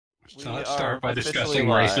So let's start by discussing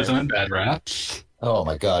racism and bad rats. Oh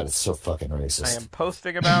my god, it's so fucking racist. I am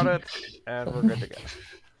posting about it, and we're good to go.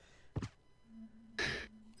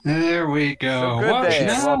 There we go. So good Watch day,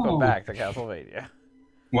 now. and welcome back to Castlevania.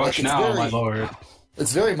 Watch Like, now, my lord.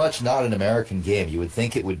 It's very much not an American game. You would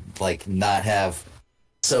think it would like not have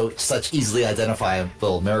such easily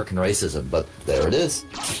identifiable American racism, but there it is.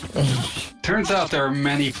 Turns out there are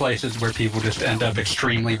many places where people just end up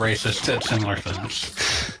extremely racist at similar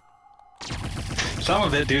things. Some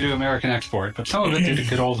of it due to American export, but some of it due to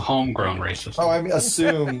good old homegrown racism. Oh, I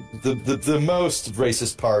assume the most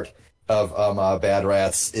racist part of Bad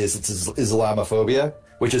Rats is its Islamophobia,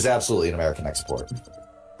 which is absolutely an American export.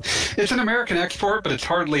 It's an American export, but it's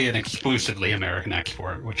hardly an exclusively American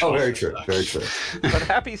export. Which very true, very true. But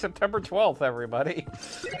happy September 12th, everybody.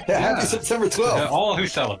 Yeah, happy September 12th. All who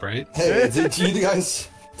celebrate. Hey, do you guys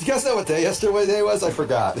know what day yesterday was? I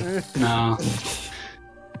forgot. No.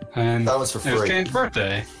 And that was for free. It was Kane's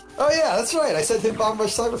birthday. Oh yeah, that's right. I said hit Bomb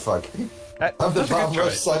Rush Cyberpunk. I'm the Bomb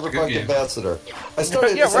Rush Cyberpunk ambassador. I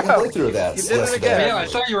started the second playthrough of that. You did it again. Yeah, I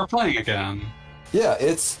thought you were playing again. Yeah,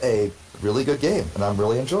 it's a really good game, and I'm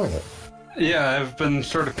really enjoying it. Yeah, I've been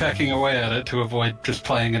sort of pecking away at it to avoid just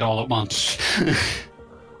playing it all at once.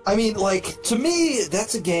 I mean, like, to me,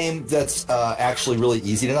 that's a game that's actually really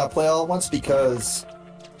easy to not play all at once because,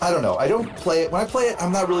 I don't know, I don't play it. When I play it,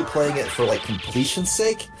 I'm not really playing it for, like, completion's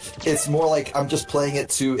sake. It's more like I'm just playing it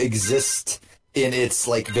to exist in its,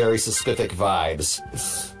 like, very specific vibes.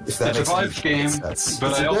 If that it's a vibes game, sense.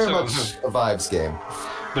 But it's I very also much a vibes game.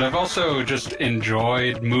 But I've also just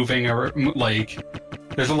enjoyed moving, like,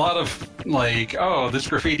 there's a lot of, like, oh, this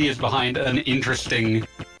graffiti is behind an interesting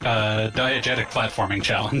diegetic platforming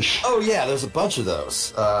challenge. Oh yeah, there's a bunch of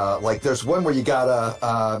those. Like, there's one where you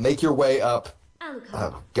gotta make your way up.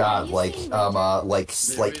 Oh god, like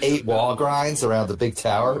 8 wall grinds around the big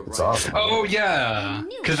tower. It's awesome. Oh yeah,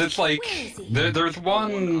 because it's like there's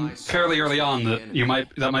one fairly early on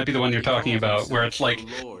that might be the one you're talking about, where it's like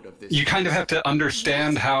you kind of have to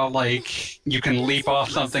understand how like you can leap off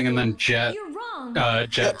something and then jet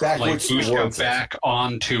like boost go back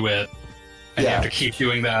onto it. And you have to keep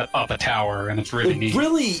doing that up a tower, and it's really neat. It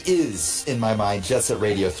really is, in my mind, Jet Set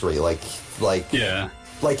Radio 3. Yeah.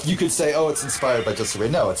 Like, you could say, oh, it's inspired by Jet Set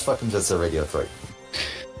Radio. No, it's fucking Jet Set Radio 3.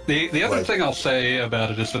 The other thing I'll say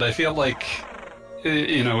about it is that I feel like,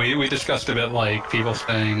 you know, we discussed a bit, like, people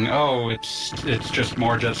saying, oh, it's just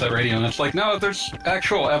more Jet Set Radio, and it's like, no, there's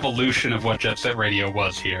actual evolution of what Jet Set Radio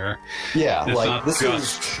was here. Yeah, it's like,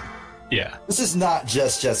 this is not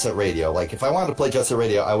just Jet Set Radio. Like, if I wanted to play Jet Set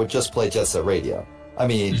Radio, I would just play Jet Set Radio. I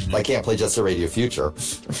mean, I can't play Jet Set Radio Future.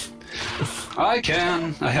 I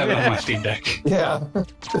can. I have it on my Steam Deck. Yeah.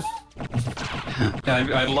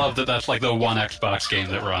 I love that that's like the one Xbox game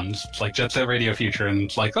that runs. It's like Jet Set Radio Future, and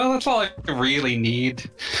it's like, oh, that's all I really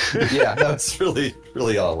need. Yeah, that's really,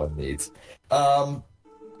 really all one needs. But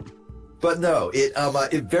no,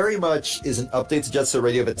 it very much is an update to Jet Set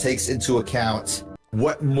Radio, but takes into account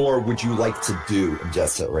what more would you like to do in Jet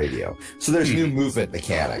Set Radio. So there's new movement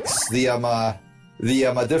mechanics. The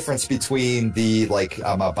difference between the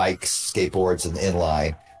bikes, skateboards, and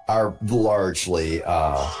inline are largely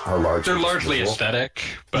they're largely aesthetic.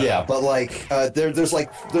 But yeah, but like there's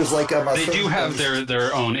they do have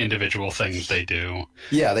their own individual things they do.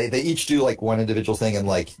 Yeah, they each do like one individual thing, and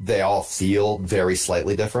like they all feel very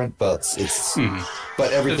slightly different, but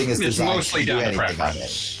but everything is designed mostly to do down to anything on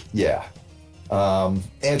preference. it. Yeah.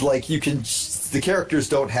 And like the characters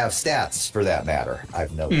don't have stats for that matter,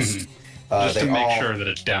 I've noticed. Just to make sure that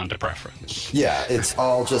it's down to preference. Yeah, it's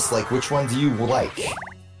all just like, which one do you like?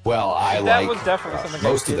 Well, that was definitely something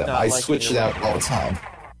most of them. I like switch it out all the time.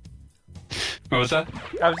 What was that?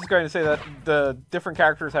 I was just going to say that the different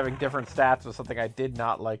characters having different stats was something I did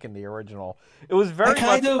not like in the original. It was very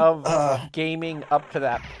much of gaming up to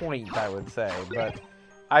that point, I would say, but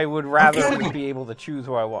I would rather be able to choose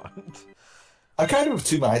who I want. I'm kind of of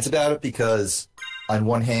two minds about it because, on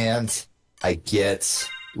one hand, I get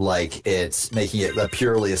like it's making it a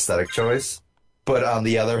purely aesthetic choice, but on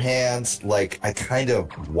the other hand, like I kind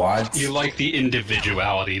of want. You like the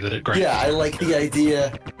individuality that it grants. Yeah, I like the idea.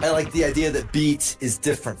 That beat is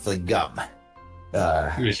different from gum.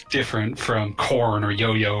 It was different from Korn or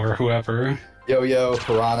Yo-Yo or whoever. Yo-Yo,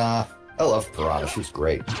 Piranha. I love Piranha. She's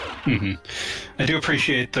great. I do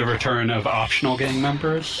appreciate the return of optional gang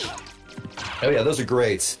members. Oh yeah, those are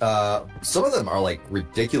great. Some of them are like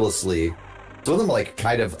ridiculously. Some of them like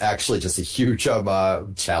kind of actually just a huge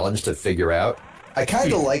challenge to figure out. I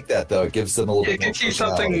kind of like that though. It gives them a little bit more. It gives you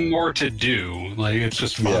something more to do. Like it's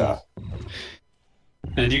just fun.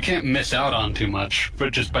 And you can't miss out on too much,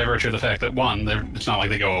 but just by virtue of the fact that, one, it's not like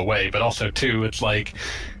they go away, but also, two, it's like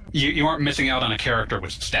you aren't missing out on a character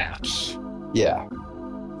with stats. Yeah.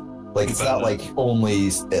 Like, it's not like only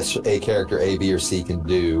a character A, B, or C can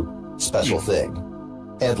do special thing.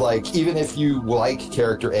 And, like, even if you like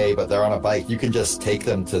character A, but they're on a bike, you can just take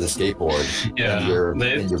them to the skateboard. Yeah. In your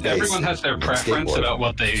base everyone has their preference about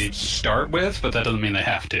what they start with, but that doesn't mean they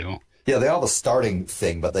have to. Yeah, they all have a starting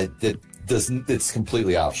thing, but it's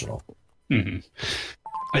completely optional. Mm-hmm.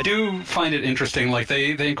 I do find it interesting, like,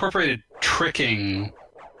 they incorporated tricking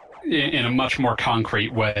in a much more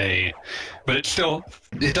concrete way, but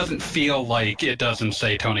it doesn't feel like it does in,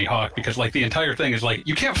 say, Tony Hawk, because, like, the entire thing is like,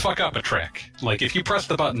 you can't fuck up a trick. Like, if you press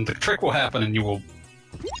the button, the trick will happen and you will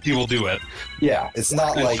do it. Yeah, it's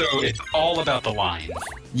not and like... So it's all about the line.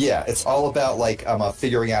 Yeah, it's all about, like,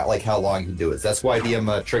 figuring out, like, how long you can do it. That's why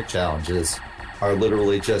the trick challenges are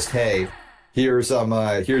literally just, hey, here's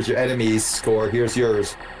your enemy's score, here's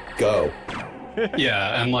yours, go.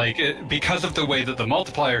 Yeah, and like because of the way that the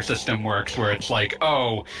multiplier system works, where it's like,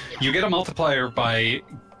 oh, you get a multiplier by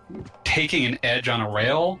taking an edge on a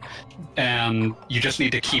rail, and you just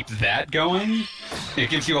need to keep that going. It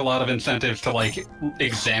gives you a lot of incentives to like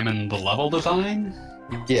examine the level design.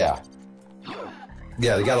 Yeah,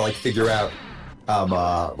 they gotta like figure out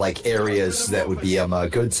like areas that would be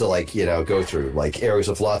good to like go through, like areas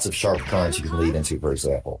with lots of sharp turns you can lead into, for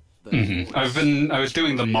example. Mm-hmm. I was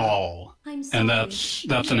doing the mall. And that's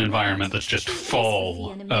an environment that's just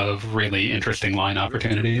full of really interesting line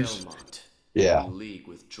opportunities. Yeah.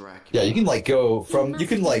 Yeah, you can like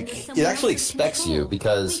it actually expects you,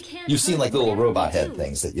 because you've seen like little robot head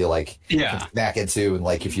things that you like smack into, and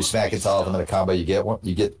like if you smack into all of them in a combo, you get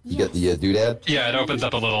the doodad. Yeah, it opens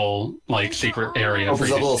up a little like secret area.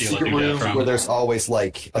 Opens up a little secret room where there's always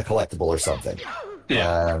like a collectible or something.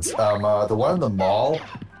 Yeah. And the one in the mall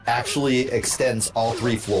actually extends all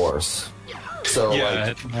 3 floors. So yeah,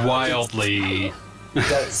 it's wildly.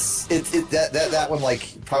 That one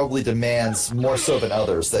like probably demands more so than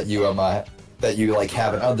others that you like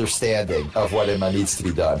have an understanding of what needs to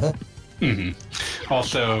be done. Mm-hmm.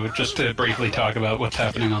 Also, just to briefly talk about what's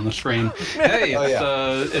happening on the screen. Hey,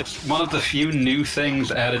 it's one of the few new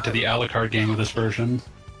things added to the Alucard game of this version.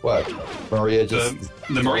 What? Maria just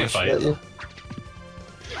the Maria fight.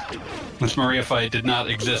 This Maria fight did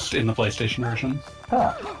not exist in the PlayStation version.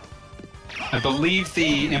 Huh. I believe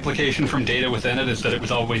the implication from data within it is that it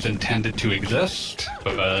was always intended to exist,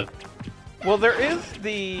 but... Well, there is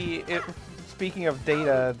speaking of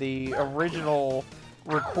data, the original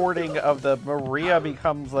recording of the Maria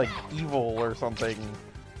becomes, like, evil or something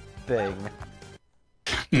thing.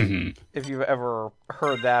 Mm-hmm. If you've ever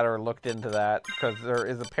heard that or looked into that, because there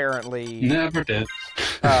is apparently... Never did.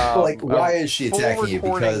 Like, why is she attacking you?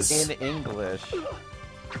 Because in English,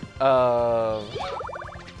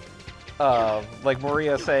 like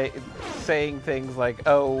Maria saying things like,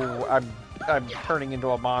 "Oh, I'm turning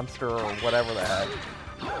into a monster" or whatever the heck,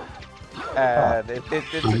 and it's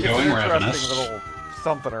an interesting little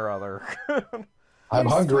something or other. I'm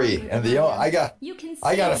hungry, and I got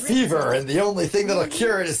a fever, and the only thing that'll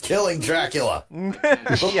cure it is killing Dracula.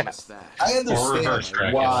 Yes. I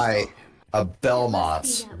understand why a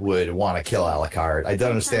Belmont would want to kill Alucard. I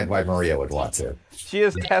don't understand why Maria would want to. She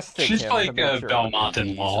is testing She's him. She's like a Belmont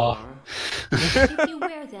in law. If you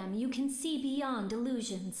wear them, you can see beyond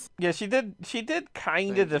illusions. Yeah, she did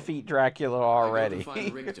kind of defeat Dracula already.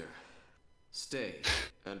 Stay.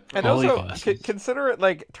 And also, consider it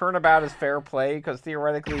like turnabout as fair play, because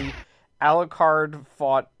theoretically, Alucard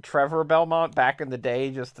fought Trevor Belmont back in the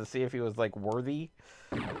day just to see if he was like worthy.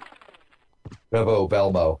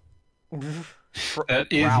 Belmo. That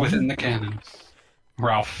is within the canon.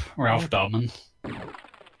 Ralph Bellman.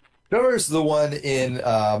 Trevor's the one in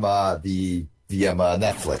the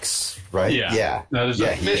Netflix, right? Yeah. That is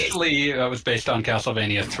officially was based on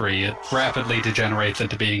Castlevania 3. It rapidly degenerates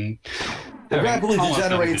into being. It rapidly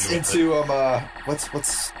degenerates into what's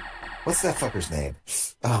that fucker's name?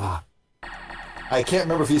 I can't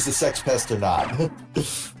remember if he's a sex pest or not.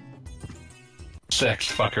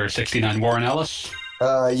 Sex fucker 69 Warren Ellis.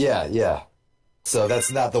 Yeah. So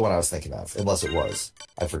that's not the one I was thinking of, unless it was.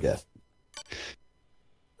 I forget.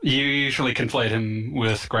 You usually conflate him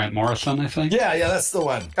with Grant Morrison, I think. Yeah, that's the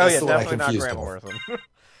one. That's the definitely not Grant Morrison.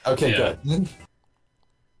 Okay, good.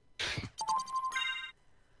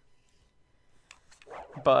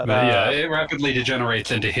 But yeah, it rapidly degenerates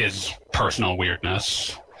into his personal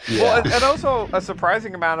weirdness. Yeah. Well, and also a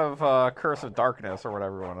surprising amount of Curse of Darkness, or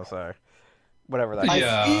whatever you want to say. Whatever that is.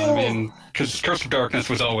 Yeah, I mean, because Curse of Darkness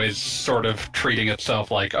was always sort of treating itself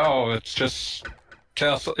like, oh, it's just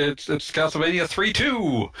It's Castlevania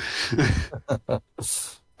 3-2.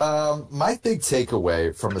 My big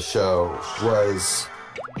takeaway from the show was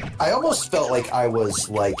I almost felt like I was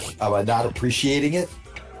not appreciating it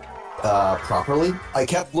properly. I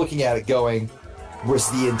kept looking at it going, was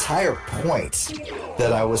the entire point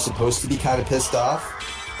that I was supposed to be kind of pissed off?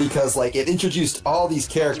 Because it introduced all these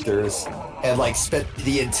characters and spent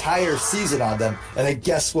the entire season on them, and then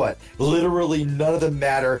guess what? Literally none of them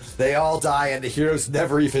matter. They all die, and the heroes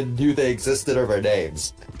never even knew they existed or their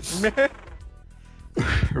names.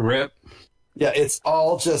 Rip. Yeah, it's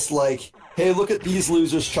all just hey, look at these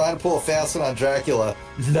losers trying to pull a fast one on Dracula.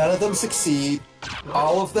 None of them succeed.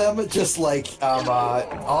 All of them just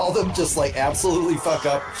absolutely fuck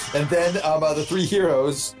up. And then the three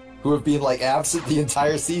heroes who have been absent the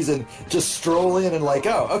entire season just stroll in and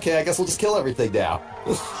oh, okay, I guess we'll just kill everything now.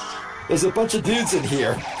 There's a bunch of dudes in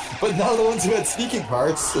here, but none of the ones who had speaking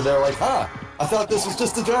parts. And they're I thought this was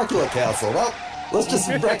just a Dracula castle. Well, let's just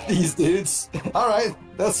wreck these dudes. All right,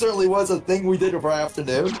 that certainly was a thing we did over our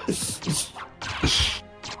afternoon.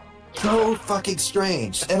 So fucking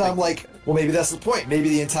strange. And I'm well, maybe that's the point. Maybe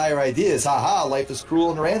the entire idea is, haha, life is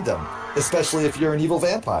cruel and random, especially if you're an evil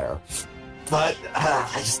vampire. But I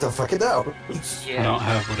just don't fucking know. Yeah. I don't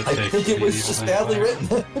have what it takes. I think it was just badly written.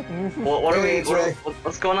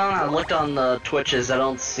 What's going on? I looked on the Twitches. I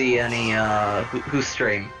don't see any who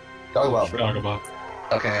stream. Dogabot.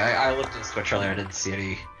 Okay, I looked at the Twitch earlier. I didn't see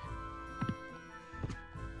any.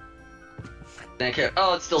 Thank you.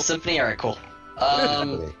 Oh, it's still Symphony. Alright, cool.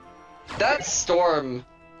 That storm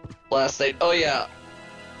last night. Oh yeah.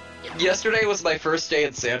 Yesterday was my first day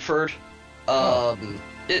in Sanford.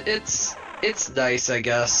 It's nice, I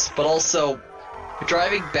guess, but also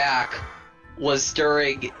driving back was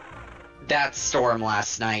during that storm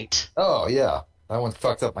last night. Oh yeah, that one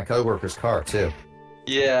fucked up my coworker's car too.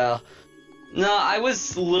 Yeah. No, I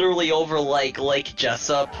was literally over Lake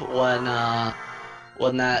Jessup when the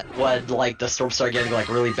storm started getting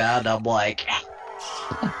really bad. And I'm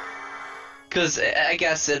because I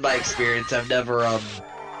guess in my experience I've never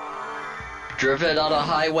driven on a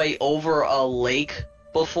highway over a lake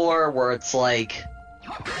before where it's I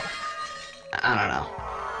don't know.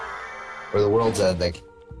 Where the world's ending.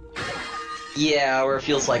 Yeah, where it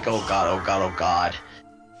feels oh god, oh god, oh god.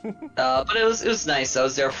 But it was nice. I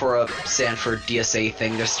was there for a Sanford DSA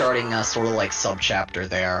thing. They're starting a sort of sub-chapter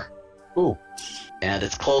there. Ooh. And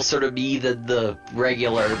it's closer to me than the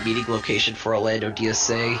regular meeting location for Orlando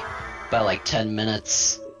DSA by 10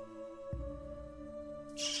 minutes.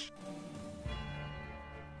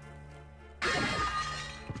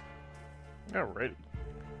 Alright.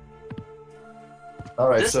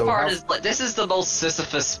 Alright, this part is this is the most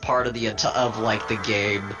Sisyphus part of the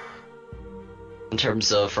game. In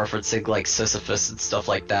terms of referencing Sisyphus and stuff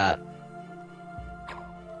like that.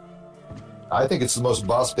 I think it's the most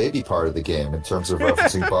Boss Baby part of the game in terms of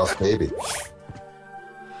referencing Boss Baby.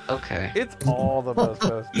 Okay. It's all the most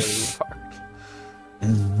Boss Baby part.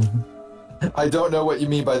 I don't know what you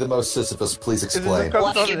mean by the most Sisyphus. Please explain. Is it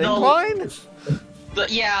because it's on an incline?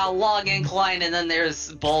 Yeah, long incline, and then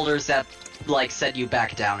there's boulders that send you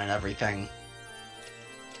back down and everything.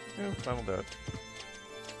 Yeah, that'll do it.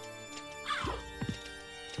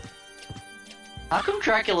 How come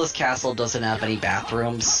Dracula's castle doesn't have any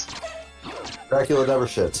bathrooms? Dracula never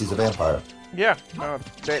shits. He's a vampire. Yeah, no,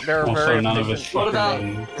 they're also, very none of us. What about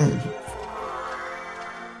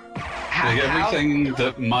everything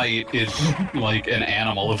that might is an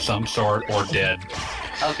animal of some sort or dead.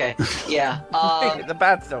 Okay, yeah. The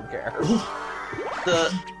bats don't care.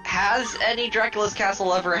 Has any Dracula's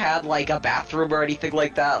castle ever had a bathroom or anything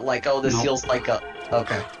like that? Oh, this feels like a.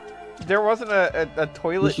 Okay. There wasn't a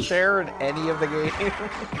toilet share in any of the games.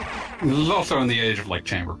 This is also in the age of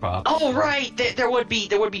chamber pots. Oh right, there would be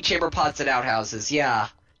chamber pots and outhouses. Yeah,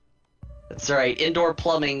 that's right. Indoor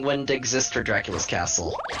plumbing wouldn't exist for Dracula's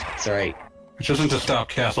castle. That's right. Which isn't to stop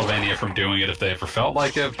Castlevania from doing it if they ever felt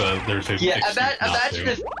like it, but there's a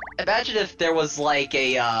imagine if there was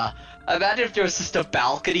imagine if there was just a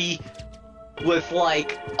balcony with a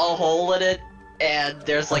hole in it, and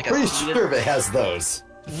there's I'm pretty sure it has those.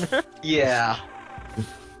 Yeah.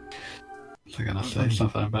 Was I gonna say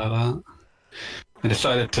something about that? I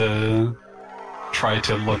decided to try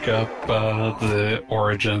to look up the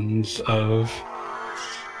origins of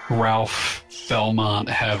Ralph Belmont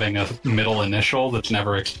having a middle initial that's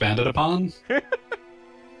never expanded upon.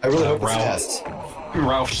 I really hope it's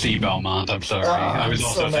Ralph C. Belmont, I'm sorry. I was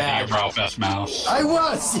also thinking of Ralph S. Mouse. I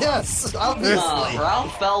was, yes, obviously.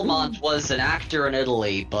 Ralph Belmont was an actor in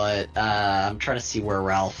Italy, but I'm trying to see where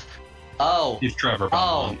Ralph... Oh. He's Trevor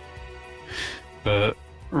Belmont. Oh. But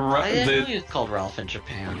I didn't know it was called Ralph in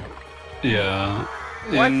Japan. Yeah.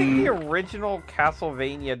 Well, I think the original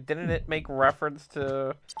Castlevania, didn't it make reference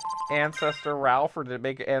to Ancestor Ralph, or did it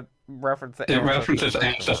make reference to It references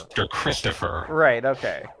Ancestor Christopher. Right,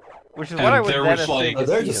 okay. Which is what I would then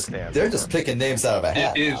assume they're just picking names out of a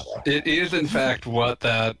hat. It is in fact what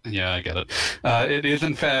that... Yeah, I get it. It is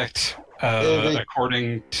in fact,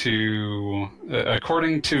 according to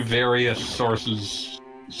various sources...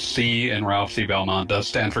 C and Ralph C. Belmont does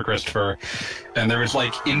stand for Christopher, and there was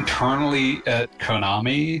like internally at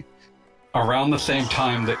Konami around the same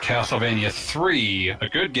time that Castlevania 3, a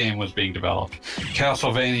good game, was being developed.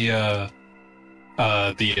 Castlevania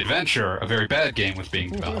The Adventure, a very bad game, was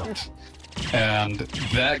being developed, and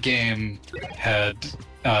that game had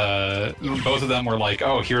both of them were like,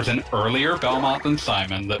 oh, here's an earlier Belmont than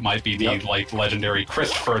Simon that might be the like legendary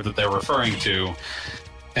Christopher that they're referring to.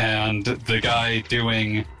 And the guy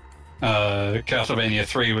doing Castlevania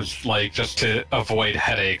 3 was like, just to avoid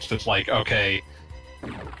headaches, it's like, okay,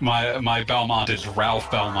 my Belmont is Ralph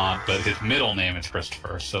Belmont, but his middle name is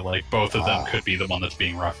Christopher, so like both of them could be the one that's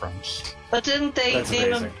being referenced. But didn't they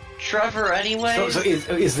name him Trevor anyway? So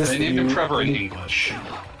is this they named him Trevor in English.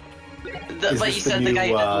 But you said the guy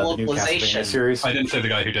who did the localization. Series? I didn't say the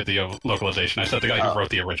guy who did the localization. I said the guy who wrote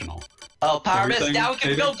the original. Oh, Power Mist, now we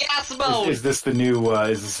can go gas mode! Is this the new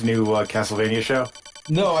Castlevania show?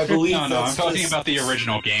 No, I believe No, I'm talking about the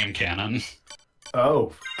original game canon.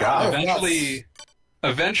 Oh, God.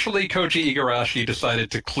 Eventually, Koji Igarashi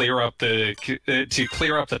decided to clear up the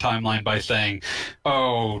timeline by saying,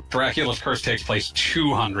 "Oh, Dracula's curse takes place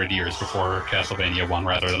 200 years before Castlevania 1,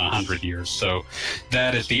 rather than 100 years." So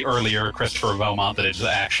that is the earlier Christopher Belmont that it's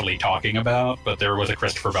actually talking about. But there was a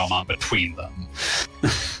Christopher Belmont between them.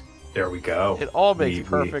 There we go. It all makes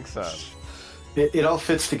perfect sense. It all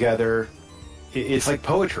fits together. It's like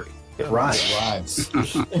poetry. It rhymes.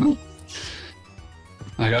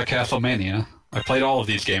 I got Castlevania. I played all of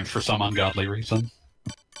these games for some ungodly reason.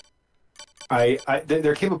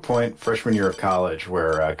 There came a point freshman year of college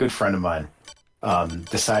where a good friend of mine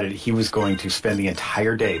decided he was going to spend the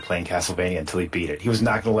entire day playing Castlevania until he beat it. He was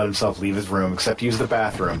not going to let himself leave his room except use the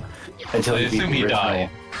bathroom until he beat the original.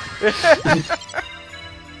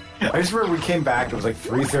 I just remember we came back, it was like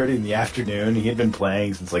 3:30 in the afternoon. He had been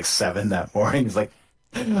playing since like 7 that morning. He's like,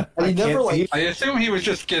 I assume he was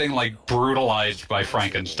just getting like brutalized by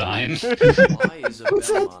Frankenstein.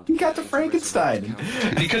 He got to Frankenstein.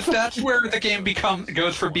 Because that's where the game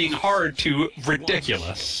goes from being hard to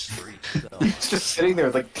ridiculous. He's just sitting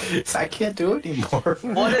there like, I can't do it anymore.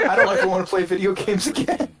 I don't ever want to play video games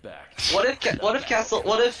again. What if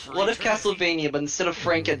Castlevania, but instead of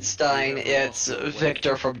Frankenstein, it's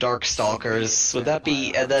Victor from Darkstalkers? Would that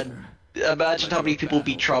be, and then imagine how many people would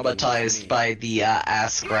be traumatized by the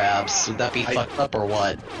ass grabs. Would that be fucked up or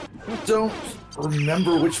what? Don't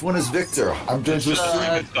remember which one is Victor. It's just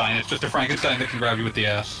Frankenstein. It's just a Frankenstein that can grab you with the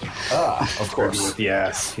ass. Ah, of course. With the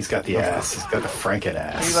ass. He's got the ass. He's got the Franken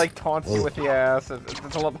ass. He like taunts you with the ass.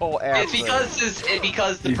 It's a whole ass. It's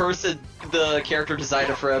because the character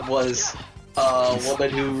designer for him was a woman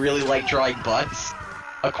who really liked drawing butts,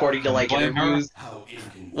 according to like interviews.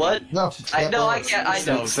 What? No, I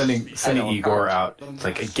know. Sending Igor out.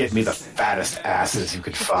 Like, get me the fattest asses you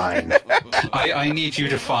could find. I need you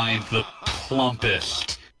to find the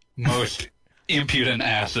plumpest, most impudent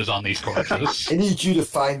asses on these courses. I need you to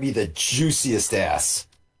find me the juiciest ass.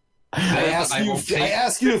 I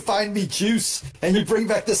ask you to find me juice, and you bring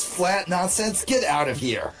back this flat nonsense? Get out of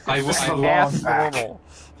here. I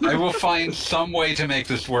will find some way to make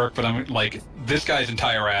this work, but I'm like, this guy's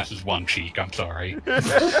entire ass is one cheek. I'm sorry.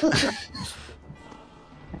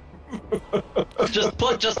 just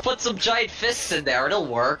put some giant fists in there. It'll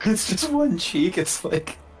work. It's just one cheek. It's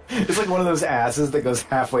like one of those asses that goes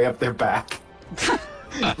halfway up their back.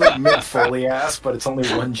 Like Mick Foley ass, but it's only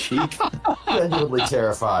one cheek. Genuinely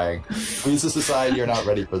terrifying. We as a society are not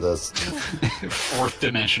ready for this. Fourth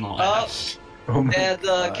dimensional ass. And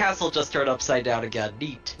the castle just turned upside down again.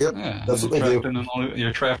 Neat. Yep, Yeah, that's what they do.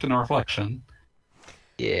 You're trapped in a reflection.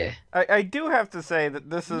 Yeah. I do have to say that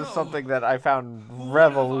this is something that I found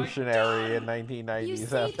revolutionary in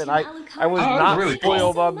 1997, and I was not really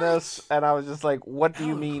spoiled cool on this, and I was just like, what do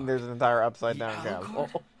you mean there's an entire upside down castle?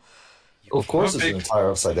 Of course it's an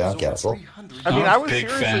entire upside down castle. I mean, I was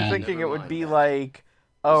seriously thinking it would be like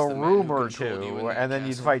a room or two, and then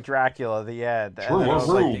you'd fight Dracula at the end. And then I was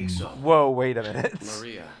like, whoa, wait a minute.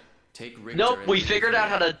 Nope, we figured out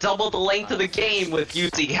how to double the length of the game with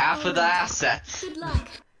using half of the assets. Good luck.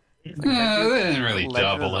 They didn't really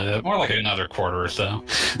double it. More like another quarter or so.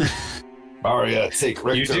 Maria, take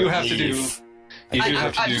Richter. You do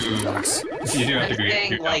have to do. You do have to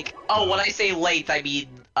saying, do. like, when I say length, I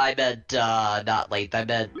meant not length. I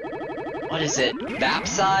meant, what is it? Map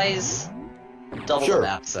size? Double the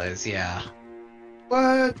map size, yeah.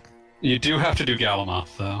 What? You do have to do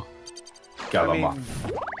Galamoth, though. I'm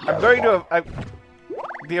going to.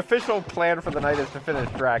 The official plan for the night is to finish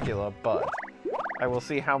Dracula, but I will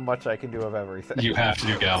see how much I can do of everything. You have to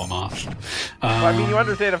do Galamoth. Well, I mean, you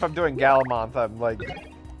understand if I'm doing Galamoth, I'm like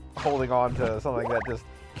holding on to something that just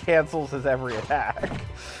cancels his every attack.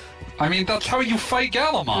 I mean, that's how you fight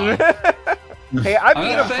Galamoth. Hey, I beat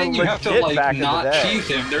I'm him saying for you have to legit like back in the not day. cheese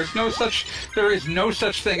him. There is no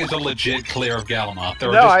such thing as a legit clear of Galamoth. There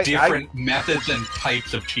are just different methods and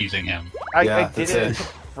types of cheesing him. I did it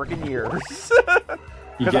for freaking years.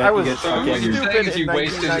 Because I was what you're saying stupid is you in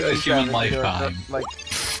wasted a human 1997 lifetime. like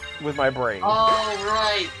with my brain. Oh,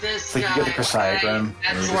 right, this Like, guy. you get the Chrysagram.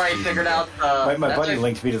 That's where I figured out the... My buddy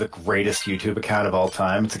linked me to the greatest YouTube account of all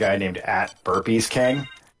time. It's a guy named @BurpeesKing,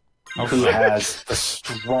 who has the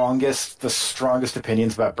strongest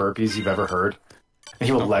opinions about burpees you've ever heard. And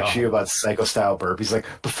he will lecture you about psycho-style burpees. Like,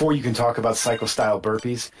 before you can talk about psycho-style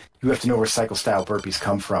burpees, you have to know where psycho-style burpees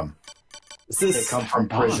come from. They come from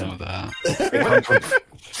prison. I They come from...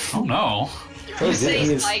 don't know. You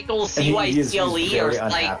say cycle, He's CYCLE, very or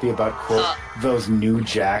unhappy about, quote, those new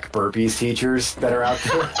Jack burpees teachers that are out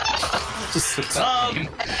there.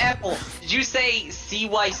 Apple, did you say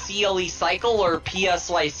CYCLE cycle or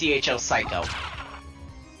PSYCHO psycho?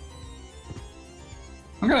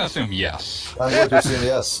 I'm gonna assume yes. I'm going to assume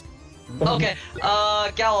yes. Okay,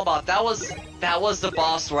 Galamoth, that was the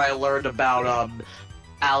boss where I learned about,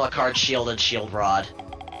 Alucard shield and shield rod.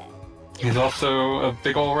 He's also a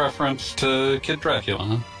big ol' reference to Kid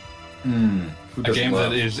Dracula. A game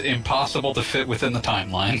that is impossible to fit within the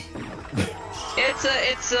timeline.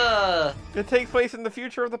 It takes place in the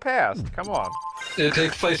future of the past. Come on. It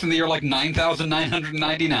takes place in the year like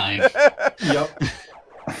 9,999. Yep.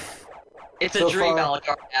 It's a dream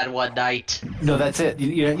Alucard had one night. No, that's it.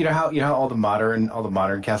 You know how all the modern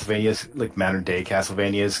Castlevanias, like modern day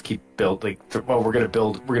Castlevanias, keep built like we're gonna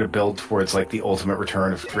build towards like the ultimate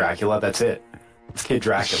return of Dracula. That's it. It's Kid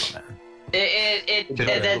Dracula, man. And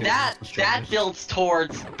then that builds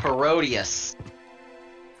towards Parodius.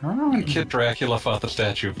 Remember when Kid Dracula fought the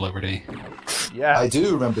Statue of Liberty? Yeah. I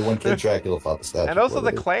do remember when Kid Dracula fought the statue. And also of the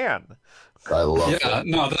Liberty. clan. I love Yeah, it.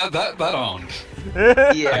 no, that owned.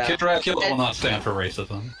 Yeah. Kid Dracula will not stand for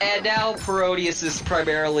racism. And now Parodius is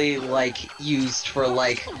primarily, like, used for,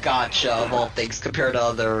 like, gotcha of all things compared to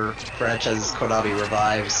other franchises Konami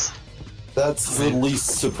revives. That's the least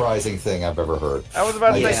surprising thing I've ever heard. I was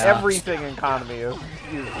about to say Yeah. everything in Konami is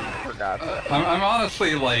used for gotcha. I'm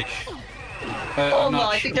honestly like...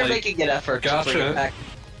 I think they're making an effort to bring it back.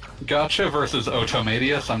 Gotcha versus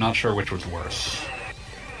Automadius, I'm not sure which was worse.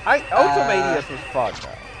 Ultimadius was fun, though.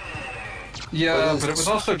 Yeah, but it was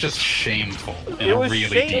also just shameful in It a was really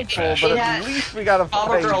deep shameful, fashion. but Yeah. at least we got a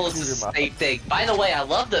Bomber fight Girl is the same thing. By the way, I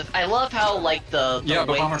love how, like, the Yeah,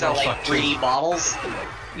 but Bomber wings Girl are, like, sucked, too. 3D models.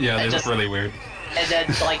 Yeah, they just- look really weird. And then,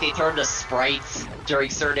 like, they turn to sprites during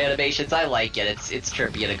certain animations. I like it. It's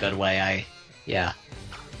trippy in a good way. Yeah.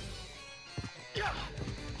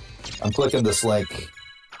 I'm clicking this link.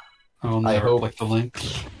 I'll I never hope- click the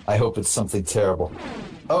links. I hope it's something terrible.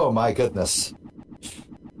 Oh my goodness.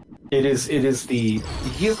 It is the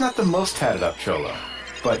he is not the most tatted up Cholo,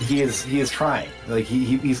 but he is trying. Like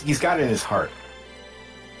he's got it in his heart.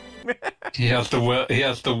 He has the will. He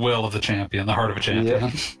has the will of the champion, the heart of a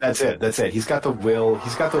champion. Yeah. That's it. He's got the will.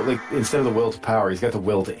 He's got the like instead of the will to power, he's got the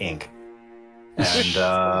will to ink. And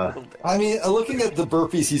I mean, looking at the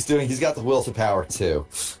burpees he's doing, he's got the will to power too.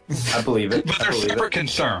 I believe it. But I they're believe separate it.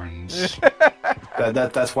 concerns.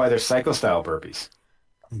 That's why they're psycho style burpees.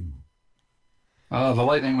 Oh, the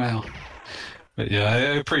lightning mail. But yeah, I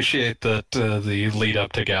appreciate that the lead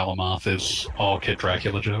up to Galamoth is all Kid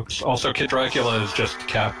Dracula jokes. Also, Kid Dracula is just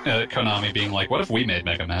Konami being like, what if we made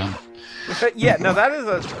Mega Man? Yeah, no, that is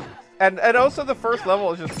a... And also the first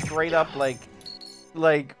level is just straight up like,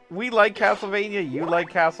 we like Castlevania, you like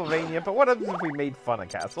Castlevania, but what happens if we made fun of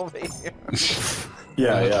Castlevania?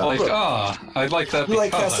 Yeah, It's yeah. like, I like that We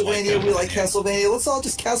like because I Castlevania, we like Castlevania. Let's all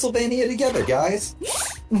just Castlevania together, guys.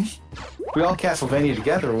 We all Castlevania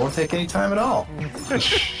together. It won't take any time at all.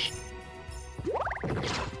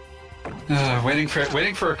 Waiting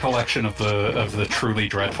for a collection of the truly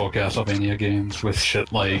dreadful Castlevania games with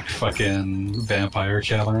shit like fucking Vampire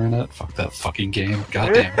Killer in it. Fuck that fucking game.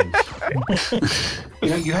 God damn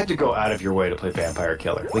it. You had to go out of your way to play Vampire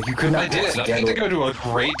Killer. Like you could not. I had to go to a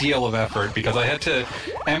great deal of effort because I had to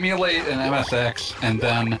emulate an MSX and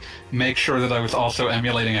then make sure that I was also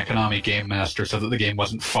emulating a Konami Game Master so that the game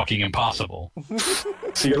wasn't fucking impossible.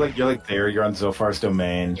 So you're like there. You're on Zophar's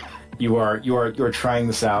domain. You are trying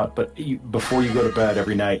this out, but before you go to bed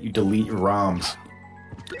every night, you delete your ROMs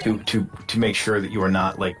to make sure that you are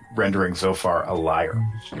not like rendering Zophar a liar.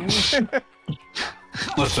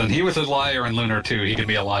 Listen, he was a liar in Lunar 2. He could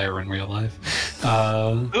be a liar in real life.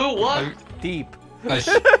 Ooh, what? Deep.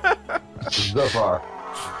 Zophar.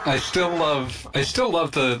 I still love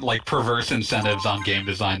the like perverse incentives on game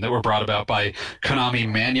design that were brought about by Konami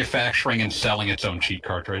manufacturing and selling its own cheat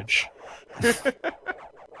cartridge.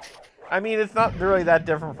 I mean, it's not really that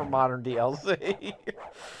different from modern DLC.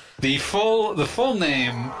 The full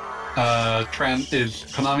name is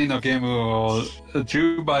Konami no Gemu o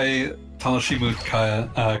Jubai Tanoshimu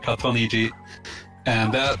Katoniji,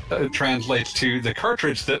 and that translates to the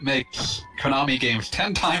cartridge that makes Konami games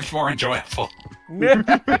 10 times more enjoyable. 10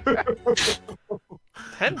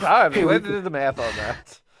 times? Hey, let's do the math on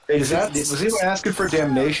that. Hey, was anyone asking for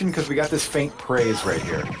damnation? Because we got this faint praise right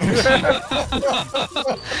here.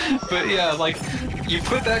 But yeah, like, you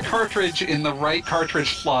put that cartridge in the right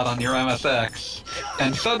cartridge slot on your MSX,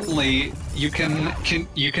 and suddenly you can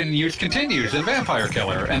use continues in Vampire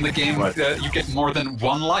Killer, and the game you get more than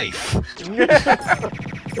one life.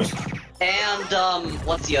 And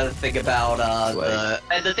what's the other thing about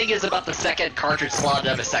the thing is about the second cartridge slot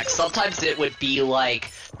in MSX. Sometimes it would be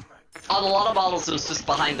like, on a lot of models it was just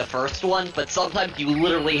behind the first one, but sometimes you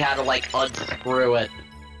literally had to like unscrew it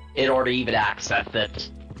in order to even access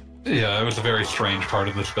it. Yeah, it was a very strange part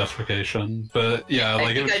of the specification, but yeah,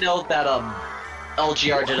 like I know that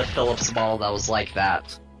LGR did a Philips model that was like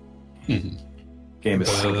that. Game is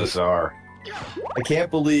so bizarre. I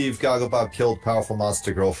can't believe Gogglebop killed powerful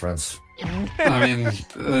monster girlfriends. I mean,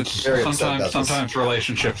 sometimes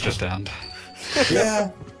relationships just end.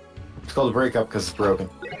 Yeah. It's called a breakup because it's broken.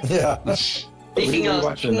 Yeah. Speaking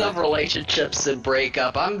of relationships and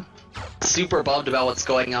breakup, I'm super bummed about what's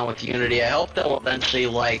going on with Unity. I hope they'll eventually,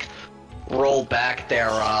 like, roll back their,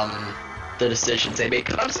 the decisions they made,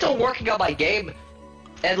 because I'm still working on my game,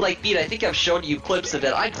 and, like, Pete, I think I've shown you clips of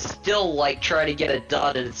it. I'm still, like, trying to get it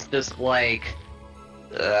done, and it's just, like,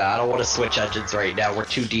 I don't want to switch engines right now. We're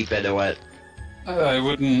too deep into it. I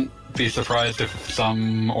wouldn't be surprised if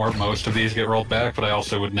some or most of these get rolled back, but I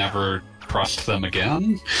also would never trust them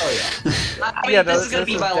again. Oh yeah. I mean, this is going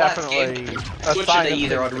to be my last game. Switching to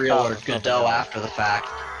either Unreal or Godot after the fact.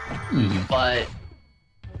 But,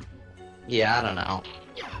 yeah, I don't know.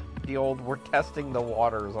 The old, we're testing the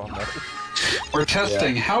waters on this. We're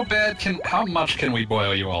testing. Yeah. How much can we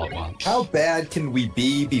boil you all at once? How bad can we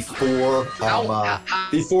be before you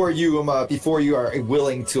are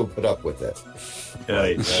willing to put up with it?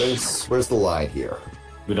 Where's the line here?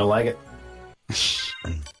 We don't like it.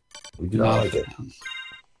 We do not like it.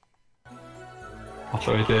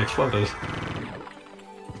 Also, AJ exploded.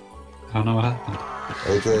 I don't know what happened.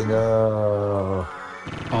 AJ, no.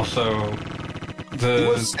 Also, he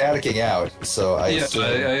was staticking out, so I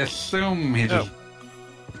assume he just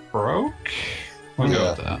broke? We'll go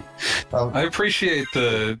with that. I appreciate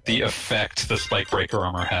the effect the spike breaker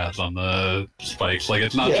armor has on the spikes. Like,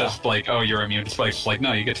 it's not just like, oh, you're immune to spikes. It's like,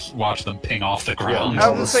 no, you get to watch them ping off the ground. I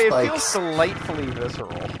was gonna say, it feels delightfully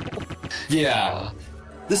visceral. Yeah.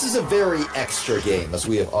 This is a very extra game, as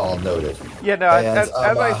we have all noted. Yeah, no, as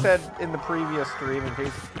I said in the previous stream, in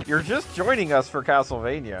case you're just joining us for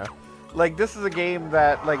Castlevania, like, this is a game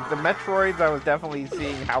that, like, the Metroids, I was definitely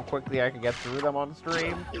seeing how quickly I could get through them on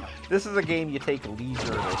stream. This is a game you take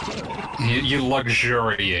leisurely. You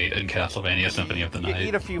luxuriate in Castlevania Symphony of the Night. You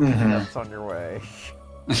eat a few peanuts on your way.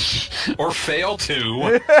 Or fail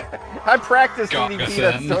to. I practiced eating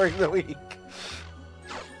peanuts during the week.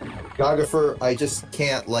 Goggofer, I just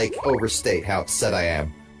can't, like, overstate how upset I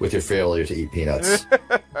am with your failure to eat peanuts.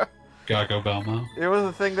 Gago Belmont. It was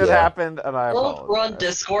a thing that happened, and I apologize. Don't run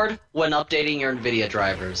Discord when updating your NVIDIA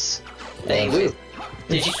drivers. Did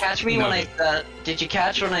you catch me when I said? Did you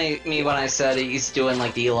catch me when I said he's doing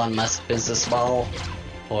like the Elon Musk business model,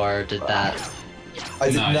 or did that? I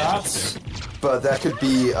did not. But that could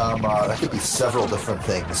be several different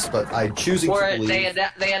things. But I'm choosing to believe.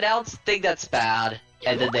 They announce thing that's bad,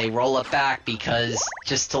 and then they roll it back because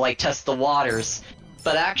just to like test the waters.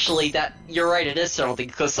 But actually, you're right, it is several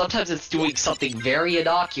things, because sometimes it's doing something very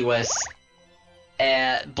innocuous,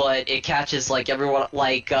 but it catches like everyone.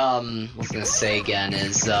 Like what I was gonna say again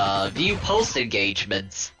is view post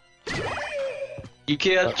engagements. You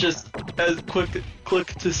can't just click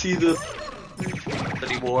to see the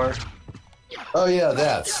anymore. Oh yeah,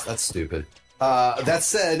 that's stupid. That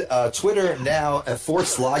said, Twitter now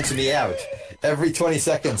force logs me out every 20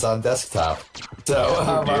 seconds on desktop.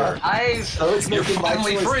 So, it's making my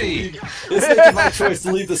choice. Free. It's making my choice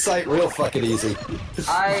to leave the site real fucking easy.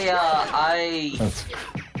 I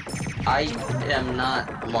am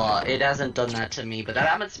not It hasn't done that to me, but that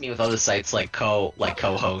happens to me with other sites like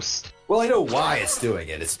co-host. Well, I know why it's doing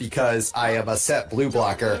it. It's because I am a set blue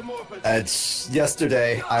blocker, and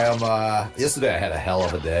yesterday I had a hell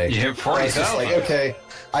of a day. You hit 40,000. Like, okay,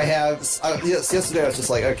 yesterday I was just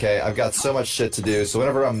like, okay, I've got so much shit to do, so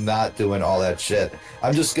whenever I'm not doing all that shit,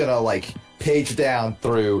 I'm just gonna, like, page down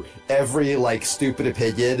through every, like, stupid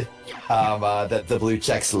opinion that the blue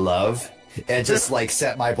checks love, and just, like,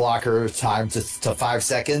 set my blocker time to 5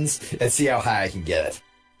 seconds, and see how high I can get it.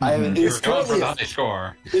 It is currently at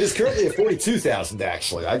 42,000.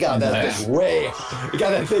 Actually, I got that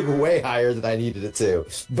thing way higher than I needed it to.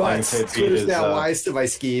 But Twitter's now wise to my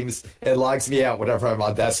schemes and logs me out whenever I'm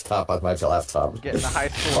on desktop on my laptop. Getting the high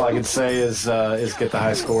score. All I can say is get the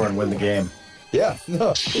high score and win the game. Yeah, no.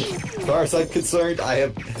 As far as I'm concerned, I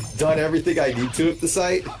have done everything I need to at the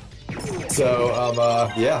site. So,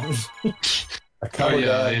 yeah.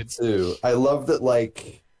 I love that,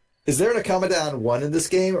 like. Is there an Akamadan 1 in this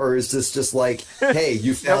game, or is this just like, hey,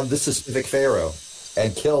 you found this specific pharaoh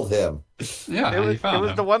and killed him? Yeah, it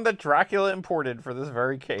was the one that Dracula imported for this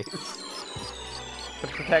very case. To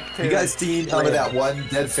protect his... You guys seen that one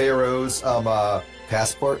dead pharaoh's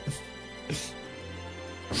passport?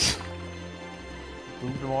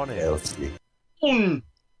 Moved him on in. Yeah, let's see.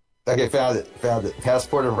 Okay, found it.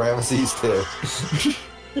 Passport of Ramesses II.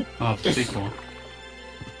 Oh, pretty cool.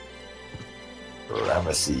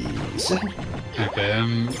 Ramesses. Okay,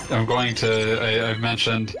 I'm going to. I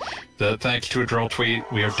mentioned that thanks to a droll tweet,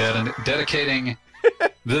 we are dedicating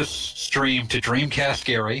this stream to Dreamcast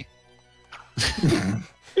Gary.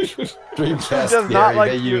 Dreamcast Gary,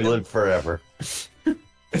 may you live forever. I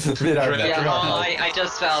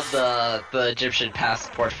just found the Egyptian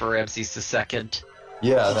passport for Ramesses II.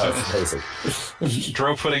 Yeah, that's amazing.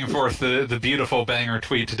 Dro putting forth the beautiful banger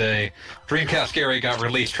tweet today. Dreamcast Gary got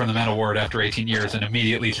released from the Man Award after 18 years and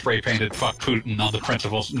immediately spray-painted "Fuck Putin" on the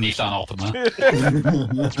principal's Nissan Altima.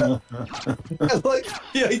 I like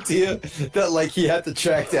the idea that, like, he had to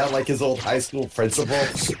track down, like, his old high school principal.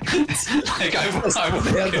 Like, I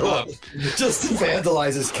just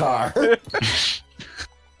vandalize his car.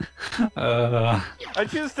 I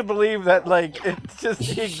choose to believe that, like, it's just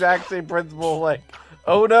the exact same principle, like,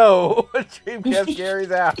 oh no, Dreamcast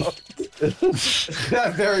Gary's out.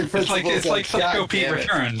 That very principle. It's like Psycho Pete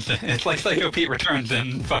Returns. It's like Psycho Pete Returns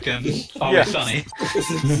in fucking Always Sunny.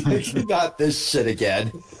 Not this shit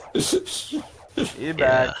again. He's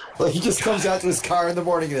back. Like, he just comes out to his car in the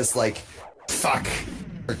morning and it's like, fuck.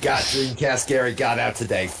 Forgot Dreamcast Gary got out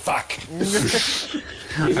today. Fuck. I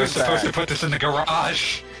was supposed to put this in the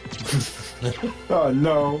garage. Oh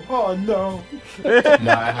no! Oh no!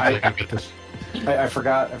 I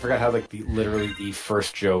forgot how, like, literally the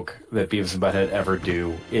first joke that Beavis and Butthead ever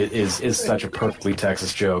do is such a perfectly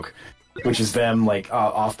Texas joke, which is them, like,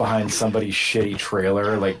 off behind somebody's shitty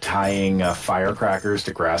trailer, like, tying firecrackers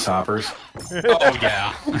to grasshoppers. Oh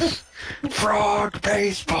yeah. Frog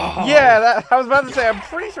baseball. Yeah, I was about to say. I'm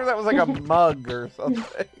pretty sure that was like a mug or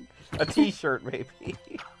something, a T-shirt maybe.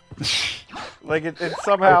 Like, it's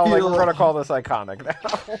somehow, like, we're gonna call this iconic now.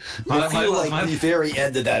 I feel like the very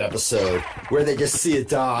end of that episode, where they just see a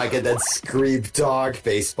dog and then scream "dog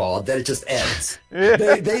baseball," and then it just ends.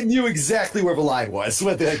 They knew exactly where the line was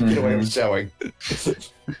when the giveaway was showing.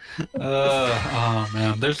 Oh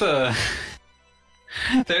man, there's some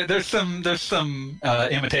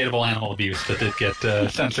imitatable animal abuse that did get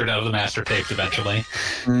censored out of the master tapes eventually.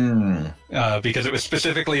 Because it was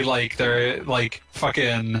specifically like they're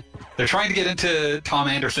trying to get into Tom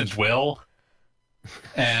Anderson's will,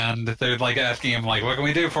 and they're like asking him, like, what can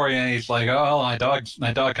we do for you? And he's like, oh, my dog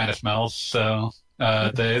kind of smells, so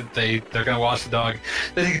they're gonna wash the dog.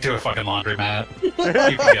 They take it to a fucking laundromat. You can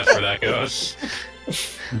guess where that goes.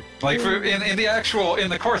 Like, in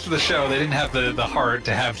the course of the show, they didn't have the heart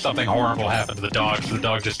to have something horrible happen to the dog, so the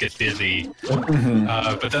dog just gets dizzy.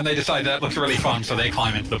 But then they decide that looks really fun, so they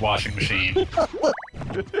climb into the washing machine.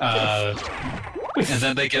 And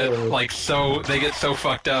then they get so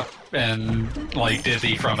fucked up and, like,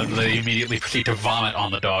 dizzy from it, they immediately proceed to vomit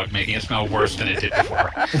on the dog, making it smell worse than it did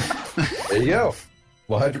before. There you go.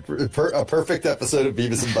 a perfect episode of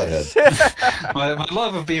Beavis and Butthead. my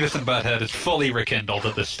love of Beavis and Butthead is fully rekindled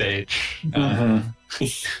at this stage.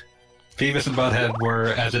 Beavis and Butthead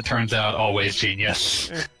were, as it turns out, always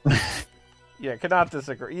genius. Yeah, cannot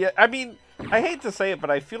disagree. Yeah, I mean, I hate to say it,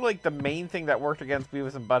 but I feel like the main thing that worked against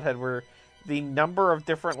Beavis and Butthead were the number of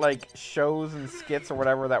different, like, shows and skits or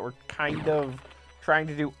whatever that were kind of trying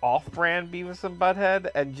to do off-brand Beavis and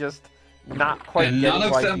Butthead and just not quite and getting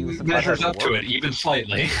none of them Beavis and measures Butthead up to it, even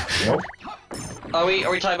slightly. Nope. Are we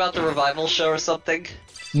talking about the revival show or something?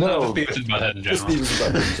 No, just Beavis and Butthead in just general. Beavis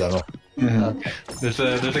and Butthead in general. Okay. There's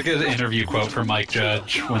a good interview quote from Mike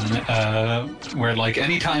Judge where like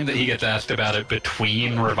any time that he gets asked about it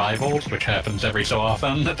between revivals, which happens every so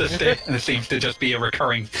often at this stage, and it seems to just be a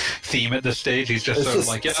recurring theme at this stage, he's just sort of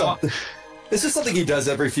like, it's just something he does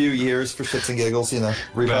every few years for shits and giggles, you know.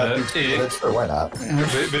 Sure, why not?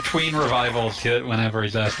 Between revivals, whenever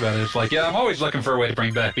he's asked about it, it's like, yeah, I'm always looking for a way to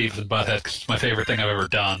bring back Beavis and Butthead because it's my favorite thing I've ever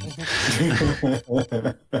done.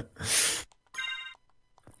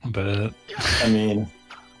 But I mean,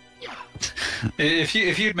 if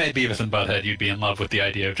you'd made Beavis and Butthead, you'd be in love with the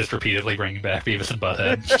idea of just repeatedly bringing back Beavis and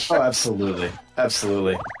Butthead. oh, absolutely,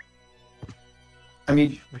 absolutely. I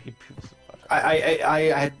mean,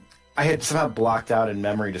 I had somehow blocked out in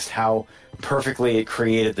memory just how perfectly it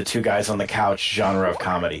created the two guys on the couch genre of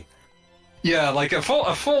comedy. Yeah, like a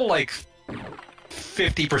full like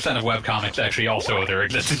 50% of webcomics actually also owe their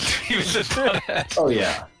existence to Beavis and Butthead. Oh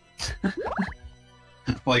yeah.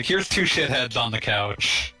 Like, here's two shitheads on the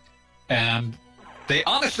couch, and they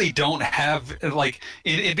honestly don't have, like,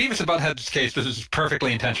 in Beavis and Butthead's case, this is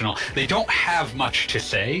perfectly intentional, they don't have much to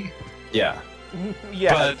say. Yeah.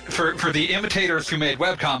 Yeah. But for the imitators who made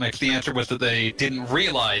webcomics, the answer was that they didn't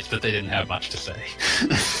realize that they didn't have much to say.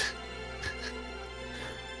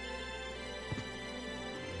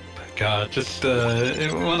 God, just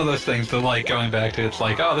one of those things that, like, going back to, it's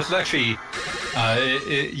like, oh, this is actually,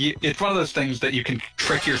 it's one of those things that you can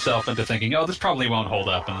trick yourself into thinking, oh, this probably won't hold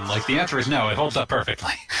up, and, like, the answer is no, it holds up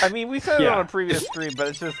perfectly. I mean, we said it on a previous stream, but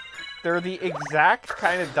it's just, they're the exact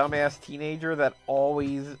kind of dumbass teenager that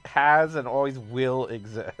always has and always will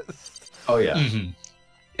exist. Oh, yeah. Mm-hmm.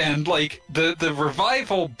 And, like, the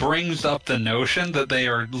revival brings up the notion that they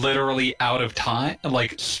are literally out of time,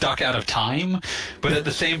 like, stuck out of time, but at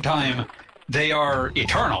the same time, they are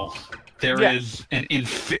eternal. There is an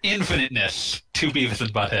infiniteness to Beavis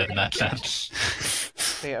and Butthead in that sense.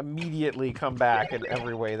 They immediately come back in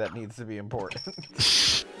every way that needs to be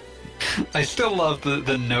important. I still love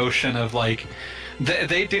the notion of, like,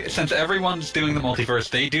 they do, since everyone's doing the multiverse,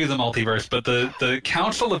 they do the multiverse, but the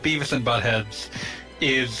Council of Beavis and Buttheads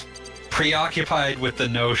is preoccupied with the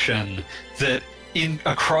notion that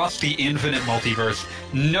across the infinite multiverse,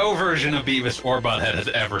 no version of Beavis or Butthead has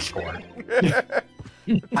ever scored.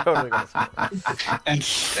 Totally. And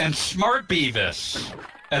Smart Beavis,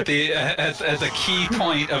 as a key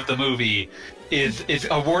point of the movie, is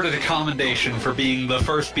awarded a commendation for being the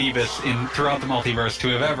first Beavis throughout the multiverse to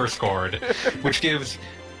have ever scored, which gives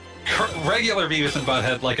regular Beavis and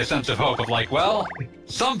Butthead like a sense of hope of, like, well,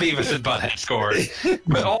 some Beavis and Butthead scored,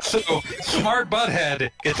 but also Smart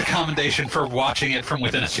Butthead gets a commendation for watching it from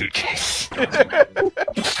within a suitcase.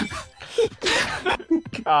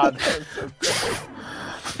 God, that's so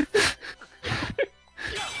good.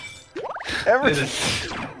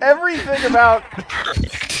 Everything about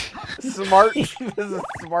Smart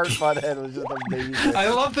Butthead was just amazing. I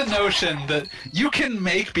love the notion that you can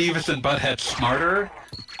make Beavis and Butthead smarter,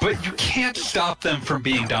 but you can't stop them from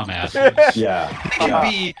being dumbasses. Yeah. They can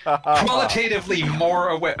be qualitatively more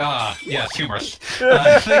aware. Yes, humorous.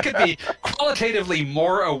 They could be qualitatively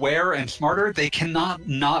more aware and smarter. They cannot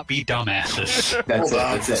not be dumbasses.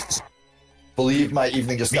 That's it. Believe my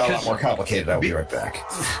evening just got a lot more complicated. I'll be right back.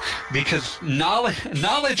 Because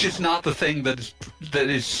knowledge is not the thing that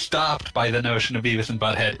is stopped by the notion of Beavis and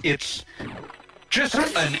Butthead. It's just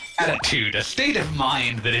an attitude, a state of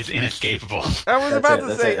mind that is inescapable. I was about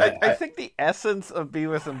to say, I think the essence of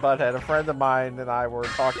Beavis and Butthead, a friend of mine and I were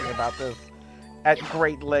talking about this at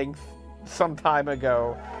great length some time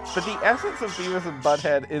ago, but the essence of Beavis and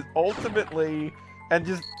Butthead is ultimately, and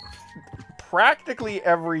just practically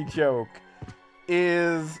every joke,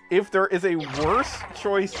 is if there is a worse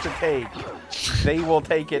choice to take, they will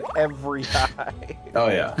take it every time. Oh,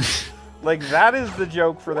 yeah. Like, that is the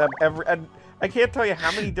joke for them and I can't tell you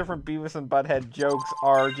how many different Beavis and Butthead jokes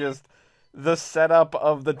are just the setup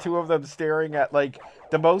of the two of them staring at, like,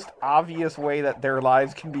 the most obvious way that their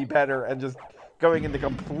lives can be better and just going in the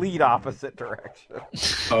complete opposite direction.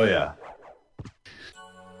 Oh, yeah.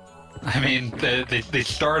 I mean, they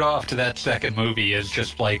start off to that second movie as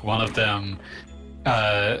just, like, one of them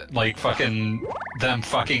like fucking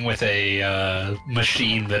with a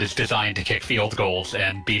machine that is designed to kick field goals,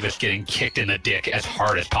 and Beavis getting kicked in the dick as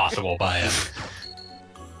hard as possible by it.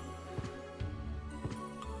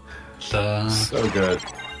 So good.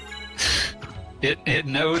 It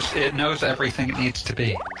knows everything it needs to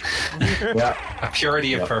be. Yeah. A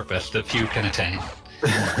purity of purpose that few can attain.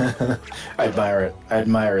 I admire it. I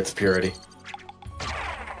admire its purity.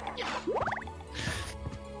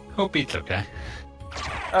 Hope Beat's okay.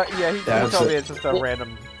 Yeah, he told me it's just a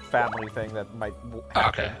random family thing that might.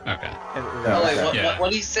 Okay. What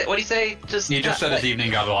do you say? What do you say? He just said his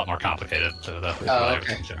evening got a lot more complicated, so that's what I was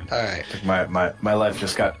concerned. All right. My life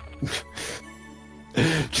just got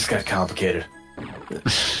complicated.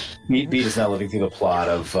 Beat is now living through the plot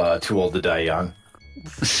of Too Old to Die Young.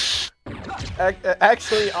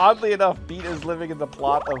 Actually, oddly enough, Beat is living in the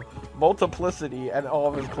plot of Multiplicity, and all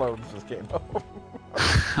of his clones just came home.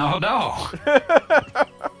 Oh no!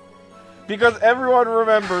 Because everyone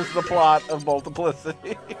remembers the plot of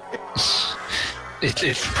Multiplicity.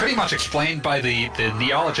 It's pretty much explained by the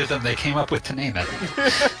neologism they came up with to name it.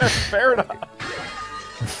 Fair enough.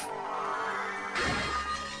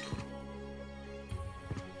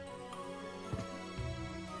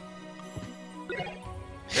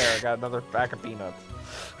 There, I got another pack of peanuts.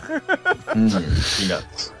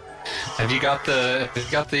 Peanuts. Have you got the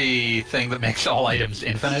thing that makes all items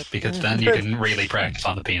infinite? Because then you can really practice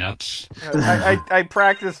on the peanuts. I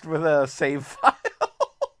practiced with a save file.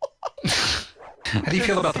 How do you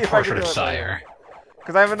feel about the portrait of Sire?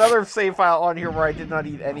 Because I have another save file on here where I did not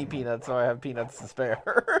eat any peanuts, so I have peanuts to spare.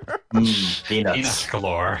 Peanuts. Peanuts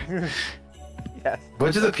galore. Yes.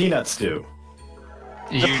 What do the peanuts do?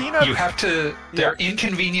 You have to. They're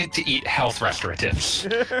inconvenient to eat health restoratives.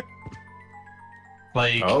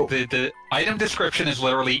 Like, the item description is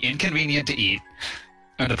literally inconvenient to eat.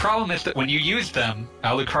 And the problem is that when you use them,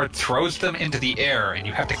 Alucard throws them into the air, and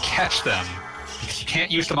you have to catch them, because you can't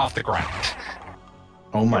use them off the ground.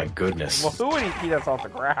 Oh my goodness. Well, who would eat peanuts off the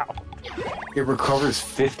ground? It recovers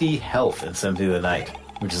 50 health in Symphony of the Night,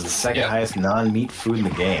 which is the second highest non-meat food in the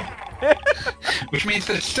game. Which means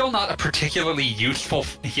that it's still not a particularly useful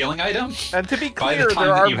healing item. And to be clear,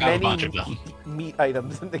 there are many meat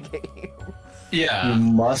items in the game. Yeah. You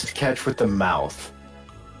must catch with the mouth.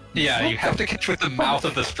 Yeah, you have to catch with the mouth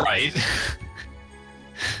of the sprite.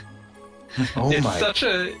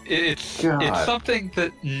 It's something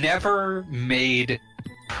that never made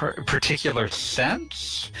particular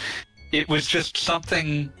sense. It was just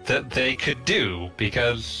something that they could do,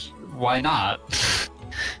 because why not?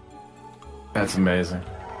 That's amazing.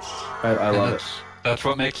 I love it. That's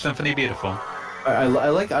what makes Symphony beautiful. I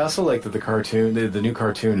also like that the cartoon, the new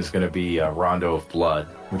cartoon, is going to be Rondo of Blood,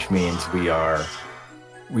 which means we are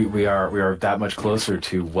that much closer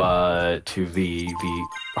to the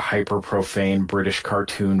hyper profane British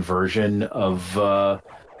cartoon version of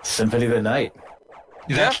Symphony of the Night.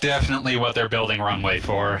 That's definitely what they're building runway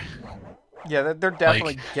for. Yeah, they're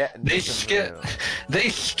definitely getting. They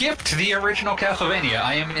skipped the original Castlevania.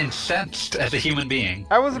 I am incensed as a human being.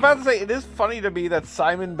 I was about to say, it is funny to me that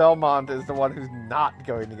Simon Belmont is the one who's not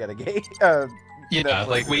going to get a game. Yeah,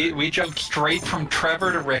 like we jumped straight from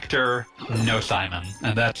Trevor to Richter, no Simon,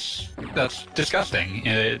 and that's disgusting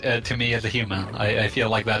to me as a human. I feel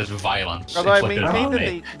like that is violence. Although I maintain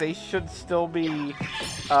that they should still be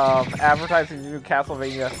advertising the new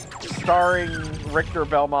Castlevania starring Richter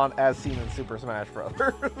Belmont as seen in Super Smash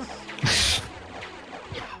Brothers.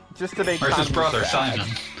 Just to make Where's his brother, sad. Simon?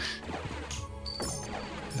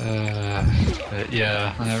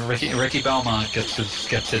 Ricky Belmont gets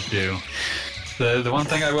his due. The one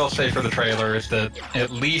thing I will say for the trailer is that at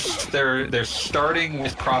least they're starting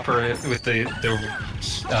with the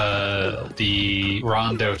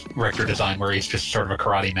Rondo Richter design, where he's just sort of a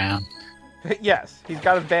karate man. Yes, he's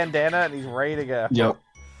got his bandana and he's ready to go. Yep.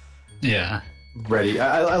 Yeah. Ready.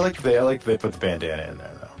 I like they put the bandana in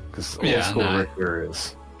there though, because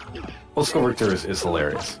Old School Richter is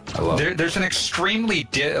hilarious. I love it. There's an extremely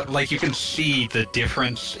you can see the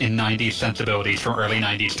difference in 90s sensibilities from early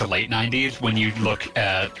 90s to late 90s when you look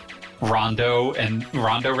at Rondo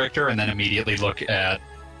Richter and then immediately look at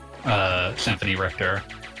Symphony Richter.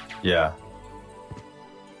 Yeah.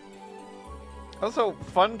 Also,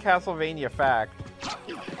 fun Castlevania fact: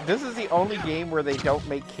 this is the only game where they don't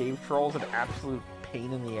make cave trolls an absolute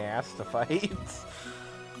pain in the ass to fight.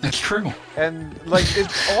 That's true. And,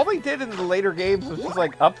 it's all they did in the later games was just,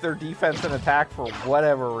 up their defense and attack for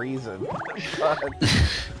whatever reason. But,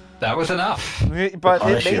 that was enough. But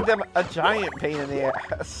it made them a giant pain in the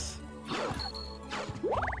ass.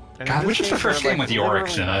 And God, which is the first game with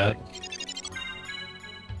Yorick's in it?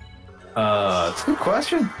 It's a good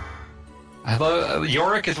question. I love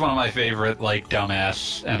Yorick is one of my favorite like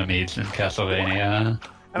dumbass enemies in Castlevania.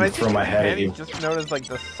 And I throw think my head at you. he's just known as like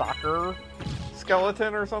the soccer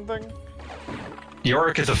skeleton or something.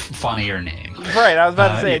 Yorick is a funnier name. Right, I was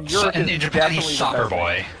about to say Yorick in is Japan he's definitely Soccer the best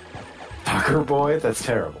Boy. Soccer Boy? That's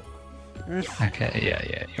terrible. Okay,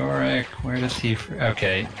 yeah. Yorick, where does he...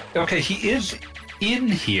 Okay, he is in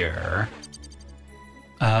here.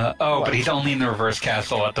 But he's only in the reverse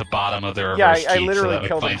castle at the bottom of the reverse I keep, literally so that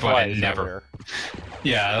killed him explains why I twice never... earlier.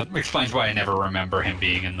 Yeah, that explains why I never remember him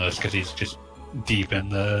being in this, because he's just deep in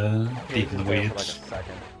the He's weeds. there for like a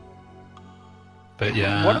second. But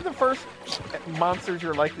yeah... What are the first monsters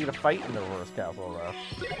you're likely to fight in the reverse castle, though?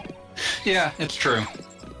 Yeah, it's true.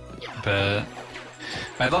 But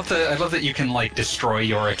I love that you can like destroy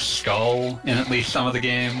Yorick's skull in at least some of the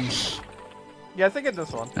games. Yeah, I think in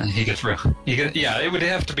this one. And he gets real. Yeah, it would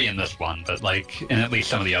have to be in this one, but like in at least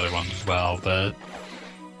some of the other ones as well. But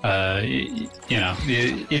you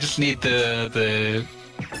just need the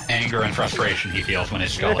anger and frustration he feels when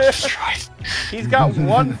his skull is destroyed. He's got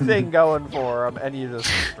one thing going for him, and you just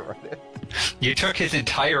destroyed it. You took his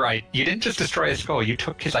entire... You didn't just destroy his skull, you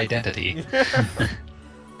took his identity.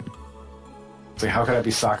 It's like, how can I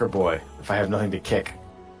be Soccer Boy if I have nothing to kick?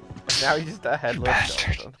 Now he's just a headless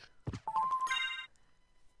Bastard. skeleton.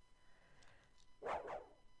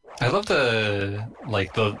 I love the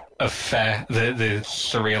effect, the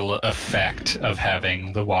surreal effect of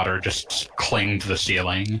having the water just cling to the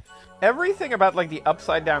ceiling. Everything about like the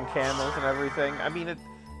upside down candles and everything. I mean,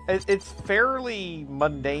 it's fairly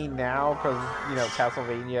mundane now because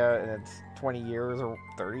Castlevania and it's 20 years or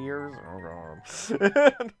 30 years. Oh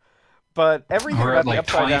god. But everything We're about at like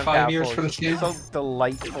the upside down 25 castle years for this game. is so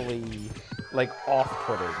delightfully like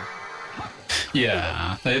off-putting.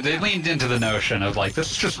 Yeah, they leaned into the notion of like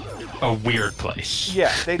this is just a weird place.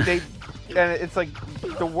 Yeah, they and it's like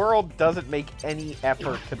the world doesn't make any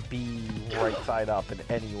effort to be right side up in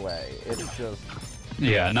any way. It's just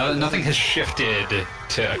nothing has shifted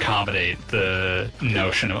to accommodate the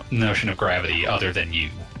notion of gravity other than you.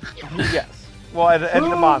 Yes, well, and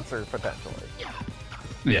the monsters potentially.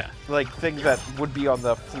 Yeah, Like things that would be on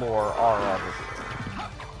the floor are obviously.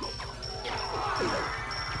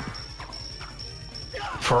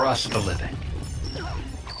 for us the living.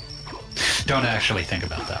 Don't actually think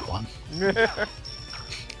about that one.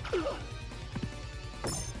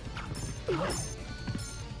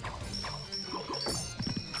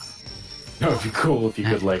 It would be cool if you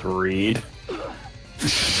could, like, read.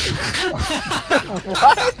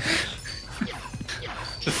 What?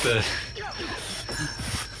 Just a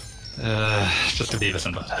Beavis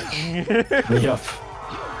and Butthead. Yep.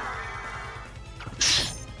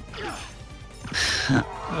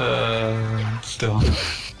 Still.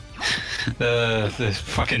 The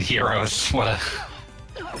fucking heroes. What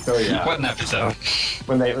an episode.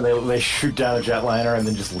 When they shoot down a jetliner and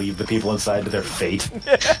then just leave the people inside to their fate.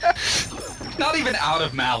 Not even out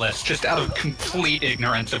of malice, just out of complete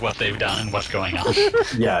ignorance of what they've done and what's going on.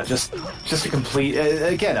 Yeah, just a complete.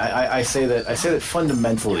 Again, I say that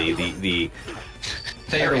fundamentally the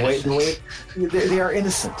way they are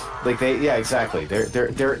innocent. Like exactly.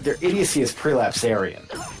 Their idiocy is prelapsarian.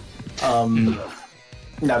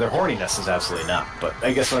 Now their horniness is absolutely not. But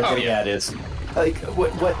I guess what I'm getting at is, like,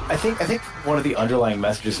 what I think one of the underlying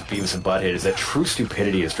messages of Beavis and Butthead is that true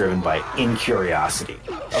stupidity is driven by incuriosity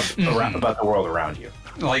about the world around you.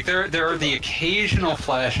 Like there are the occasional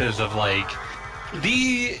flashes of like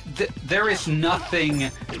there is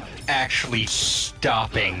nothing actually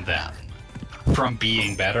stopping them from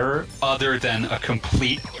being better other than a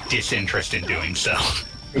complete disinterest in doing so.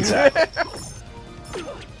 Exactly.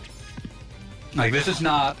 Like, this is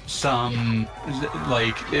not some,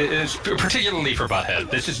 like, it's, particularly for Butthead,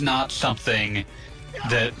 this is not something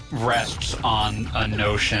that rests on a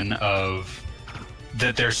notion of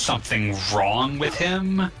that there's something wrong with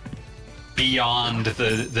him beyond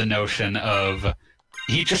the notion of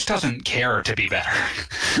he just doesn't care to be better.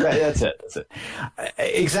 Right, that's it.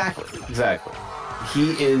 Exactly.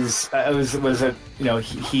 He is,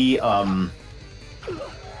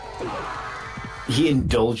 he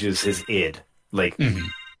indulges his id. Like,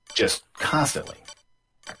 just constantly.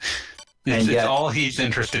 It's all he's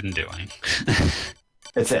interested in doing.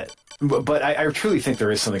 That's it. But I truly think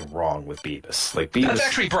there is something wrong with Beavis. Like, Beavis... That's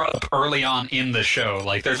actually brought up early on in the show.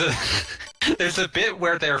 Like, there's a bit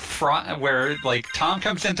where where like Tom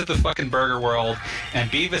comes into the fucking burger world, and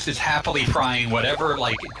Beavis is happily frying whatever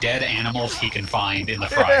like dead animals he can find in the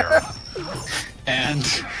fryer. And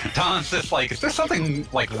Tom's just like, is there something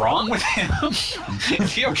like wrong with him?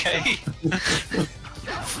 Is he okay?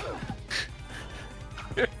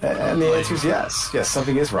 And the answer is yes. Yes,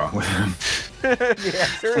 something is wrong with him. The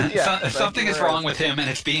answer is yes. Something is wrong with him, and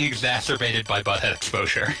it's being exacerbated by butthead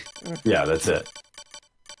exposure. Yeah, that's it.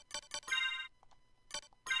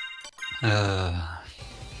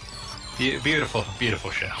 Beautiful,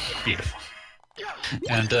 beautiful show. Beautiful.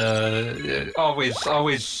 And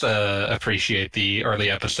always appreciate the early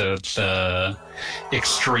episodes'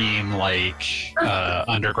 extreme,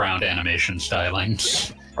 underground animation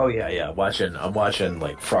stylings. Oh yeah. I'm watching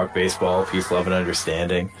like Frog Baseball, Peace, Love, and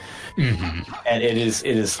Understanding, and it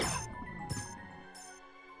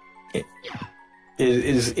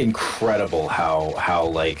is incredible how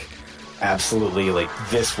like absolutely like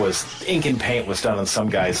this was ink and paint was done on some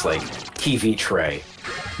guy's like TV tray.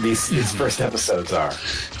 These first episodes are.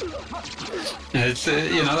 It's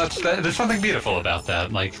there's something beautiful about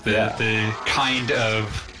that, like the kind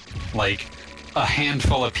of like a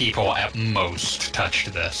handful of people at most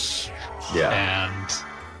touched this, and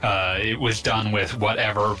it was done with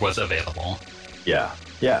whatever was available. Yeah.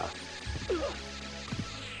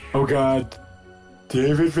 Oh God,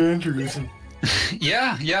 David Van Drewsen.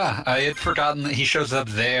 Yeah. I had forgotten that he shows up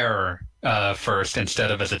there first instead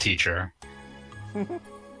of as a teacher.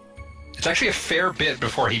 It's actually a fair bit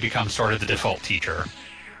before he becomes sort of the default teacher.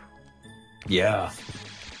 Yeah.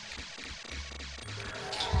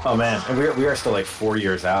 Oh man, and we are still like 4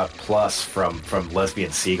 years out plus from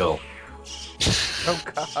Lesbian Seagull. Oh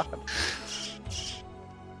God.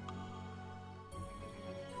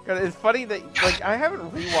 It's funny that like I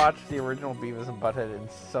haven't rewatched the original Beavis and Butthead in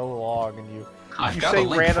so long, and you say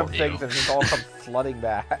random things and it all comes flooding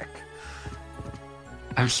back.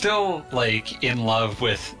 I'm still like in love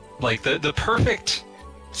with like the perfect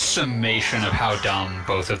summation of how dumb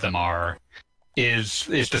both of them are is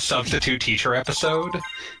the substitute teacher episode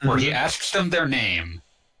where he asks them their name,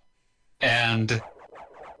 and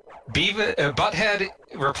Butthead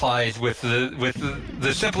replies with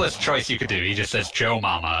the simplest choice you could do. He just says Joe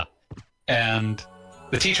Mama, and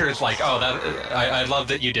the teacher is like, "Oh, I love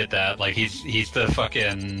that you did that. Like he's the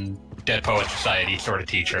fucking Dead Poet Society sort of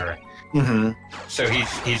teacher." So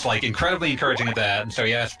he's like incredibly encouraging of that, and so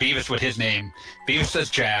he asks Beavis what his name. Beavis says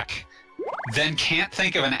Jack, then can't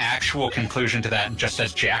think of an actual conclusion to that and just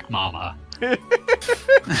says Jack Mama. And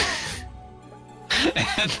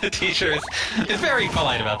the teacher is very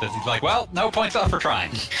polite about this. He's like, well, no points off for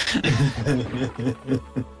trying.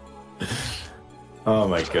 Oh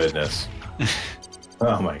my goodness.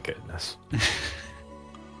 Oh my goodness.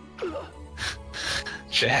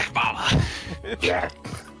 Jack Mama. Jack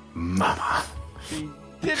Mama. He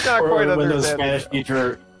did not quite understand. When the Spanish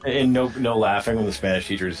teacher, and no laughing, when the Spanish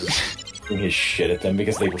teacher is doing his shit at them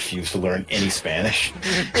because they refuse to learn any Spanish.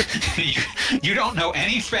 You don't know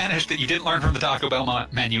any Spanish that you didn't learn from the Taco Bell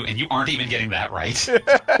menu, and you aren't even getting that right. So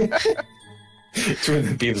when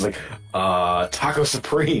the people's like, Taco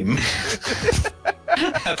Supreme.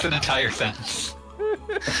 That's an entire sentence.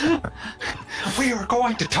 We are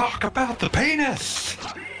going to talk about the penis.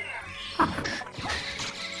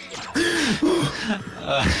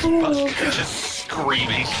 Just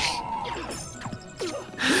screaming.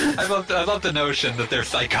 I love the notion that their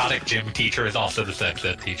psychotic gym teacher is also the sex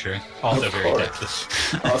ed teacher. Also very Texas.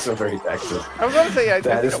 Also very Texas. I was going to say, I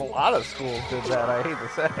think a lot of schools did that, I hate to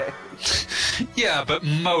say. Yeah, but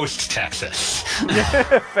most Texas.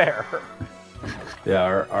 Fair.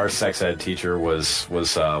 Yeah, our sex ed teacher was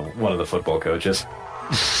one of the football coaches.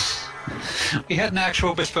 We had an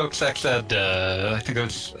actual bespoke sex ed. I think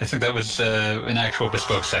that was an actual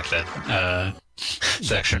bespoke sex ed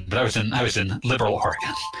section. But I was in liberal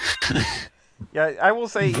Oregon. Yeah, I will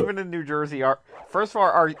say, even in New Jersey, first of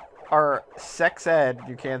all, our sex ed,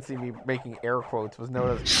 you can't see me making air quotes, was known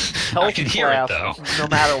as health I can hear class, it, though. no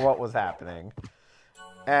matter what was happening.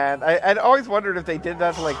 And I'd always wondered if they did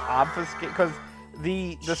that to like obfuscate, because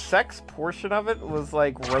the sex portion of it was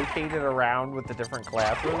like rotated around with the different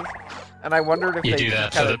classes, and I wondered if you they do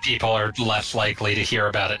that so that people are less likely to hear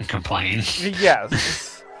about it and complain.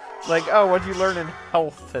 Yes, like, oh, what'd you learn in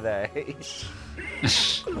health today?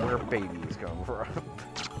 Where babies come from?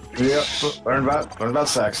 Yeah, learn about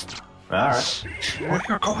sex. All right,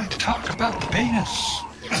 we're going to talk about the penis.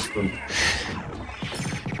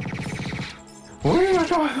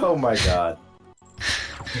 Oh my God.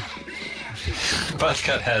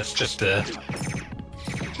 Buzzcut has just an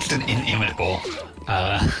inimitable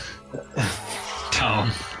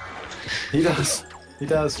tone. He does.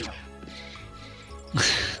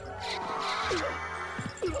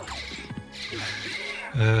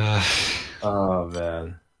 Oh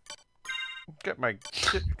man. Get my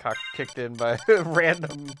shit cock kicked in by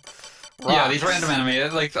random rocks. Yeah, these random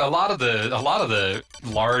enemies, like a lot of the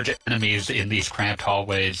large enemies in these cramped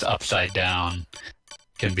hallways upside down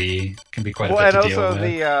can be quite a bit to deal with.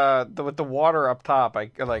 And also with the water up top, I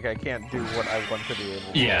can't do what I want to be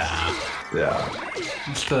able to. Yeah.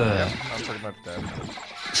 It's the. Yeah, I'm pretty much dead.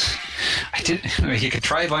 You could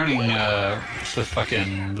try learning the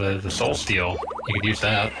soul steel. You could use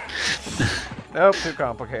that. Nope, too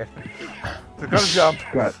complicated. It's gonna jump.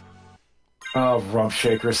 God. Oh, Rump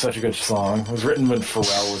Shaker is such a good song. It was written when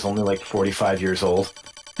Pharrell was only like 45 years old.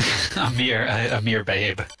 a mere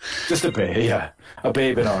babe. Just a babe, yeah. A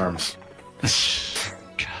babe in arms.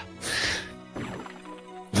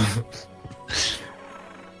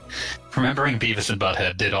 Remembering Beavis and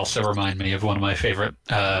Butthead did also remind me of one of my favorite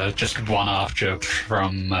just one-off jokes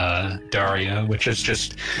from Daria, which is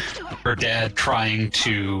just her dad trying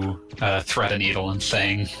to thread a needle and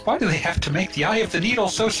saying, "Why do they have to make the eye of the needle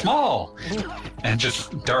so small?" And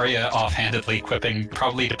just Daria offhandedly quipping,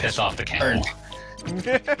 probably to piss off the camel.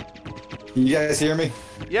 You guys hear me?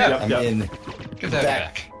 Yeah. I'm in Get that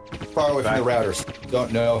back. far away from the routers.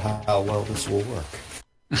 Don't know how well this will work.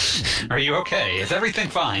 Are you okay? Is everything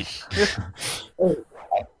fine?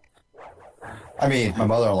 I mean, my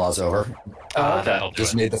mother-in-law's over. That'll do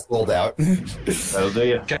Just it. made the fold out. That'll do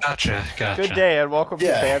you. Gotcha. Good day, and welcome to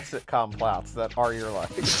Yeah. bad sitcom plots that are your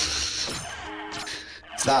life.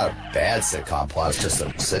 It's not a bad sitcom plot, it's just a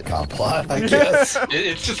sitcom plot, I guess.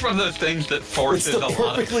 It's just one of those things that forces It's a the lot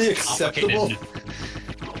of perfectly acceptable.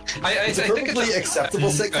 I think perfectly acceptable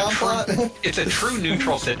sitcom plot. It's a true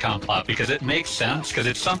neutral sitcom plot because it makes sense, because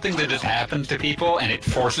it's something that just happens to people and it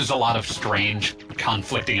forces a lot of strange,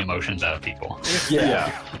 conflicting emotions out of people.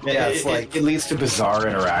 Yeah, it's It leads to bizarre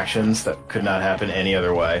interactions that could not happen any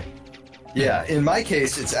other way. Yeah, in my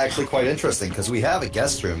case, it's actually quite interesting because we have a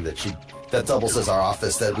guest room that doubles as our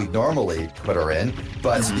office that we normally put her in,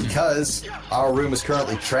 but because our room is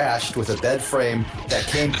currently trashed with a bed frame that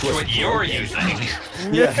came That's with what you're using.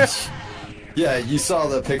 Yeah, you saw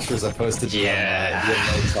the pictures I posted on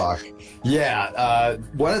the Talk. Yeah,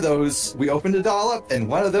 one of those, we opened it all up, and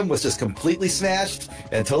one of them was just completely smashed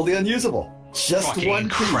and totally unusable. Just Fucking one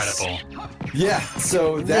piece. incredible. Yeah,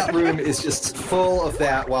 so that room is just full of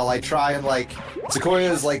that while I try and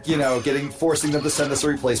Sequoia is forcing them to send us a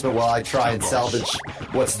replacement while I try and salvage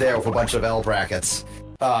what's there with a bunch of L brackets.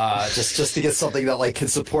 Just to get something that can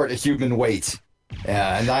support a human weight.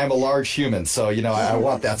 And I am a large human, so I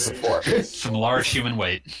want that support. Some large human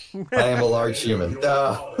weight. I am a large human.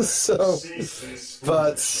 Oh hey,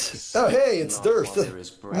 it's Dirth.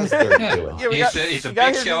 How's Dirth doing? Yeah, He's a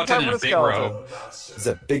big skeleton in a big robe. He's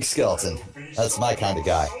a big skeleton. That's my kind of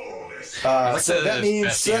guy. So that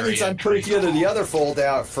means I'm putting together the other fold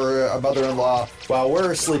out for a mother-in-law while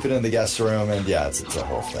we're sleeping in the guest room, and yeah, it's a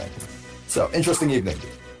whole thing. So, interesting evening.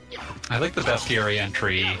 I like the bestiary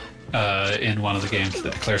entry in one of the games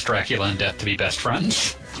that declares Dracula and Death to be best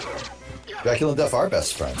friends. Dracula and Death are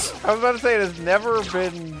best friends. I was about to say it has never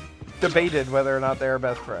been debated whether or not they're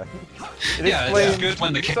best friends. It's good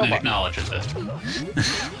when the kitten acknowledges it.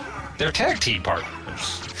 They're tag team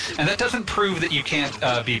partners. And that doesn't prove that you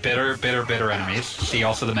can't be bitter enemies. See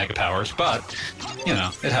also the mega powers, but,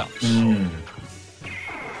 it helps.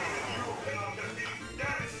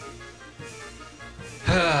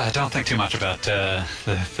 Don't think too much about the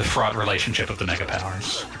fraught relationship of the mega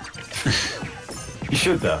powers. You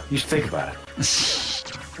should, though. You should think about it.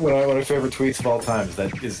 One of my favorite tweets of all time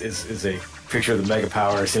is a picture of the mega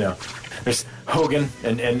powers. There's Hogan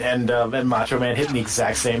and Macho Man hitting the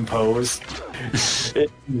exact same pose.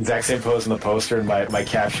 Exact same pose in the poster, and my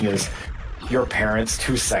caption is, "Your parents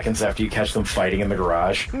 2 seconds after you catch them fighting in the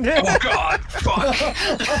garage." Oh God! Fuck!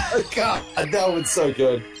 Oh God, that one's so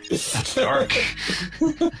good. That's dark.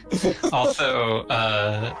 Also,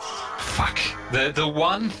 fuck the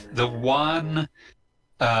one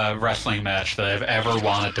wrestling match that I've ever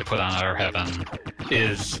wanted to put on Our Heaven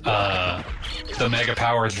is the Mega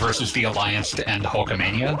Powers versus the Alliance to end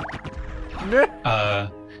Hulkamania.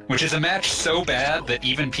 Which is a match so bad that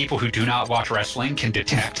even people who do not watch wrestling can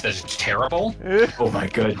detect that it's terrible. Oh my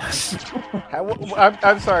goodness.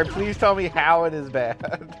 I'm sorry, please tell me how it is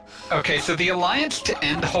bad. Okay, so the Alliance to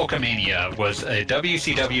End Hulkamania was a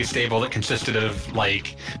WCW stable that consisted of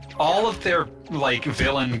all of their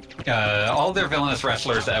villainous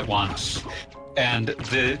wrestlers at once. And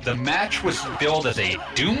the match was billed as a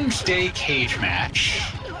doomsday cage match,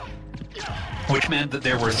 which meant that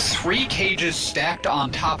there were 3 cages stacked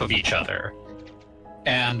on top of each other.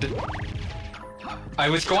 And I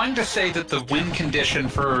was going to say that the win condition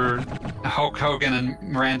for Hulk Hogan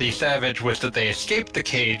and Randy Savage was that they escaped the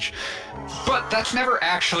cage, but that's never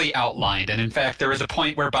actually outlined. And in fact, there is a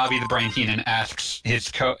point where Bobby the Brain Heenan asks his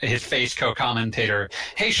face co-commentator,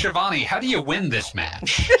 "Hey Shivani, how do you win this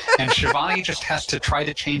match?" And Shivani just has to try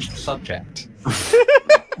to change the subject.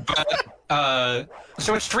 But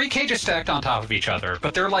so it's 3 cages stacked on top of each other,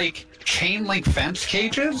 but they're like chain link fence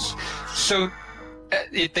cages. So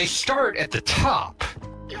they start at the top.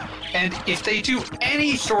 And if they do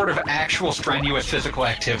any sort of actual strenuous physical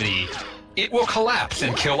activity, it will collapse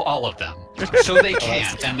and kill all of them. So they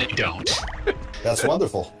can't, and they don't. That's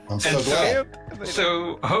wonderful. I'm so glad.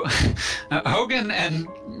 So Hogan and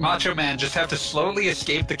Macho Man just have to slowly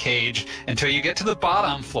escape the cage until you get to the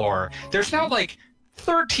bottom floor. There's now like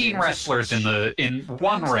 13 wrestlers in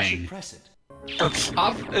one ring.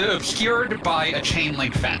 Obscured by a chain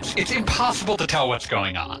link fence. It's impossible to tell what's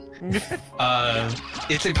going on.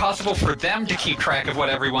 It's impossible for them to keep track of what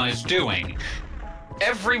everyone is doing.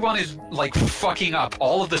 Everyone is like fucking up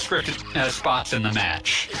all of the scripted spots in the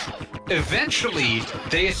match. Eventually,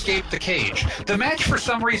 they escape the cage. The match, for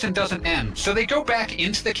some reason, doesn't end, so they go back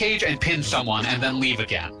into the cage and pin someone and then leave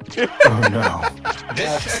again. Oh, no.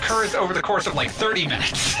 This occurs over the course of like 30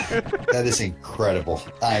 minutes. That is incredible.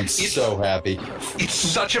 I'm so happy. It's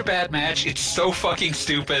such a bad match. It's so fucking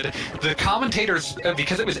stupid. The commentators,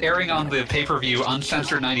 because it was airing on the pay-per-view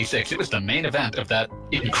Uncensored 96, it was the main event of that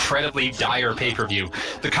incredibly dire pay-per-view.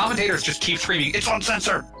 The commentators just keep screaming, "It's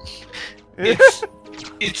uncensored!"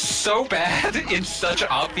 It's so bad in such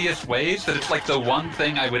obvious ways that it's like the one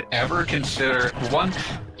thing I would ever consider, one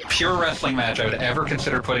pure wrestling match I would ever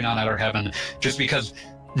consider putting on Outer Heaven, just because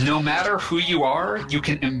no matter who you are, you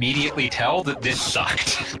can immediately tell that this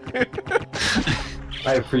sucked.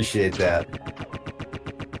 I appreciate that.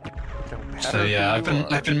 So yeah,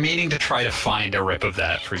 I've been meaning to try to find a rip of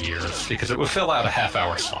that for years, because it would fill out a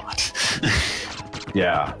half-hour slot.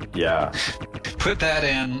 Yeah. Put that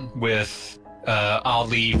in with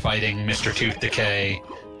Ali fighting Mr. Tooth Decay.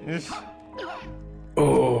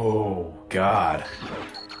 Oh God!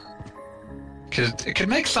 Because it could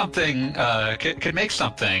make something. Make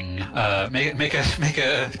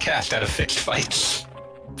a cast out of fixed fights.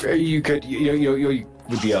 You could. You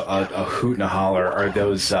would be a hoot and a holler. Are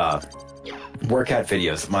those workout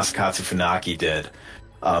videos that Masakatsu Funaki did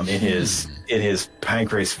in his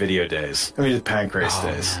Pancrase video days? I mean, his Pancrase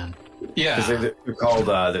days. Man. Yeah, because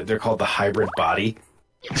they're called the hybrid body.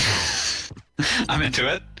 I'm into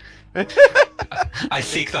it. I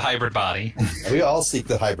seek the hybrid body. We all seek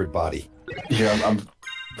the hybrid body. Yeah, I'm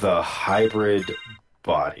the hybrid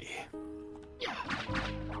body.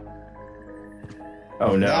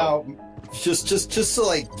 Oh no! Now, just to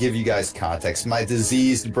like give you guys context, my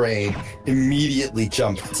diseased brain immediately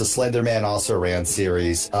jumped to Slenderman Also Ran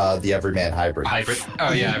series, the Everyman Hybrid. Hybrid?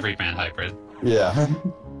 Oh yeah, Everyman Hybrid. Yeah.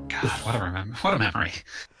 God, what a memory.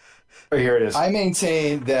 Oh, here it is. I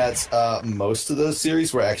maintain that most of those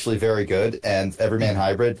series were actually very good, and Everyman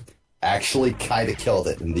Hybrid actually kind of killed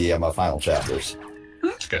it in the final chapters.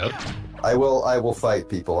 That's good. I will fight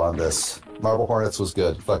people on this. Marble Hornets was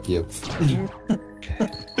good. Fuck you. Okay.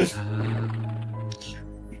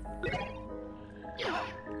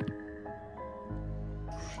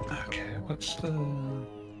 Okay, what's the...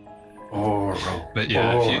 But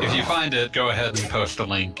yeah, if you find it, go ahead and post a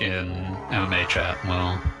link in MMA chat.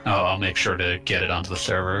 And I'll make sure to get it onto the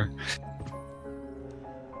server.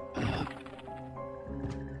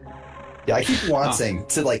 Yeah, I keep wanting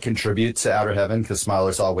to like contribute to Outer Heaven because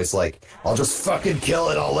Smiler's always like, "I'll just fucking kill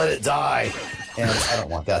it. I'll let it die," and I don't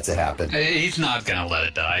want that to happen. He's not gonna let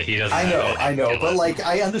it die. He doesn't. I know, but like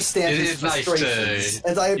I understand his frustrations,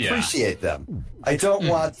 and I appreciate them. I don't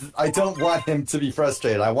want him to be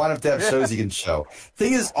frustrated. I want him to have shows he can show.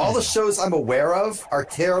 Thing is, all the shows I'm aware of are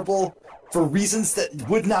terrible for reasons that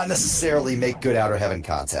would not necessarily make good Outer Heaven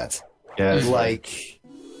content. Yeah,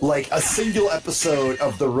 like a single episode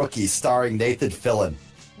of The Rookie starring Nathan Fillion,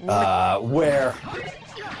 where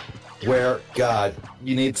God,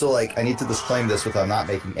 you need to I need to disclaim this with I'm not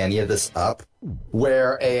making any of this up,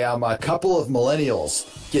 where a couple of millennials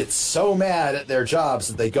get so mad at their jobs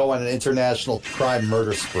that they go on an international crime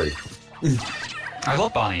murder spree. I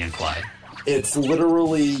love Bonnie and Clyde. It's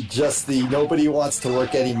literally just the nobody wants to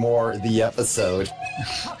work anymore, the episode.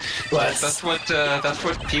 But that's what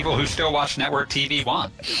people who still watch network TV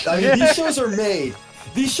want. I mean, these shows are made.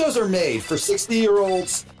 These shows are made for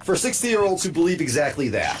 60-year-olds who believe exactly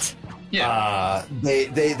that. Yeah.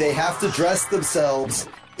 They have to dress themselves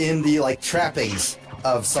in the trappings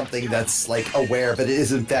of something that's like aware that it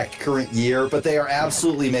is in fact current year, but they are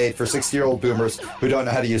absolutely made for 60-year-old boomers who don't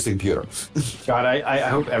know how to use the computer. God, I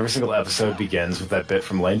hope every single episode begins with that bit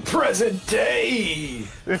from Lane. Present day!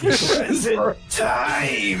 Present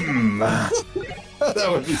time!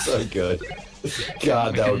 That would be so good.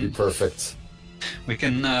 God, that would be perfect. We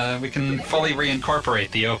can fully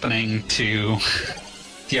reincorporate the opening to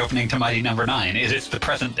Mighty Number 9. It is the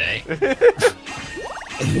present day.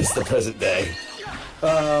 It's the present day.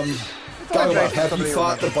 Have you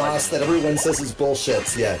fought the boss that everyone says is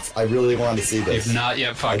bullshit yet? I really want to see this. You've not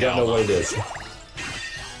yet fought I don't know what it is.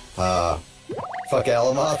 Fuck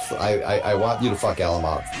Alamoth? I want you to fuck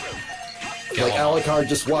Alamoth. Like Alucard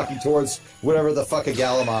just walking towards whatever the fuck a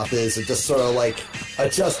Galamoth is and just sort of like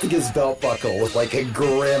adjusting his belt buckle with like a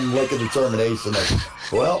grim look of determination. Like,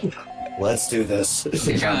 well, let's do this.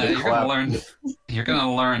 You're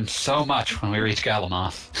gonna learn so much when we reach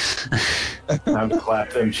Galamoth. Time to clap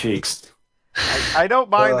them cheeks. I don't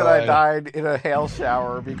mind that I died in a hail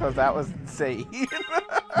shower because that was insane.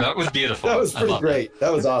 That was beautiful. That was pretty great.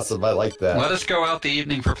 That was awesome. I like that. Let us go out the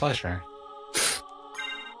evening for pleasure.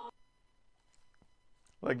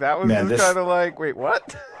 Like, that was just kind of like, wait,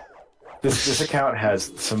 what? This account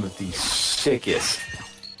has some of the sickest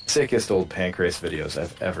old Pancrase videos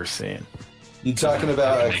I've ever seen. You talking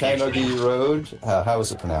about Kainogi Road? How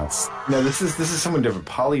is it pronounced? No, this is someone different.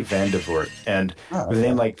 Polly Vandevort, and with a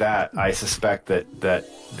name like that, I suspect that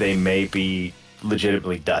they may be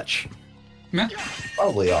legitimately Dutch. Yeah,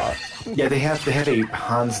 probably are. Yeah, they have a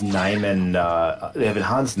Hans Nyman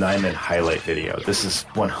highlight video. This is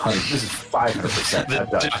 500% the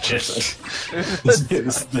Dutch. This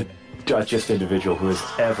is the Dutchest individual who has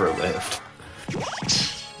ever lived.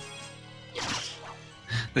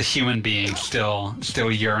 The human being still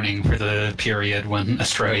yearning for the period when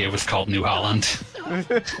Australia was called New Holland.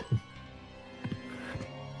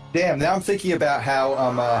 Damn, now I'm thinking about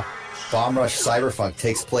how Bomb Rush Cyberpunk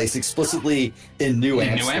takes place explicitly in New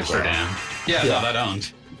Amsterdam. Yeah, no, that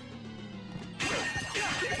owned.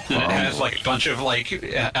 And it has like a bunch of like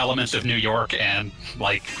elements of New York and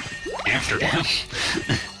like Amsterdam.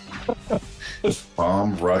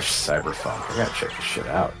 Bomb Rush Cyberpunk. I gotta check this shit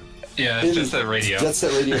out. Yeah, it's just a radio. Jet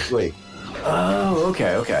Set Radio 3. Oh,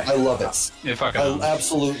 okay. I love it.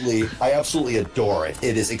 I absolutely adore it.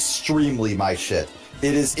 It is extremely my shit.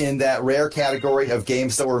 It is in that rare category of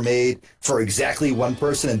games that were made for exactly one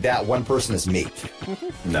person, and that one person is me.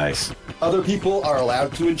 Nice. Other people are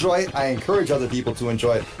allowed to enjoy it. I encourage other people to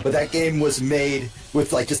enjoy it. But that game was made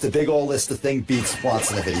with like just a big old list of things Beats wants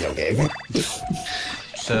in a video game.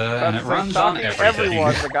 And it runs on everything.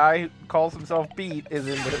 Everyone, the guy who calls himself Beat is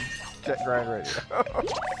in the Jet Grind Radio.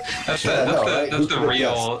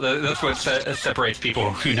 That's what separates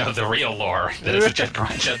people who know the real lore. That it's a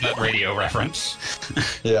Jet Net Radio reference.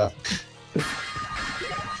 Yeah.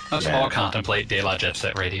 Let's all contemplate De La Jet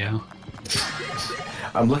Set Radio.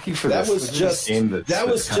 I'm looking for that. The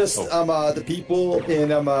people in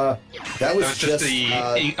that was just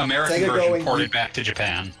the American Sega version ported back to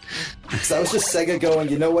Japan. So that was just Sega going,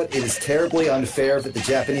 you know what? It is terribly unfair that the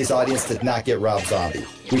Japanese audience did not get Rob Zombie.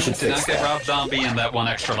 We should fix that. Did not get Rob Zombie and that one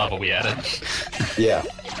extra level we added. Yeah.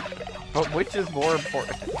 But which is more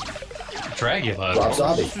important? Dracula. Rob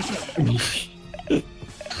Zombie.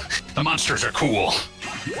 The monsters are cool.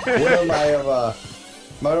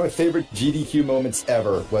 One of my favorite GDQ moments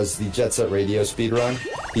ever was the Jet Set Radio speedrun,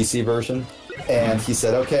 PC version. And he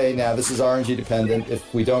said, okay, now this is RNG dependent.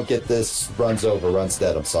 If we don't get this, run's over, run's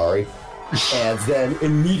dead, I'm sorry. And then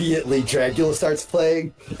immediately Dracula starts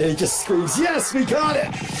playing, and he just screams, yes, we got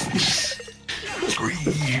it! Scream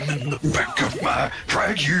in the back of my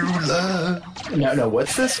Dracula. No,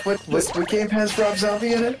 what's this? What game has Rob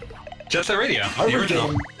Zombie in it? Jet Set Radio, the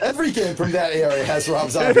original. Every game from that area has Rob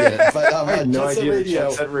Zombie in it. But I had no idea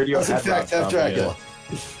Jet Set Radio does in fact have Dracula.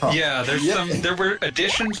 Huh. Yeah, there were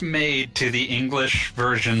additions made to the English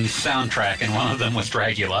version soundtrack, and one of them was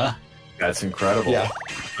Dracula. That's incredible. Yeah.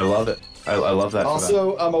 I love it. I love that.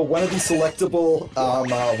 Also, one of the selectable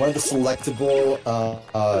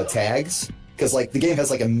tags, because like the game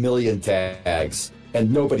has like 1 million tags,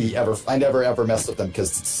 and I never ever messed with them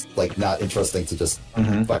because it's like not interesting to just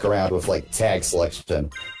fuck around with like tag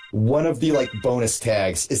selection. One of the like bonus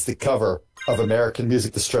tags is the cover of American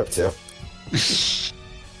Music to Strip to.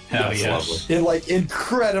 Hell yes. Lovely. In like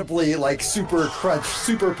incredibly like super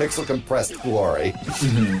pixel compressed glory.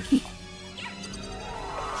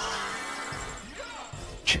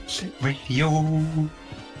 Jet Set Radio.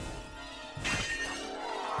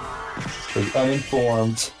 For the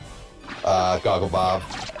uninformed, Goggle Bob.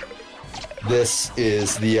 This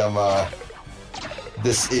is the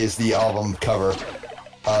album cover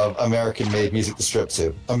of American-made music to strip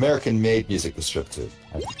to. American-made music to strip to.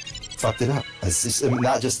 I fucked it up. It's just,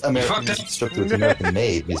 not just American music to strip to, it's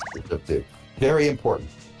American-made music to strip to. Very important.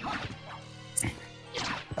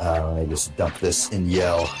 Let me just dump this and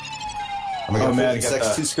yell. Am I going to put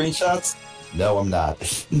Sex 2 screenshots? No, I'm not.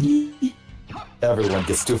 Everyone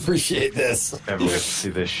gets to appreciate this. Everyone gets to see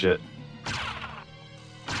this shit.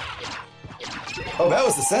 Oh, that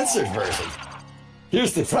was the censored version.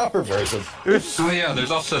 Here's the proper version. Oh yeah,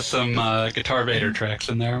 there's also some Guitar Vader tracks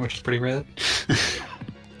in there, which is pretty rad.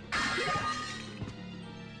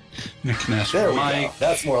 Mixmaster There we Mike. go.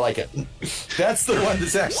 That's more like it. That's the one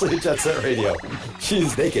that's actually a Jet Set Radio.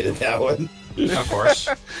 She's naked in that one. Of course.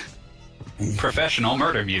 Professional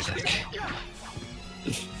murder music.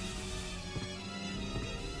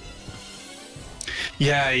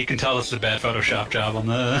 Yeah, you can tell this is a bad Photoshop job on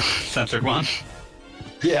the censored one.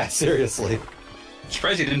 Yeah, seriously.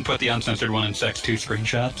 Surprised you didn't put the uncensored one in Sex 2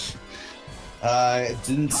 screenshots. I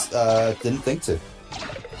didn't think to.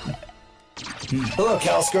 Hello,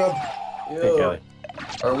 Cal Scrub. Hey, Kelly.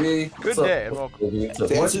 Are we? Good day, and welcome.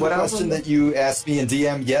 To answer the question that you asked me in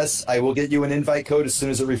DM, yes, I will get you an invite code as soon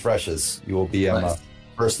as it refreshes. You will be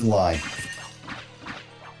first in line.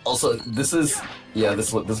 Also, this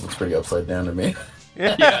looks pretty upside down to me.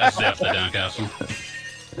 Yeah, that's the upside down castle.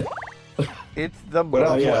 It's the What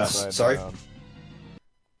else? yeah. Sorry.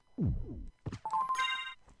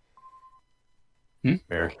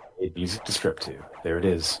 American-made music to strip to. There it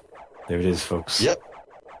is. There it is, folks. Yep.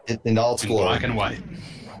 In all its In glory. black and white.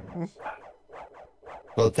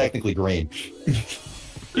 Well, technically green.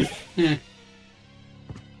 Yeah.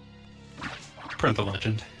 Print the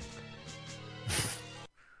legend.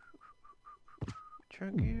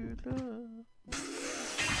 Dracula.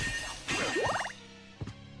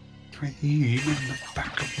 Dream in the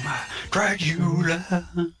back of my Dracula.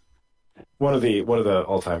 One of the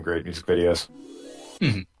all-time great music videos.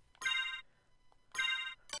 Mm-hmm.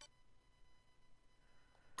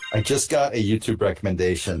 I just got a YouTube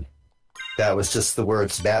recommendation. That was just the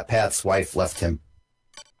words Matt Pat's wife left him.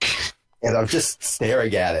 And I'm just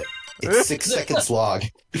staring at it. It's 6 seconds long.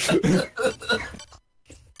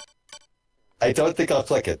 I don't think I'll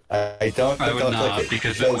click it. I don't think would I'll not, click it.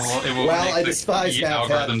 because it will well, I make despise the Matt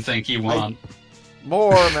algorithm Pat. think you want.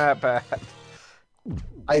 More Matt Pat.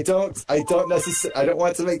 I don't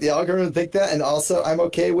want to make the algorithm think that, and also I'm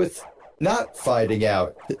okay with not finding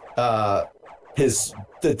out the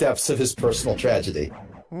depths of his personal tragedy.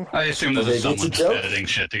 I assume this is Maybe it's a someone just joke? editing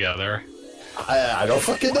shit together. I don't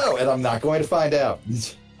fucking know, and I'm not going to find out.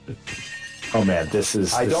 Oh man, this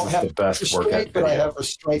is the best workout restraint, but I video. have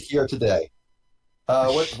restraint here today.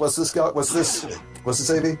 What's this? What's this,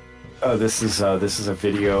 AV? Oh, this is a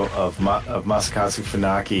video of Masakatsu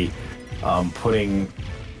Funaki putting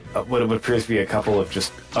what appears to be a couple of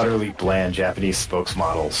just utterly bland Japanese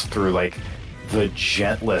spokesmodels through like the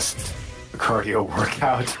gentlest cardio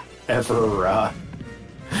workout ever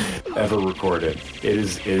recorded. It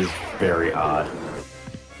is very odd.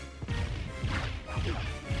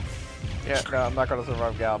 Yeah, no, I'm not gonna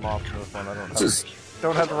survive Galmoth in this one. I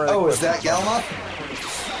don't have the right. Oh, is that Galmoth?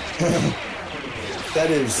 that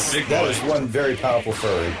is one very powerful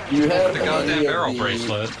furry. You have The goddamn any of barrel the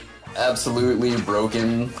bracelet. absolutely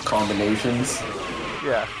broken combinations.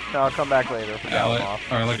 Yeah, no, I'll come back later. For Galmoth.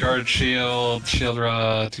 Alucard shield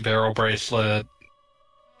rod, barrel bracelet.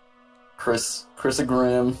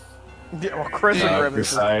 Chrysogram. Yeah, well, Chris and Grim is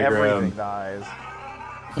just Chrysagram. everything dies.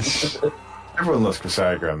 Everyone loves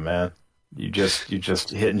Chrysagram, man. You just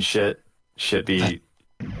hitting shit be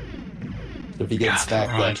To be getting God, that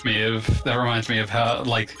smacked reminds me of how,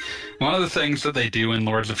 like, one of the things that they do in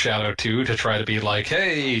Lords of Shadow 2 to try to be like,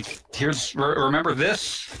 hey, remember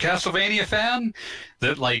this Castlevania fan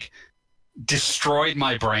that, like, destroyed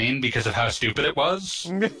my brain because of how stupid it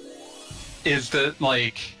was? Is that,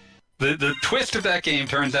 like, the twist of that game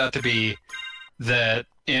turns out to be that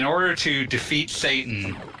in order to defeat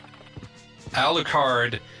Satan,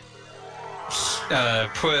 Alucard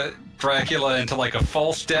put Dracula into like a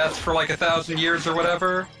false death for like 1,000 years or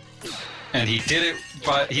whatever, and he did it.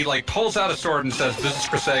 But he like pulls out a sword and says, "This is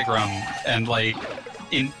Chrysagram," and like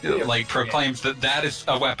proclaims that is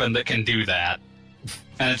a weapon that can do that.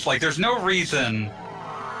 And it's like there's no reason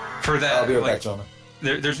for that. I'll be right back, gentlemen.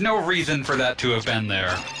 There's no reason for that to have been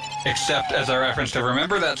there, except as a reference to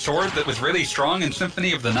remember that sword that was really strong in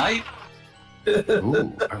Symphony of the Night.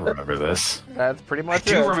 Ooh, I remember this. That's pretty I much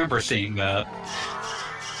do it. remember seeing that.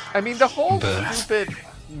 I mean, the whole But- stupid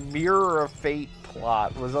Mirror of Fate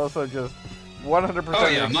plot was also just 100% Oh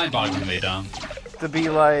yeah, mind-bogglingly dumb. to be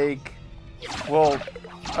like, well,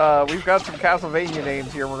 we've got some Castlevania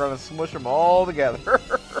names here, and we're going to smush them all together.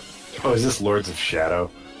 Oh, is this Lords of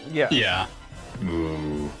Shadow? Yeah. Yeah.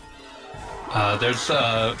 Ooh. There's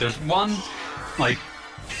one, like,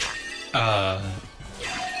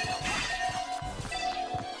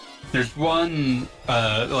 there's one,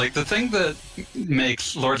 like, the thing that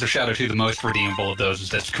makes Lords of Shadow 2 the most redeemable of those is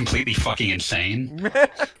that it's completely fucking insane.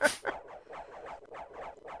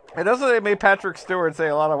 And also they made Patrick Stewart say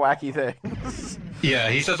a lot of wacky things. Yeah,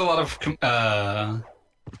 he says a lot of,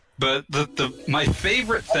 but my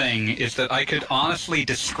favorite thing is that I could honestly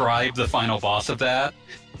describe the final boss of that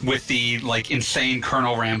with the, like, insane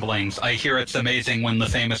Colonel ramblings. I hear it's amazing when the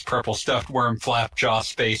famous purple stuffed worm Flapjaw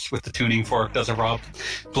Space with the tuning fork does a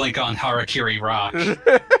blink on Harakiri Rock.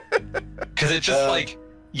 Because it's just like,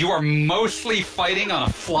 you are mostly fighting on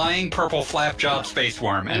a flying purple flapjaw space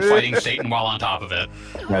worm and fighting Satan while on top of it.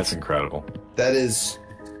 That's incredible. That is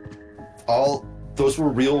all. Those were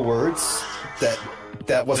real words.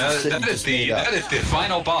 That wasn't shit you just made up. That is the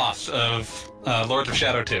final boss of Lords of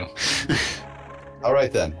Shadow 2. All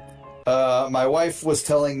right then. My wife was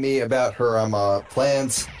telling me about her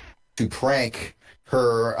plans to prank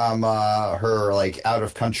her her like out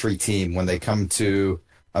of country team when they come to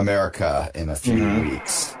America in a few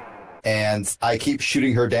weeks, and I keep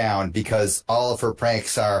shooting her down because all of her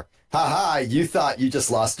pranks are, "Ha, you thought you just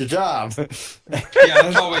lost your job." Yeah,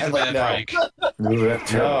 that's always a bad prank.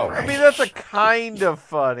 No. I mean, that's a kind of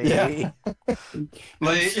funny. Yeah.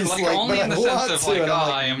 Like only in the sense of, like,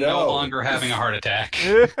 I am no longer having a heart attack.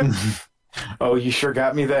 Oh, you sure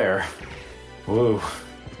got me there. Woo.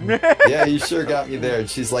 Yeah, you sure got me there. And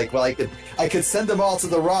she's like, well, I could send them all to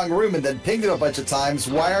the wrong room and then ping them a bunch of times.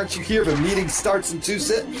 Why aren't you here? The meeting starts in 2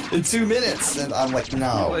 minutes. And I'm like,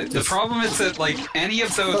 no. The problem is that, like, any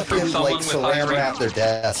of those from someone with high rank their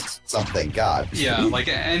desks, something. God. Yeah, like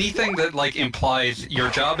anything that, like, implies your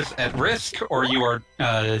job is at risk or you are,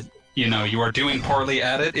 you are doing poorly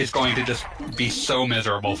at it is going to just be so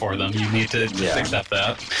miserable for them. You need to just accept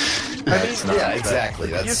that. Yeah, exactly.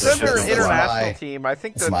 You said they're an international team. I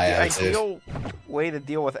think that the ideal way to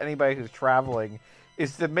deal with anybody who's traveling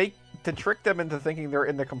is to trick them into thinking they're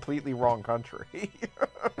in the completely wrong country.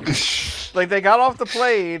 Like, they got off the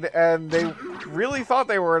plane and they really thought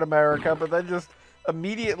they were in America, but then just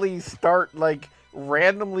immediately start, like,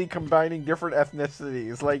 randomly combining different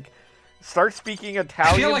ethnicities. Like, start speaking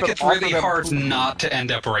Italian. I feel like it's really hard not to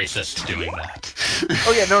end up racist doing that.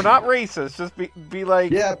 Oh yeah, no, not racist. Just be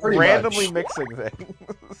like, randomly much. mixing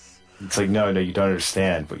things. It's like, no, you don't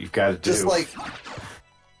understand. What you've got to do. Just like,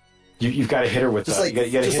 you've got to hit her with just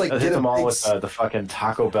you got to hit them all with the fucking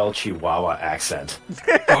Taco Bell Chihuahua accent.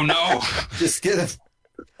 Oh no! Just get it.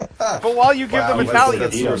 But while you give them Italian,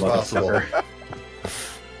 that's the possible.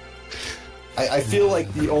 I feel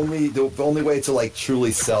like the only way to, like,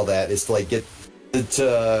 truly sell that is to, like, get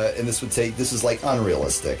to, and this is like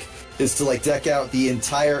unrealistic, is to, like, deck out the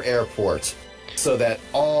entire airport so that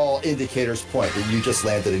all indicators point that you just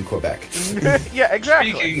landed in Quebec. Yeah,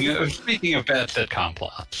 exactly. Speaking of bad sitcom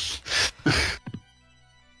plots.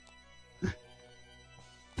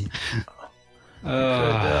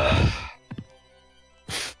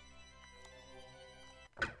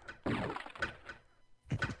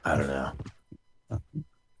 I don't know.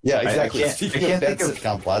 Yeah, exactly. I can't think of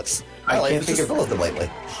sitcom plots. I My life can't has just think full of them lately.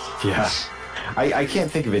 Yeah, I can't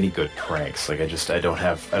think of any good pranks. Like, I don't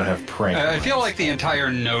have pranks. I feel like the entire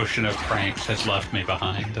notion of pranks has left me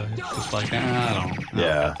behind. It's just like, I don't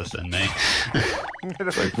get this in me.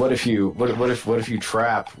 Like, what if you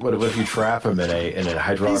trap him in a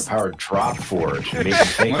hydraulic powered drop forge? And make him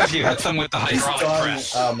think what if you hit them with the hydraulic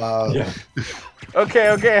press? Yeah.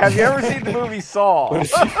 Okay. Have you ever seen the movie Saw?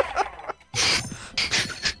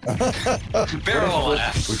 Barrel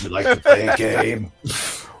laugh. Would you like to play a game?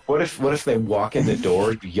 What if they walk in the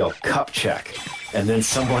door, you yell "cup check," and then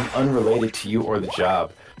someone unrelated to you or the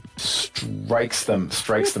job strikes them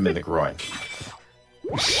in the groin?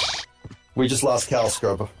 We just lost Cal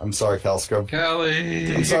Scrub. I'm sorry, Cal Scrub.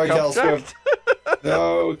 Callie. I'm sorry, Cal Scrub.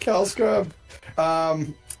 No, Cal Scrub.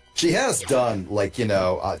 She has done, like,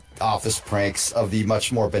 office pranks of the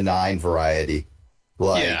much more benign variety.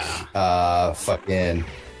 Like,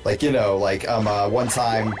 one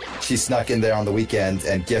time she snuck in there on the weekend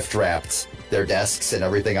and gift wrapped their desks and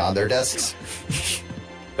everything on their desks.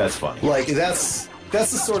 That's funny. Like, that's the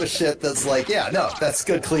sort of shit that's like, that's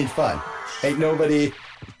good, clean fun. Ain't nobody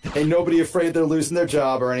afraid they're losing their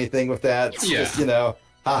job or anything with that. It's just,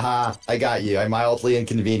 haha, I got you. I mildly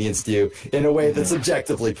inconvenienced you in a way that's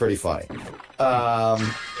objectively pretty funny.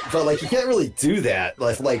 But, like, you can't really do that.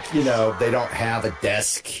 Like, they don't have a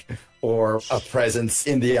desk or a presence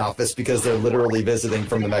in the office because they're literally visiting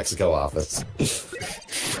from the Mexico office.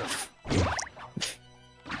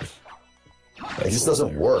 It just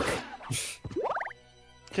doesn't work.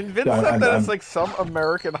 Convince them that it's like some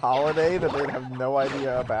American holiday that they'd have no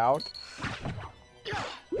idea about.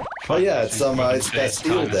 Oh yeah, it's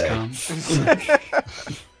Bastille Day.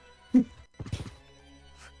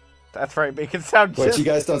 That's right, make it sound What, you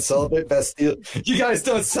guys don't celebrate Bastille? You guys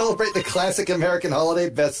don't celebrate the classic American holiday,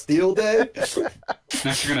 Bastille Day? Next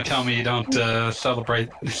you're going to tell me you don't celebrate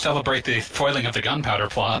the foiling of the gunpowder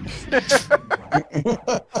plot.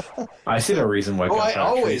 I see no reason why I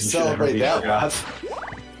always celebrate that one.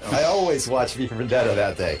 I always watch V for Vendetta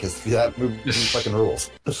that day, because that movie fucking rules.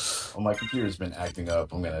 Well, my computer's been acting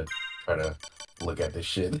up. I'm going to try to look at this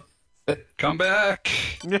shit. Come back!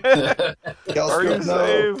 CalScript,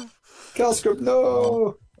 no! CalScript,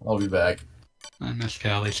 no! I'll be back. I miss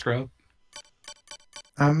Cali Scrub.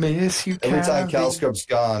 I miss you, Every time CalScript's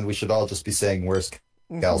gone, we should all just be saying, where's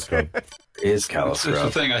CalScript? Is CalScript. It's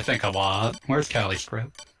the thing I think a lot. Where's Cali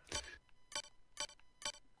Scrub?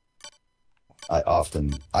 I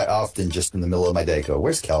often just in the middle of my day go,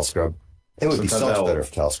 where's CalScript? It would be so much better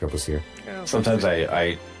if CalScript was here. Sometimes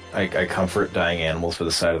I comfort dying animals by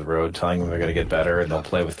the side of the road, telling them they're going to get better, and they'll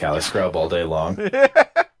play with Cali Scrub all day long.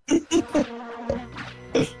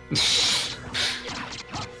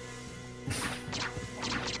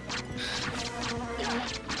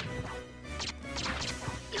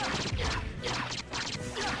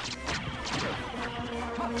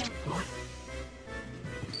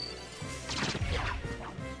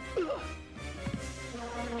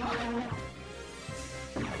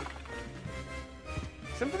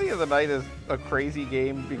 Symphony of the Night is a crazy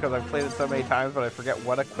game because I've played it so many times, but I forget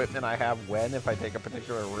what equipment I have when if I take a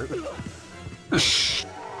particular route. So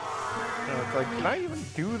it's like, can I even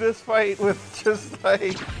do this fight with just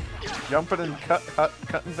like jumping and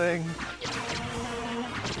cutting things?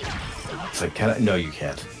 It's like, no, you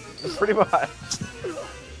can't. Pretty much.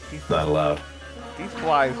 Not allowed. These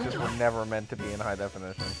flies just were never meant to be in high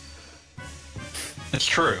definition. It's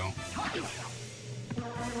true.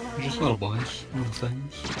 They're just little boys, little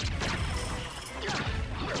things.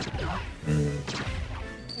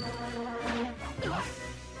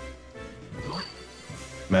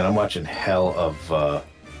 Man, I'm watching hell of,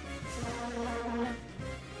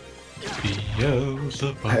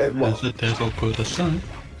 Beelzebub as the devil put aside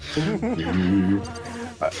for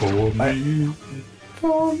me.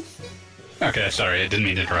 Okay, sorry, I didn't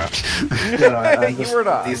mean to interrupt.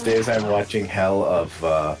 These days I'm watching hell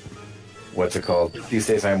of, what's it called? These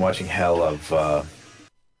days I'm watching hell of,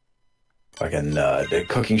 fucking, the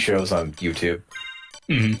cooking shows on YouTube.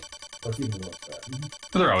 Mm-hmm.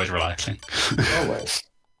 They're always relaxing. Always.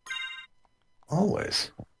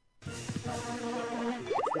 Always.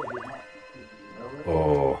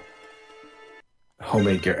 Oh.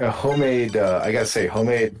 Homemade, I gotta say,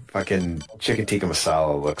 homemade fucking chicken tikka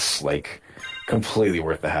masala looks like completely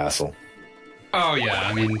worth the hassle. Oh yeah,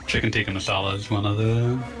 I mean, chicken tikka masala is one of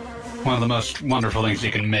the most wonderful things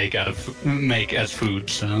you can make as food.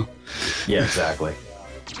 So. Yeah, exactly.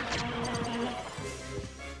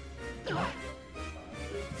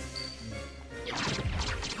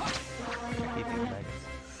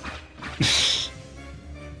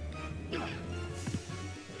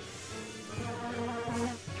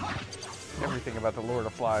 Everything about the Lord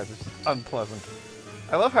of Flies is just unpleasant.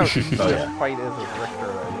 I love how easy this fight is with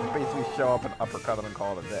Richter. You basically show up and uppercut him and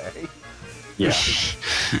call it a day. Yeah.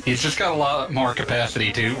 He's just got a lot more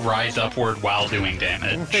capacity to rise upward while doing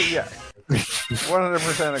damage. Yeah.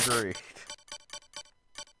 100% agree.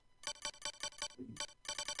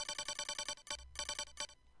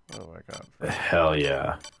 Oh my god. Hell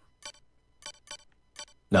yeah.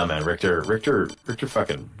 No man, Richter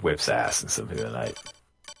fucking whips ass in Symphony of the Night.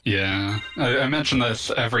 Yeah, I mention this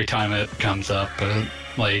every time it comes up, but,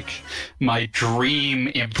 like, my dream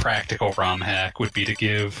impractical ROM hack would be to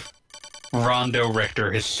give Rondo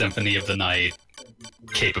Richter his Symphony of the Night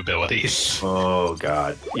capabilities. Oh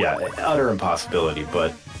god. Yeah, utter impossibility,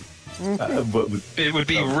 but... it would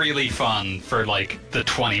be really fun for, like, the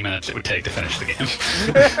 20 minutes it would take to finish the game.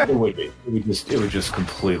 It would be. It would just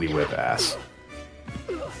completely whip ass.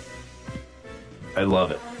 I love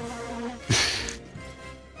it.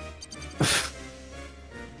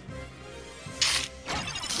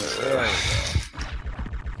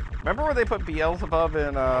 Remember when they put Beelzebub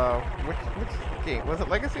in, which game? Was it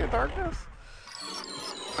Legacy of Darkness?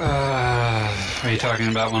 Are you talking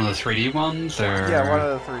about one of the 3D ones, or...? Yeah, one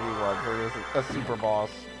of the 3D ones, where there's a super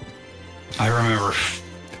boss. I remember...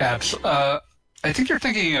 I think you're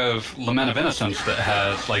thinking of Lament of Innocence that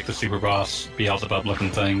has, like, the super boss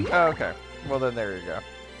Beelzebub-looking thing. Oh, okay. Well, then there you go.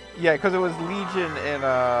 Yeah, because it was Legion in,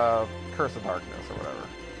 Curse of Darkness, or whatever.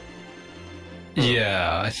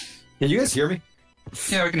 Yeah. Can you guys hear me?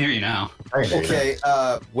 Yeah, we can hear you now. Okay,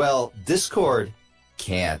 well, Discord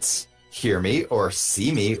can't hear me or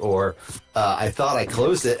see me, or I thought I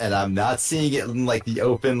closed it and I'm not seeing it in like the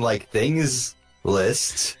open like things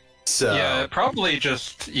list. So yeah, you probably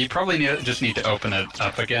just need to open it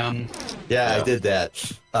up again. Yeah, I did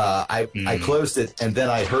that. I closed it and then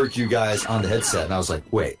I heard you guys on the headset and I was like,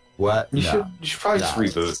 wait, what? You should probably just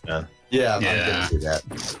reboot, man. Yeah, I'm gonna do that.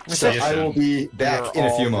 So I will be back in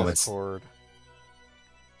a few moments.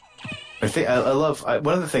 I think I love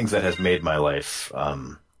one of the things that has made my life,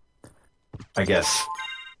 I guess,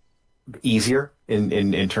 easier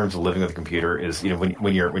in terms of living with a computer is, you know,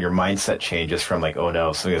 when your mindset changes from like, oh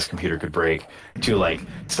no, something on this computer could break, to like,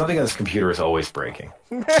 something on this computer is always breaking.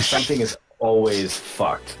 Something is always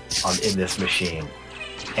fucked in this machine.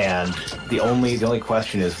 And the only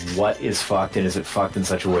question is, what is fucked, and is it fucked in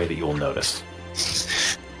such a way that you will notice?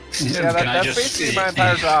 Yeah, that's basically my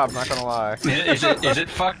entire job, not gonna lie. Is it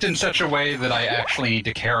fucked in such a way that I actually need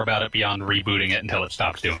to care about it beyond rebooting it until it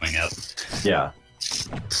stops doing it? Yeah.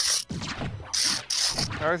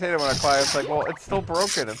 I always hate it when a client's like, well, it's still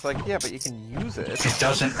broken. It's like, yeah, but you can use it. It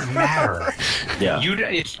doesn't matter. Yeah.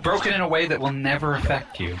 It's broken in a way that will never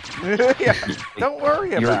affect you. Yeah, don't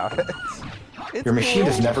worry about it. Your machine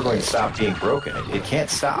is never going to stop being broken. It can't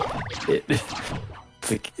stop. It's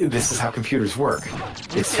like, this is how computers work.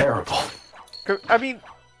 It's terrible. I mean,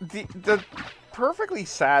 the perfectly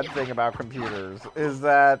sad thing about computers is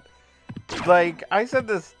that, like, I said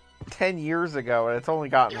this 10 years ago, and it's only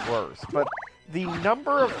gotten worse, but the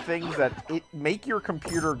number of things that make your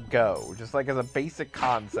computer go, just like as a basic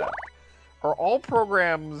concept, are all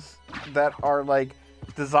programs that are, like,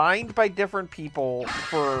 designed by different people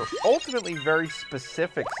for ultimately very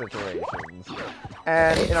specific situations,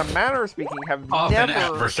 and in a manner of speaking have often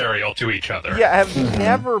never adversarial to each other. Yeah, have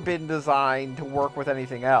never been designed to work with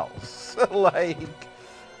anything else. Like,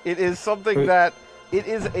 it is something that it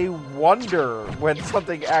is a wonder when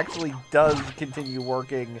something actually does continue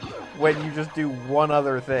working when you just do one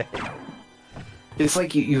other thing. It's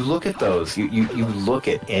like you look at those, you look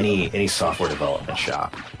at any software development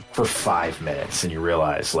shop for 5 minutes and you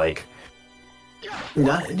realize, like,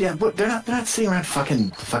 but they're not sitting around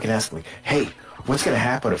fucking asking, like, hey, what's gonna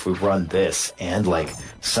happen if we run this and like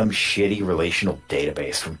some shitty relational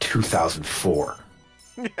database from 2004?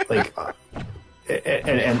 Like,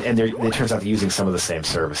 and it turns out they're using some of the same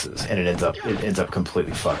services, and it ends up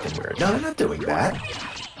completely fucked and weird. No, they're not doing that.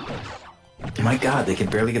 My God, they can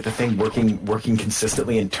barely get the thing working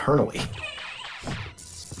consistently internally.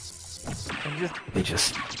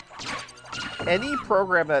 Any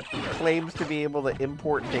program that claims to be able to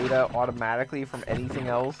import data automatically from anything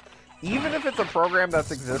else, even if it's a program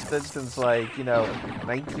that's existed since, like,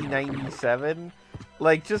 1997,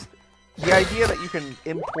 like, just the idea that you can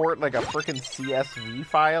import, like, a frickin' CSV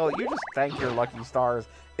file, you just thank your lucky stars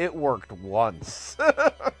it worked once.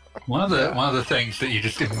 One of the things that you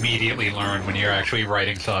just immediately learn when you're actually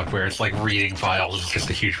writing software is, like, reading files is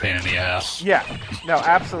just a huge pain in the ass. Yeah, no,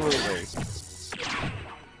 absolutely.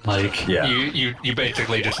 Like, you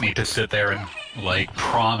basically just need to sit there and, like,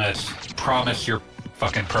 promise your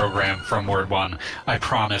fucking program from word one. I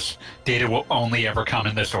promise data will only ever come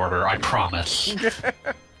in this order. I promise.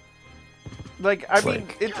 Like, I mean,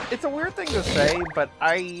 it's a weird thing to say, but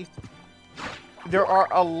there are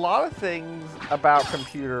a lot of things about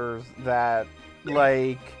computers that,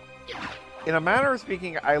 like, in a manner of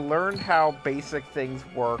speaking, I learned how basic things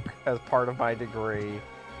work as part of my degree.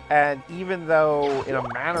 And even though, in a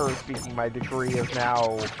manner of speaking, my degree is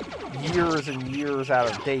now years and years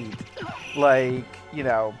out of date, like,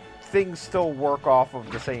 things still work off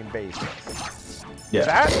of the same basis. Yeah.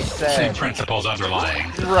 That said... Same principles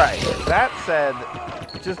underlying. Right. That said,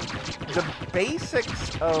 just the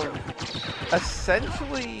basics of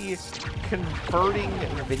essentially converting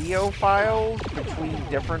video files between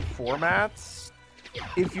different formats,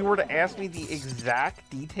 if you were to ask me the exact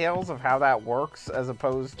details of how that works, as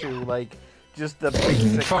opposed to, like, just the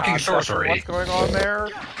basic fucking sorcery. What's going on there,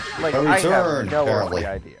 like, I have no earthly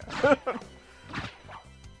idea. Can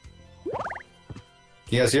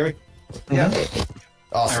you guys hear me? Yeah.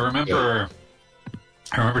 Awesome. I remember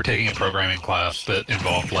taking a programming class that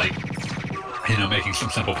involved, like, making some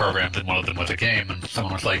simple programs, and one of them was a game, and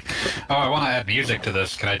someone was like, oh, I want to add music to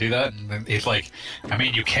this, can I do that? And then he's like, I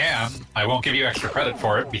mean, you can, I won't give you extra credit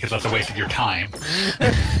for it, because that's a waste of your time.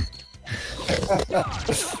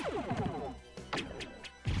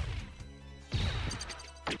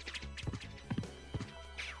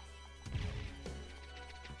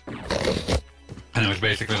 And it was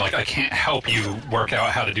basically like, I can't help you work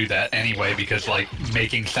out how to do that anyway, because like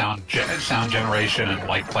making sound generation and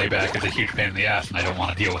like playback is a huge pain in the ass, and I don't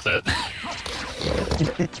want to deal with it.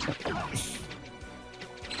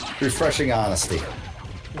 Refreshing honesty.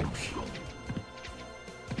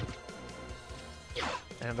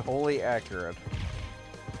 And wholly accurate.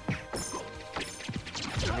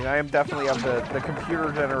 I mean, I am definitely of the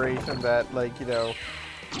computer generation that, like, you know,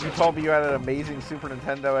 you told me you had an amazing Super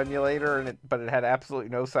Nintendo emulator, but it had absolutely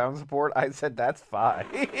no sound support. I said, that's fine.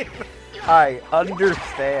 I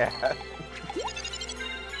understand.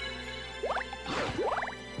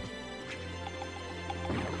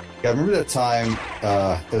 Yeah, I remember that time,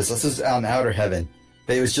 this was on Outer Heaven.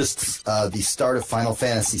 It was just the start of Final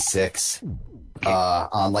Fantasy VI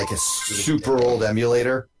on like a super old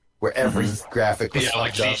emulator where every graphic was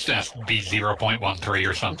like GSNES B0.13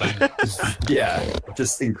 or something. Yeah,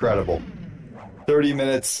 just incredible. 30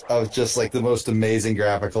 minutes of just like the most amazing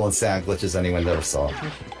graphical and sound glitches anyone ever saw.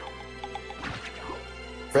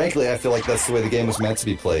 Frankly, I feel like that's the way the game was meant to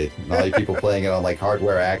be played. Not like people playing it on like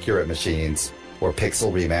hardware accurate machines or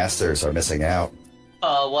pixel remasters are missing out.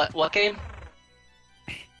 What game?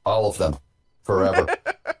 All of them. Forever.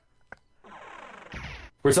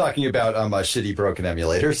 We're talking about shitty broken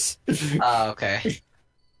emulators. Okay.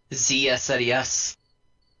 ZSNES.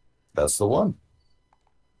 That's the one.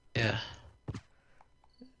 Yeah.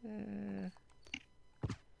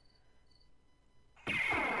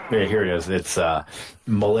 Yeah, here it is. It's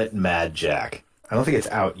Mullet Mad Jack. I don't think it's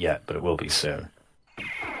out yet, but it will be soon. I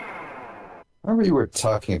remember you were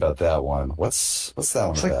talking about that one. What's that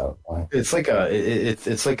one about? It's like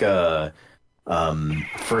a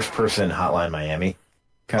first person Hotline Miami.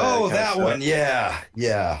 That one. Yeah.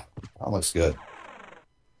 That looks good.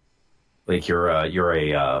 Like you're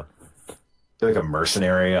like a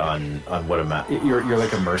mercenary on what amount you're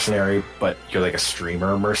like a mercenary, but you're like a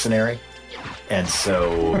streamer mercenary, and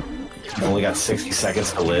so you've only got 60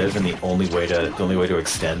 seconds to live, and the only way to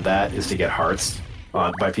extend that is to get hearts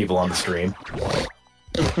by people on the stream.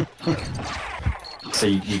 So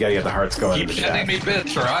you gotta get the hearts going. Keep sending me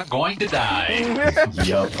bits, or I'm going to die.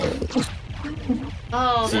 Yup.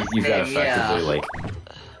 Oh, so you've got effectively like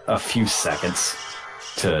a few seconds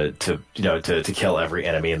to kill every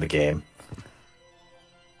enemy in the game.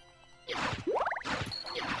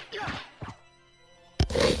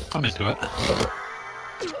 I'm into it.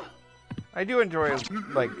 I do enjoy,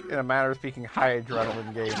 like, in a manner of speaking, high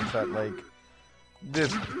adrenaline games that, like,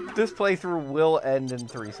 this playthrough will end in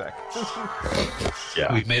 3 seconds.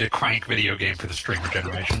 Yeah. We've made a crank video game for the streamer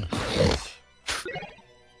generation.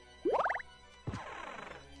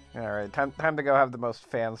 Alright, time to go have the most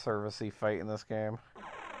fan servicey fight in this game.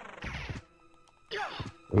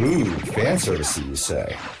 Ooh, fan servicey, you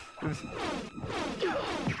say? You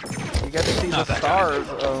get to see the stars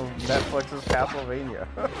of Netflix's Castlevania.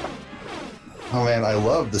 Oh man, I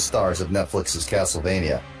love the stars of Netflix's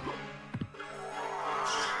Castlevania.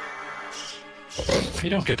 You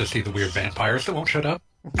don't get to see the weird vampires that won't shut up.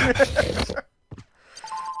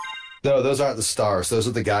 No, those aren't the stars. Those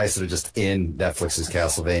are the guys that are just in Netflix's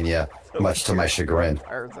Castlevania, much to my chagrin.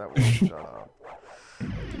 Vampires that won't shut up.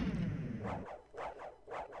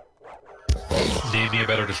 Need me a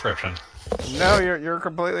better description. No, you're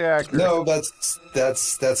completely accurate. No,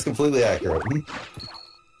 that's completely accurate.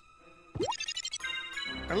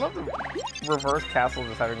 I love the reverse castle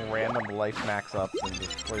just having random life max ups in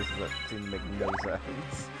just places that seem to make no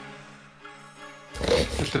sense.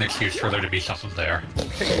 Just an excuse for there to be something there.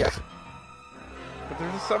 Yeah. But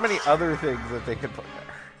there's just so many other things that they could put there.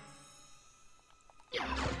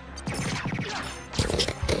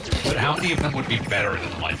 But how many of them would be better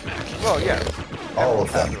than life max? Well, yeah. All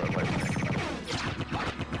of them.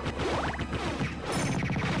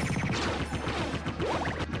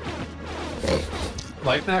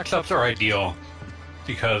 Life max ups are ideal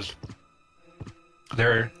because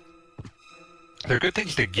they're good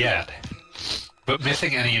things to get, but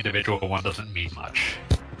missing any individual one doesn't mean much.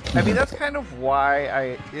 I mean, that's kind of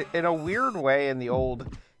why in a weird way, in the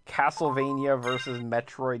old Castlevania versus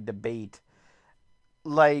Metroid debate,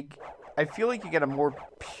 like, I feel like you get a more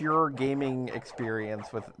pure gaming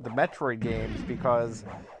experience with the Metroid games because,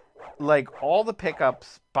 like, all the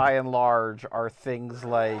pickups, by and large, are things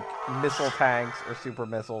like missile tanks or super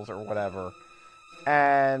missiles or whatever.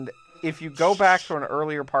 And if you go back to an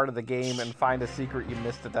earlier part of the game and find a secret you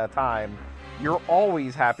missed at that time, you're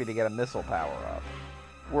always happy to get a missile power-up.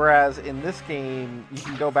 Whereas in this game, you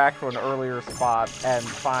can go back to an earlier spot and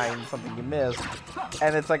find something you missed,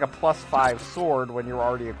 and it's like a +5 sword when you're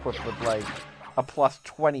already equipped with, like, a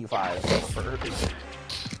 +25 sword.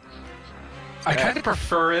 I kind of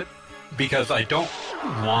prefer it because I don't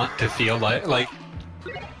want to feel like I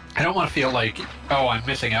don't want to feel like, oh, I'm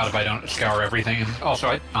missing out if I don't scour everything. And also,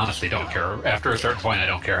 I honestly don't care. After a certain point, I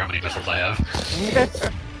don't care how many missiles I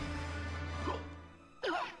have.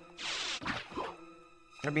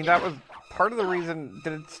 I mean, that was part of the reason.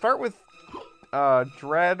 Did it start with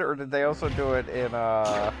Dread, or did they also do it in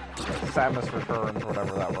Samus Returns,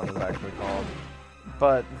 whatever that one is actually called?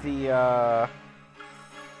 But the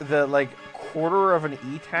like quarter of an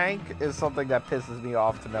E-tank is something that pisses me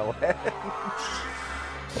off to no end.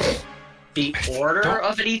 The order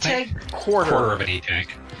of an E-tank? Quarter of an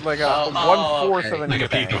E-tank. Like a one-fourth of an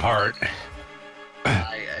E-tank. Like a piece of heart.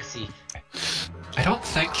 I see. I don't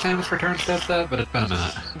think Samus Returns does that, but it's been a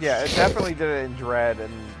minute. Yeah, it definitely did it in Dread,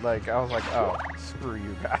 and like I was like, oh, screw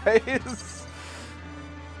you guys.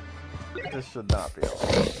 This should not be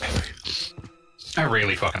allowed. I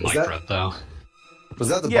really fucking like Dread, though. Was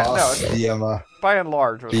that the boss? No, by and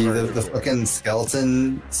large, was the fucking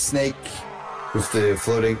skeleton snake with the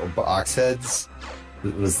floating ox heads.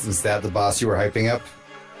 Was that the boss you were hyping up?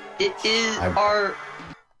 It is our.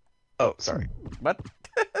 Oh, sorry. What?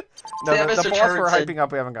 No, the boss we're hyping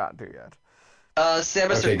up we haven't gotten to yet.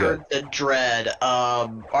 Samus Returns and Dread.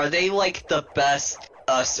 Are they like the best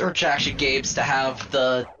search action games to have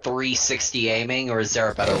the 360 aiming, or is there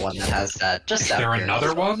a better one that has that? Just is there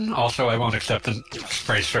another one? Also, I won't accept the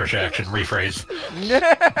phrase search action rephrase.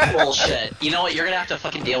 Bullshit. You know what? You're gonna have to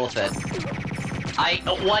fucking deal with it.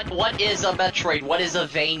 What is a Metroid? What is a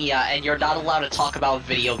Vania? And you're not allowed to talk about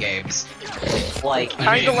video games. Like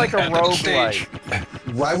kind of like a roguelike.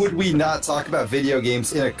 Why would we not talk about video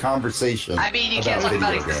games in a conversation? I mean, you can't talk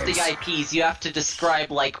about existing IPs. You have to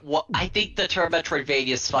describe like what. I think the term Metroidvania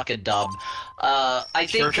is fucking dumb. I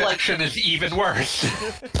think search action is even worse.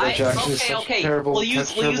 Okay. We'll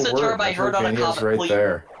use a term I heard on a comment. Right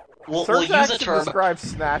there. We'll use a term. Describe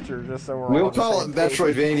Snatcher just so we'll call it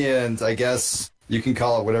Metroidvania, and I guess you can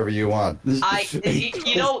call it whatever you want. You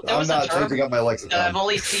know, there was I'm not a term changing up my lexicon. I've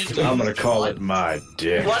only seen. I'm gonna call it my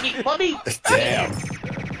dick. Let me. Damn.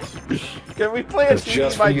 Can we play a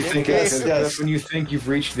just when you think just when you think you've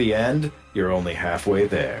reached the end, you're only halfway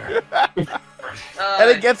there. And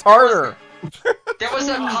it gets harder. There was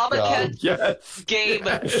a Comic-Con game.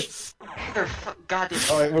 God,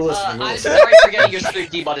 alright, we're listening. I'm sorry for getting your stream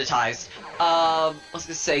demonetized. What was I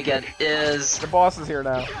gonna say again? Is the boss is here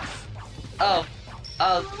now?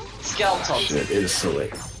 Skeletons. Shit, it is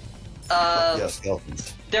silly. Yeah,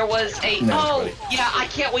 skeletons. There was a I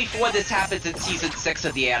can't wait for when this happens in season 6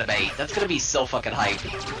 of the anime. That's gonna be so fucking hype.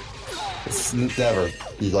 It's never.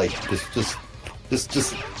 You like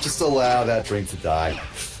just allow that drink to die.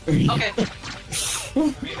 Okay.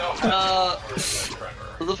 What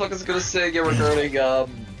the fuck is gonna say again regarding the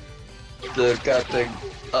goddamn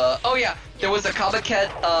oh yeah, there was a Comic-Con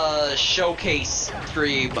showcase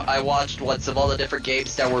stream I watched once of all the different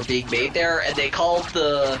games that were being made there, and they called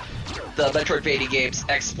the Metroidvania games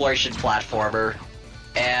exploration platformer,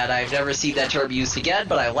 and I've never seen that term used again,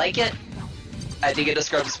 but I like it. I think it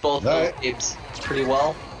describes both games pretty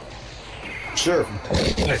well. Sure.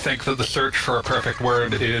 I think that the search for a perfect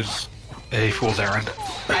word is a fool's errand.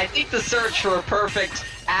 I think the search for a perfect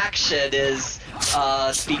action is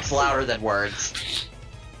speaks louder than words.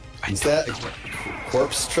 Is that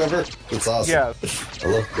corpse, Trevor? It's awesome. Yes. I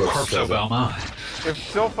love corpse, Belmont. If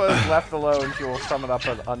Silpha is left alone, she will summon up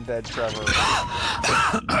an undead Trevor.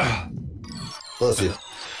 Bless you.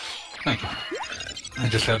 Thank you. I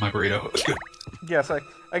just had my burrito. It was good. Yes, I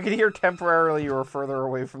could hear temporarily you were further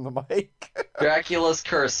away from the mic. Dracula's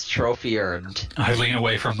Curse trophy earned. I lean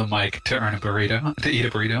away from the mic to earn a burrito, to eat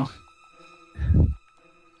a burrito.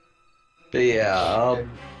 But yeah,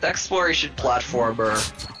 exploration platformer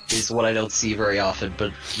is what I don't see very often,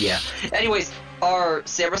 but yeah. Anyways, are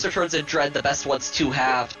Samus Returns and Dread the best ones to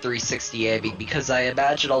have 360 aiming? Because I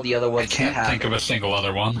imagine all the other ones I can't think of a single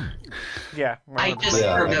other one. Yeah. I just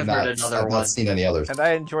remembered another one. I've not seen any others. And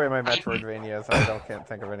I enjoy my Metroidvanias, so I can't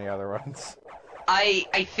think of any other ones.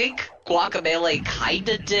 I think Guacamelee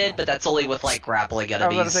kinda did, but that's only with like grappling enemies. I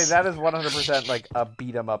was gonna say that is 100% like a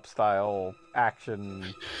beat 'em up style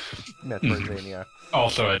action Metroidvania.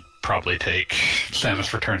 Also, I'd probably take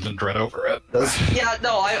Samus Returns and Dread over it. Yeah,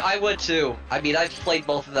 no, I would too. I mean, I've played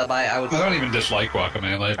both of them. I would. I don't even dislike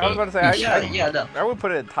Guacamelee. I was about to say, no. I would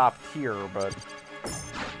put it in top tier, but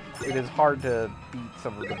it is hard to beat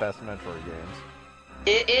some of the best Metroid games.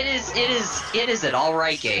 It is an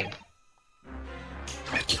alright game.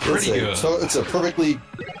 It's pretty good. So it's a pretty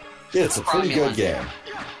good game.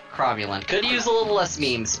 Cromulent. Could use a little less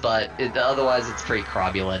memes, but otherwise it's pretty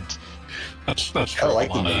cromulent. That's true. I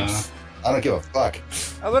like the memes. I don't give a fuck.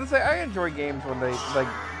 I was gonna say I enjoy games when they like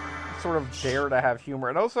sort of dare to have humor.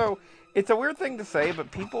 And also, it's a weird thing to say,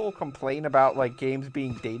 but people complain about like games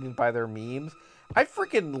being dated by their memes. I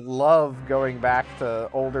freaking love going back to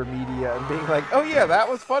older media and being like, oh yeah, that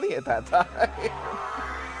was funny at that time.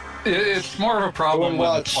 It's more of a problem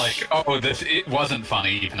when it's like, oh, it wasn't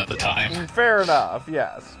funny even at the time. Fair enough,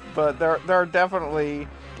 yes. But there are definitely,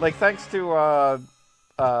 like, thanks to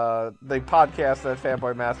the podcast that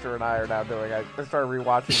Fanboy Master and I are now doing, I started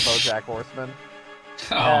rewatching BoJack Horseman.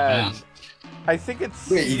 Oh, man. I think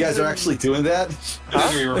it's... Wait, you guys are actually doing that? Huh?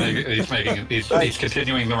 He's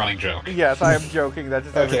continuing the running joke. Yes, I am joking. That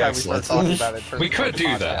just every time we start talking about it... We could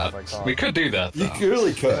do that. We could do that, though. You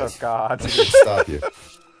really could. Oh, God. I could stop you.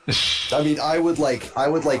 I mean, I would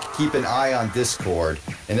keep an eye on Discord,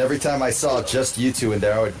 and every time I saw just you two in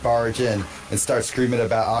there, I would barge in and start screaming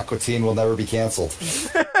about Aqua Teen will never be canceled.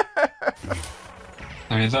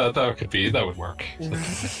 I mean, that would work.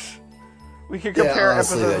 We could compare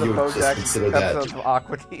honestly, episodes of BoJack episodes of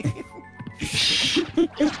Aqua Teen.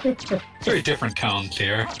 Very different tones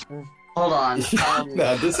here. Hold on.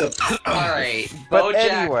 No, Alright. But BoJack,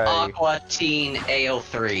 anyway. Aqua Teen,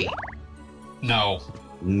 AO3. No.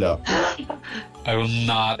 I will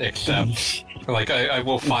not accept. Like, I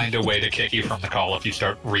will find a way to kick you from the call if you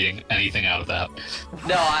start reading anything out of that.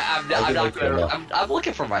 No, I'm not gonna. I'm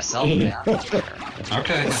looking for myself, man.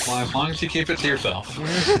 Okay, well, as long as you keep it to yourself.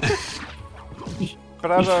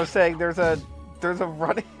 But as I was saying, there's a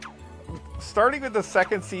running... Starting with the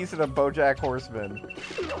second season of BoJack Horseman,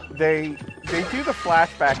 they do the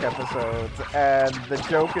flashback episodes, and the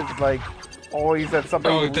joke is, like, always that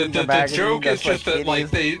somebody the joke is just that, like,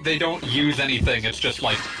 they don't use anything. It's just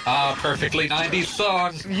like, perfectly 90s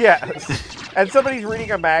song. Yes. And somebody's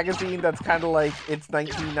reading a magazine that's kind of like, it's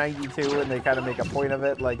 1992, and they kind of make a point of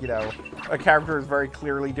it. Like, you know, a character is very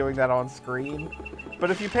clearly doing that on screen. But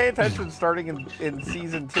if you pay attention starting in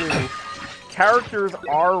Season 2, characters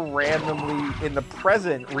are randomly, in the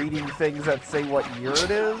present, reading things that say what year it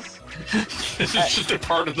is. This is just a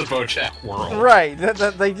part of the BoJack world. Right.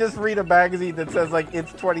 They just read a magazine that says, like,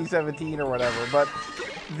 it's 2017 or whatever. But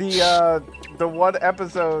the one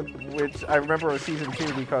episode, which I remember was Season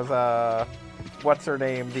 2 because, what's her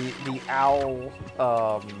name? The owl...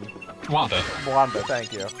 Wanda,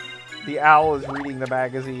 thank you. The owl is reading the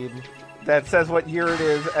magazine that says what year it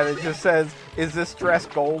is, and it just says, is this dress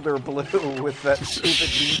gold or blue, with that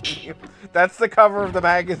stupid meme. That's the cover of the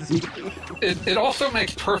magazine. It also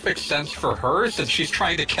makes perfect sense for her, since she's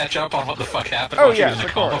trying to catch up on what the fuck happened while she was in a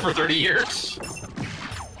coma for 30 years.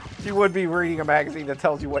 She would be reading a magazine that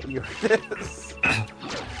tells you what year it is.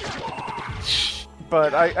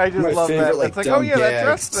 But I just love that. It's like, oh yeah, that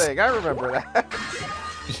dress thing, I remember that.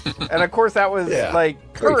 And of course that was,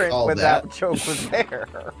 like, current when that joke was there.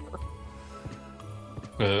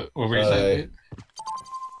 What were you saying?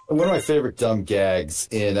 One of my favorite dumb gags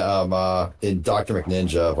in Dr.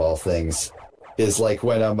 McNinja, of all things, is like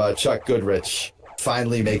when Chuck Goodrich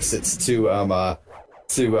finally makes it to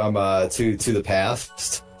the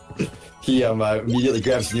past. He immediately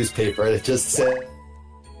grabs a newspaper, and it just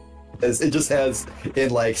has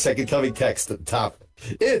in, like, Second Coming text at the top,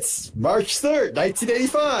 it's March 3rd,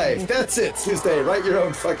 1985. That's it. Tuesday. Write your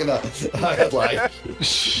own fucking headline.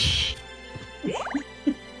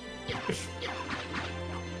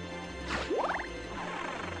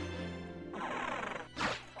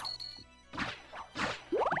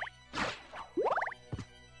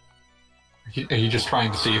 Are you just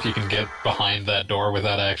trying to see if you can get behind that door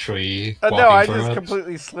without actually walking no, I through just it?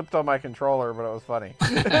 completely slipped on my controller, but it was funny.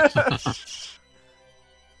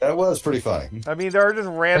 That was pretty funny. I mean, there are just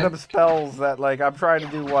random spells that, like, I'm trying to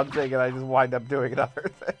do one thing and I just wind up doing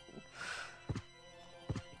another thing.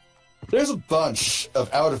 There's a bunch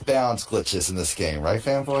of out-of-bounds glitches in this game, right,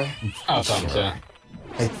 fanboy? Oh, so.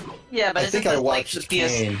 Yeah, but I think I watched like the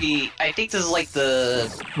PSP. I think this is like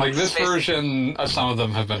the... Like, this version, some of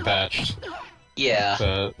them have been patched. Yeah.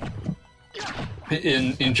 But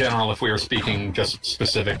in general, if we were speaking just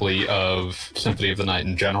specifically of Symphony of the Night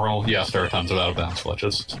in general, yes, there are tons of out-of-bounds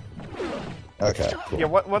glitches. Okay, cool. Yeah,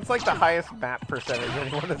 what's like the highest map percentage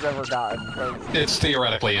anyone has ever gotten? It's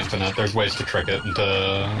theoretically infinite. There's ways to trick it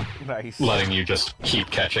into letting you just keep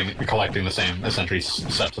collecting the same, essentially,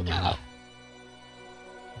 sets of map.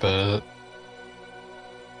 But...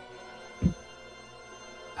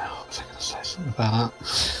 what was I going to say something about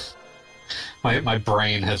that? My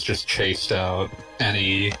brain has just chased out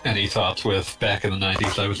any thoughts with back in the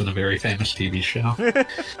 90s I was in a very famous TV show.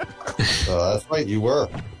 That's right, you were.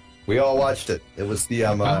 We all watched it. It was the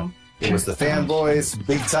it was the Fanboys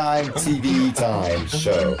Big Time TV Time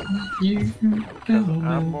show.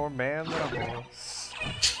 I'm more man than a horse.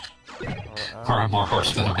 Or I'm more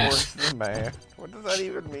horse than a man. Horse than man. What does that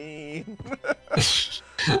even mean? That's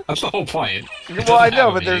the whole point. Well, I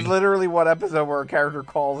know, but there's literally one episode where a character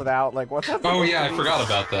calls it out, like, what's that? Oh yeah, I forgot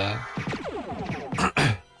about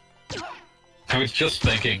that. I was just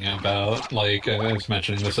thinking about, like, I was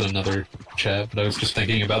mentioning this in another chat, but I was just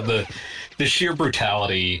thinking about the sheer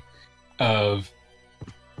brutality of,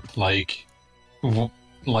 like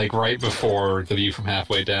right before The View from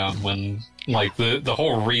Halfway Down, when, like, the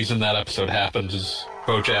whole reason that episode happens is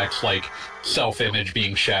Bojack's, like, self-image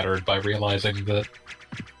being shattered by realizing that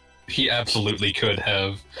he absolutely could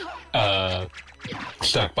have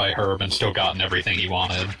stuck by Herb and still gotten everything he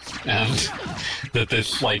wanted, and that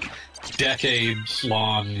this, like,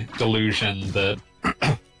 decades-long delusion that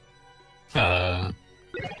that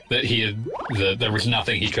there was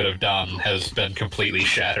nothing he could have done has been completely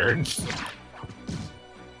shattered.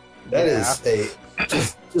 That is a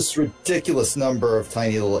just ridiculous number of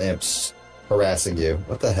tiny little imps harassing you.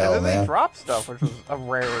 What the hell, and then man? they drop stuff, which was a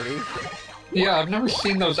rarity. Yeah, I've never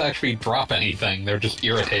seen those actually drop anything. They're just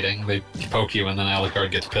irritating. They poke you, and then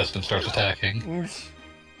Alucard gets pissed and starts attacking.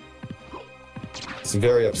 It's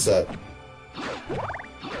very upset.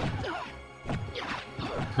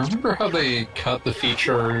 Remember how they cut the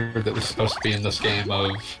feature that was supposed to be in this game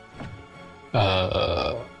of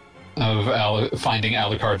finding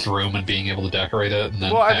Alucard's room and being able to decorate it, and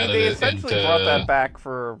then well, I mean, they essentially brought that back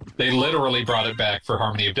for... They literally brought it back for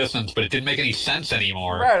Harmony of Dissonance, but it didn't make any sense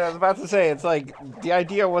anymore. Right, I was about to say, it's like, the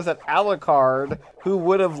idea was that Alucard, who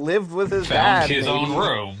would have lived with his dad... Found his own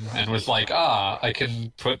room, and was like, I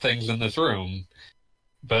can put things in this room.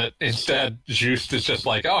 But instead, Juste is just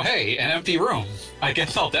like, oh, hey, an empty room. I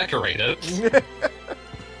guess I'll decorate it.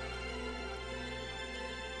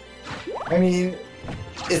 I mean,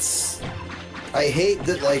 I hate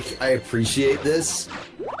that, like, I appreciate this,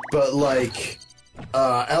 but, like,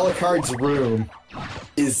 Alucard's room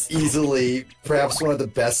is easily perhaps one of the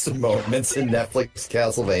best moments in Netflix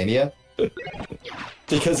Castlevania.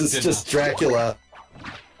 Because it's just Dracula.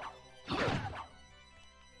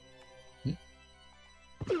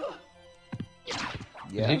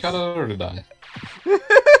 Yes. He got out or to die?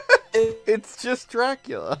 It's just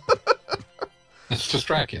Dracula. It's just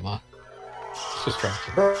Dracula. It's just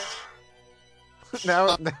Dracula.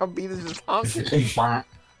 Now Beat is just honking.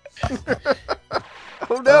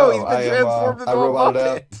 Oh no, he's been transformed into a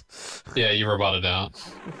Muppet. Yeah, you roboted out.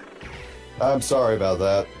 I'm sorry about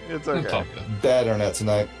that. It's okay. Bad internet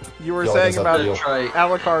tonight. You were saying about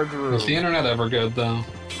Alucard's room. Is the internet ever good, though?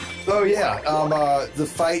 Oh yeah, the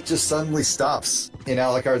fight just suddenly stops in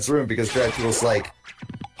Alucard's room because Dracula's like,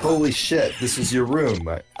 holy shit, this was your room.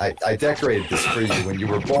 I decorated this for you when you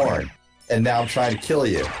were born, and now I'm trying to kill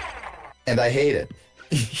you. And I hate it.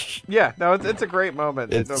 Yeah, no, it's a great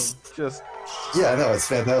moment. It's just... Yeah, no, it's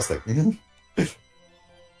fantastic.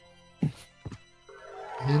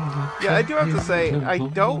 Yeah, I do have to say, I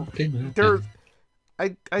don't... There's...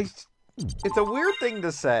 It's a weird thing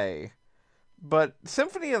to say, but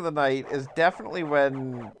Symphony of the Night is definitely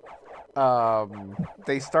when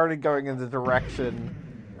they started going in the direction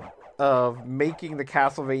of making the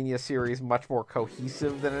Castlevania series much more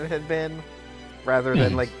cohesive than it had been, rather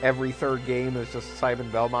than like every third game is just Simon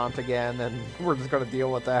Belmont again, and we're just going to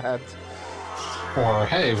deal with that. Or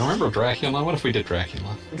hey, remember Dracula? What if we did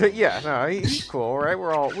Dracula? Yeah, no, he's cool, right?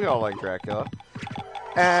 We all like Dracula.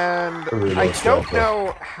 And I don't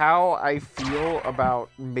know how I feel about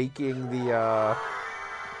making the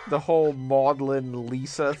whole Maudlin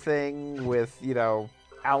Lisa thing with, you know,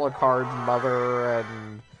 Alucard's mother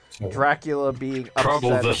and Dracula being upset Trouble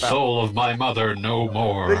the about... soul of my mother no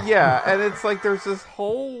more. But yeah, and it's like there's this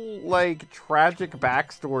whole, like, tragic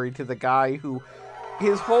backstory to the guy who...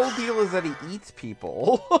 His whole deal is that he eats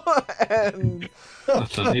people. And...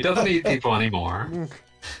 Listen, he doesn't eat people anymore.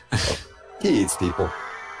 He eats people.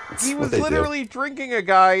 He was literally drinking a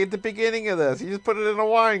guy at the beginning of this. He just put it in a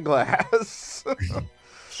wine glass.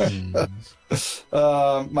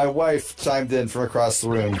 My wife chimed in from across the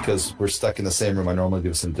room because we're stuck in the same room. I normally do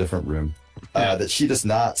this in a different room. That she does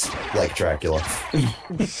not like Dracula.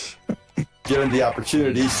 Given the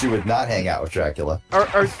opportunity, she would not hang out with Dracula. But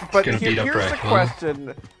here's the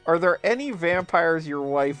question. Are there any vampires your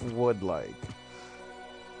wife would like?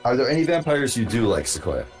 Are there any vampires you do like,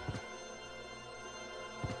 Sequoia?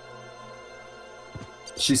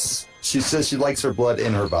 She says she likes her blood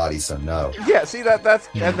in her body, so no. Yeah, see, that's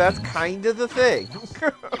kind of the thing.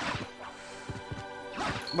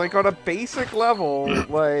 Like, on a basic level,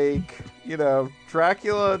 like, you know,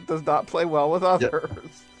 Dracula does not play well with others.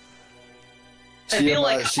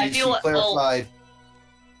 Yep.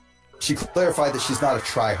 She clarified that she's not a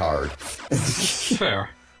try-hard. Fair.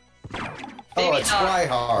 Oh, a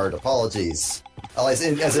Tryhard. Apologies. As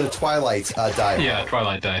in a Twilight Die Hard. Yeah,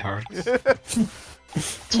 Twilight Die Hard.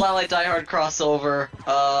 Twilight Die Hard crossover.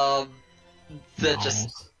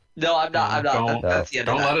 No, I'm not. That's the end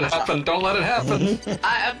Don't of let it happen. Don't let it happen.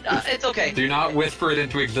 It's okay. Do not whisper it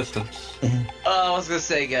into existence. I was gonna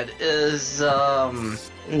say again is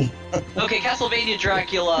okay. Castlevania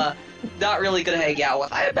Dracula, not really gonna hang out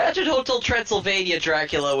with. I imagine Hotel Transylvania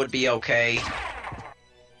Dracula would be okay.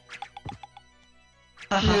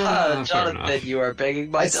 Jonathan, you are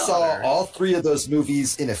begging my daughter. I saw all 3 of those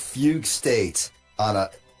movies in a fugue state on a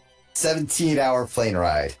 17-hour plane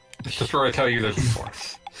ride. It's just where I tell you there's a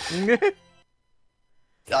force.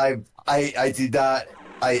 I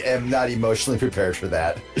am not emotionally prepared for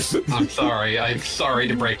that. I'm sorry. I'm sorry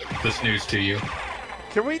to break this news to you.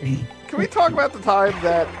 Can we talk about the time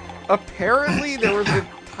that apparently there was an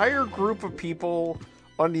entire group of people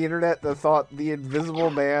on the internet that thought the Invisible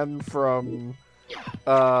Man from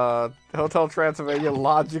Hotel Transylvania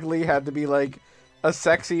logically had to be like a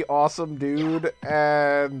sexy, awesome dude,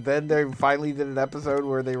 and then they finally did an episode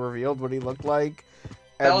where they revealed what he looked like.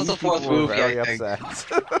 That was the 4th movie, I think.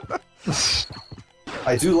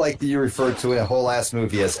 I do like that you referred to a whole ass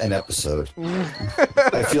movie as an episode.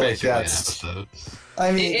 I feel like that's.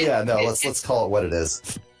 I mean, let's call it what it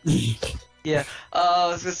is. Yeah, I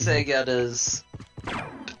was gonna say again is.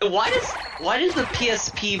 Why does the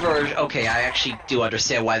PSP version? Okay, I actually do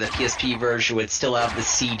understand why the PSP version would still have the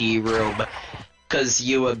CD room, because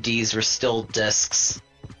UMDs were still discs.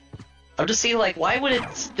 I'm just saying, like, why would it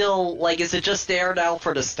still, like, is it just there now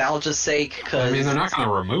for nostalgia's sake? Cause... I mean, they're not going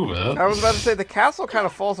to remove it. I was about to say, the castle kind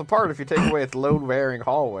of falls apart if you take away its load-bearing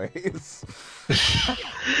hallways.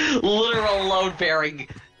 Literal load-bearing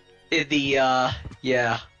in the,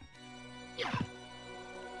 yeah.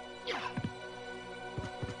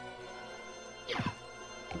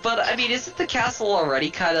 But, I mean, isn't the castle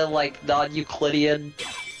already kind of, like, non-Euclidean?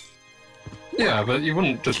 Yeah, but you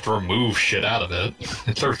wouldn't just remove shit out of it.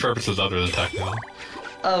 It serves purposes other than technical.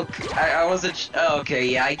 Okay, I wasn't... Okay,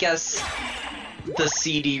 yeah, I guess the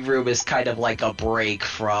CD room is kind of like a break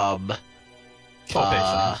from...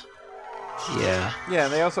 Yeah. Yeah,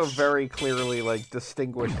 and they also very clearly, like,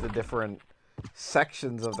 distinguish the different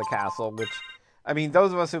sections of the castle, which... I mean,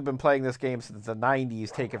 those of us who've been playing this game since the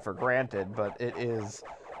 90s take it for granted, but it is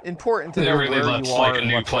important to know where you are. It really lets, like, a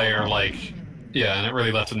new player, like... Yeah, and it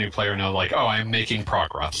really lets a new player know, like, oh, I'm making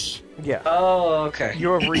progress. Yeah. Oh, okay.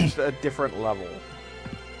 You have reached a different level.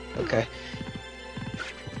 Okay.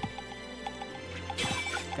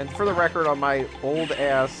 And for the record, on my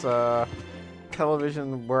old-ass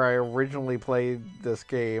television where I originally played this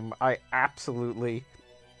game, I absolutely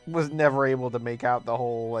was never able to make out the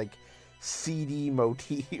whole, like, CD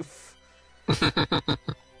motif.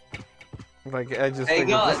 Like, I just figured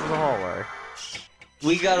this is a hallway.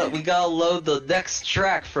 We gotta load the next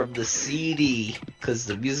track from the CD, because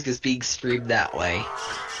the music is being streamed that way.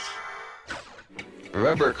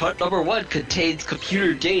 Remember, cut number 1 contains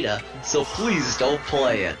computer data, so please don't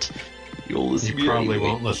play it. You'll listen to me probably anyway.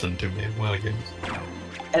 won't listen to me. Well, again.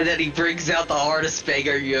 And then he brings out the hardest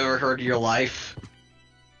banger you ever heard in your life.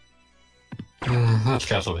 That's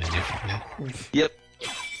Castlevania. Yeah. Yep.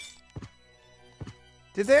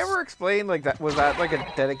 Did they ever explain, like, that was that, like, a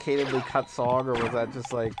dedicatedly cut song, or was that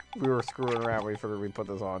just, like, we were screwing around, we figured we'd put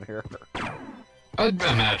this on here? I'd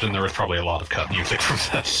imagine there was probably a lot of cut music from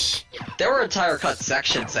this. There were entire cut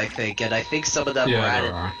sections, I think, and I think some of them were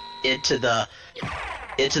added into the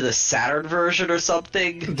Saturn version or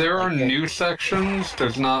something. There are new sections.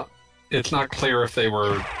 It's not clear if they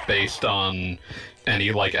were based on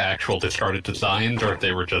any, like, actual discarded designs, or if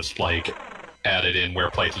they were just, like, added in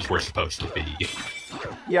where places were supposed to be.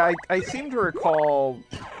 Yeah, I seem to recall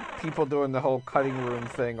people doing the whole cutting room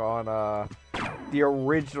thing on the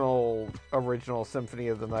original Symphony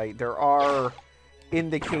of the Night. There are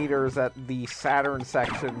indicators that the Saturn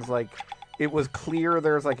sections, like, it was clear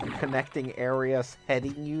there's, like, a connecting area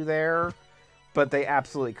heading you there, but they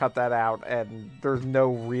absolutely cut that out, and there's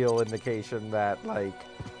no real indication that, like,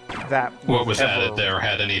 that what was added there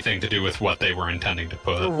had anything to do with what they were intending to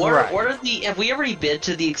put. Have we already been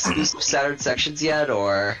to the exclusive Saturn sections yet,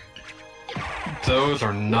 or? Those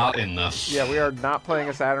are not in this. Yeah, we are not playing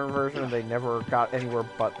a Saturn version, and they never got anywhere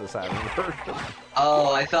but the Saturn version.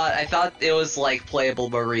 Oh, I thought it was like Playable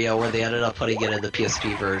Maria, where they ended up putting it in the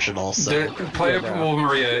PSP version also. Playable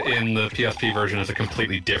Maria in the PSP version is a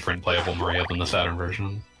completely different Playable Maria than the Saturn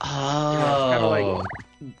version. Oh. Yeah, kind of like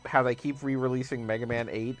how they keep re-releasing Mega Man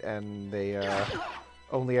 8, and they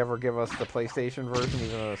only ever give us the PlayStation version,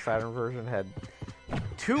 even though the Saturn version had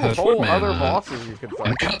two whole other bosses you could fight.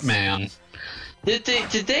 And Cutman. Did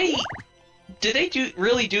they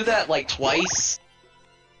really do that like twice?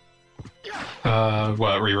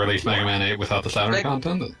 What, re-release Mega Man 8 without the Saturn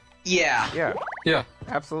content? Yeah. Yeah,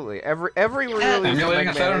 absolutely. Every re-release emulating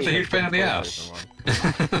a Saturn's a Mega Man 8 huge pain in the ass.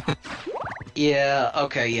 Yeah,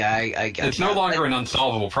 okay, yeah, I get It's no longer an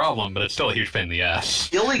unsolvable problem, but it's still a huge pain in the ass.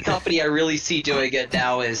 The only company I really see doing it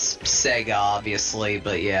now is Sega, obviously,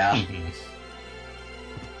 but yeah. Mm-hmm.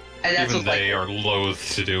 And that's Even they are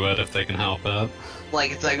loath to do it if they can help it.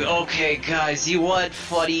 Like, it's like, okay, guys, you want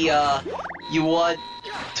funny, you want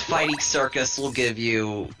Fighting Circus, we'll give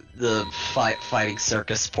you the Fighting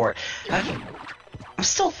Circus port. I'm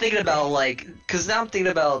still thinking about, like, because now I'm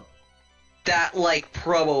thinking about that, like,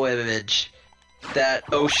 promo image that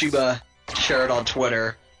Oshiba shared on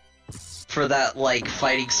Twitter for that, like,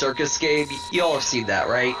 Fighting Circus game. You all have seen that,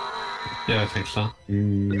 right? Yeah, I think so.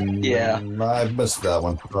 Yeah. I missed that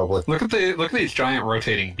one, probably. Look at these giant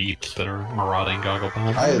rotating beeps that are marauding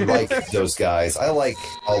Gogglebot. I like those guys. I like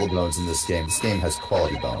all the bones in this game. This game has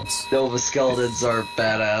quality bones. Nova Skeletons are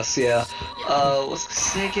badass, yeah. What's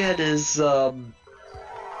Sega is, I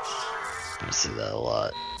see that a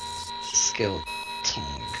lot. Skeleton.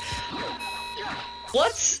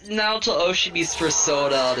 What's Naoto Oshibi's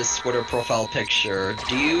persona on his Twitter profile picture?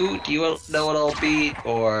 Do you know what I'll be,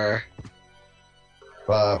 or?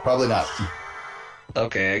 Probably not.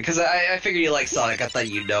 Okay, because I figured you like Sonic. I thought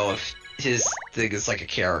you'd know if his thing is like a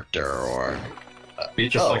character, or... He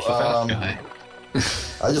just likes the fast guy.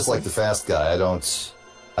 I just like the fast guy. I don't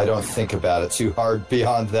think about it too hard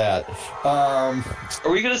beyond that. Are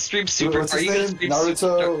we gonna stream Super? What's his name?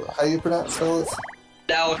 Naruto? How do you pronounce it?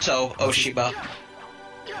 Naoto Oshiba.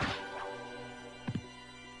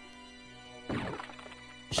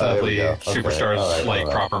 Sadly, Superstar's right.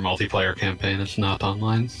 proper multiplayer campaign is not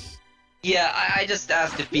online. Yeah, I just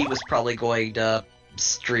asked if he was probably going to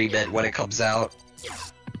stream it when it comes out.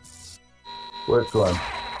 Which one?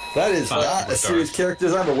 That is not a series of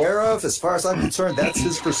characters I'm aware of. As far as I'm concerned, that's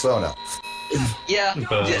his persona. Yeah,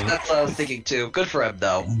 that's what I was thinking too. Good for him,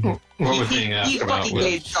 though. What was being asked about fucking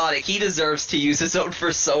made Sonic. He deserves to use his own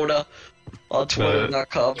persona on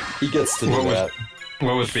Twitter.com. He gets to do that.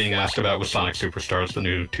 What was being asked about was Sonic Superstars, the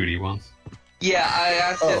new 2D one. Yeah, I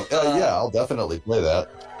asked him. Yeah, I'll definitely play that.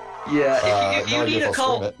 Yeah, if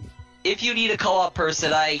you need a co-op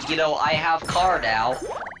person, I have car now.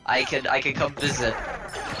 I can come visit.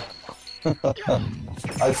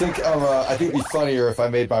 I think it'd be funnier if I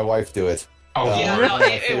made my wife do it. Oh, yeah, no,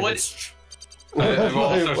 it would. I will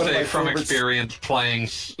also say from experience playing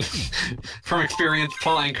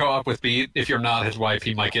co-op with Beat, if you're not his wife,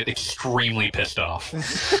 he might get extremely pissed off.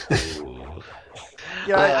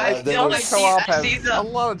 Yeah, co-op has a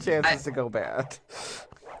lot of chances to go bad.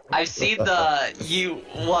 I've seen you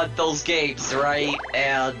want those games, right?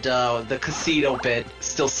 And the casino bit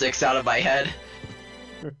still sticks out of my head.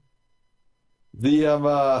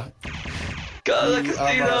 The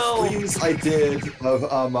casino! Streams I did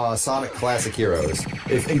of Sonic Classic Heroes.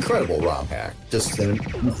 It's incredible ROM hack. Just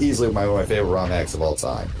easily one of my favorite ROM hacks of all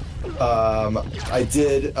time. I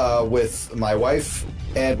did with my wife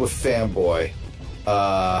and with Fanboy.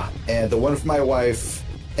 And the one with my wife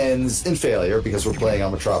ends in failure because we're playing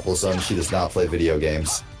on Metropolis Zone. She does not play video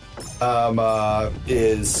games.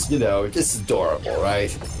 Is, just adorable,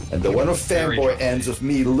 right? And the one with Fanboy ends with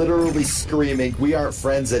me literally screaming, "We aren't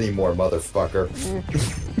friends anymore, motherfucker."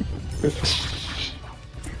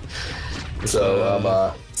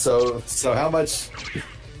 So how much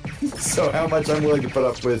I'm willing to put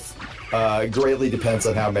up with greatly depends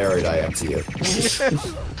on how married I am to you.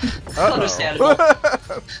 Understandable.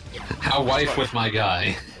 How wife with my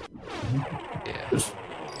guy. Yeah.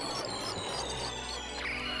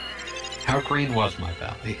 How green was my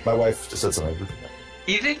valley? My wife just said something.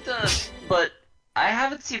 You think but I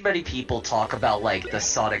haven't seen many people talk about the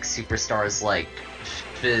Sonic Superstars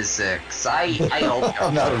physics. I hope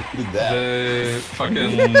I'm not reading that. The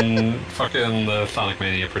fucking the Sonic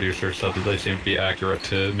Mania producer said that they seem to be accurate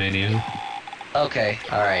to Mania. Okay,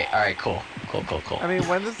 alright, cool. I mean,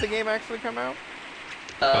 when does the game actually come out?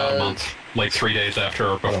 A month, 3 days after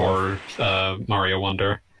or before Mario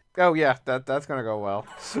Wonder. Oh yeah, that's gonna go well.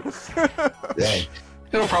 Dang.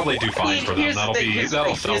 It'll probably do fine for them.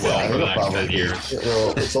 That'll sell well for the next 10 years.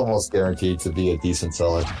 It's almost guaranteed to be a decent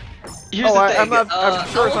seller. I'm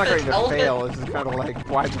sure it's not going to fail. It's just kind of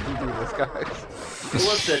why did you do this, guys?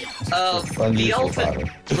 Listen,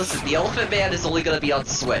 the Elephant Man is only going to be on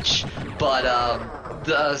Switch, but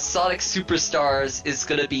the Sonic Superstars is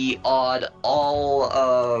going to be on all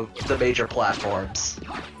of the major platforms.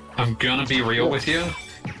 I'm gonna be real with you.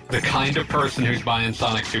 the kind of person who's buying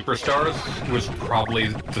Sonic Superstars was probably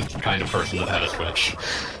the kind of person that had a Switch.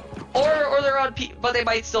 Or they're on but they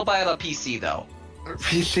might still buy it on PC though.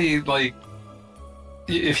 PC, like,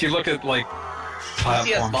 if you look at like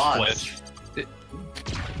platform splits,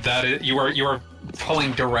 you are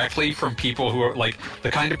pulling directly from people who are like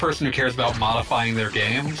the kind of person who cares about modifying their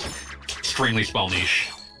games. Extremely small niche.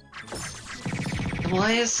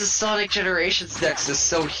 Why is the Sonic Generations Nexus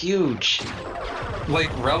so huge? Like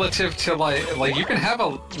relative to like you can have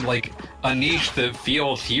a niche that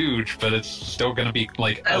feels huge, but it's still gonna be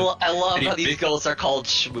like. I love how these goals are called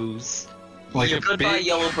schmooze. Like Goodbye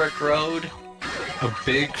Yellow Brick Road.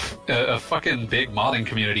 A fucking big modding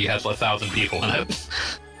community has 1,000 people in it.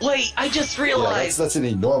 Wait, I just realized that's an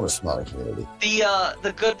enormous modding community.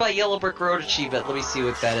 The Goodbye Yellow Brick Road achievement. Let me see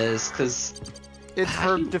what that is, because it's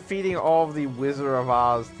for defeating all of the Wizard of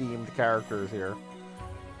Oz themed characters here.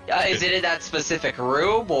 Is it in that specific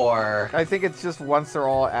room, or? I think it's just once they're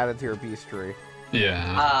all added to your beastry.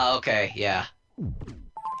 Yeah. Okay, yeah.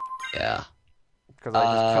 Yeah. Because I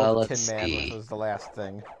just killed the Tin Man, which was the last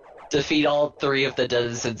thing. Defeat all 3 of the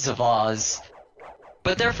denizens of Oz.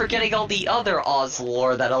 But they're forgetting all the other Oz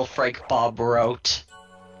lore that L. Frank Bob wrote.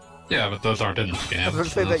 Yeah, but those aren't in this game. I was going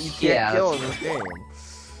to say that you can't kill in this game.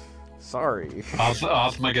 Sorry.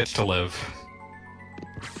 Ozma gets to live.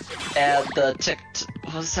 And the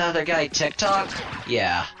what's the other guy? TikTok?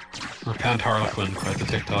 Yeah. Repent Harlequin, quite the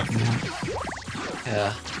TikTok man.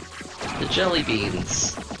 Yeah. The jelly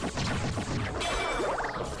beans.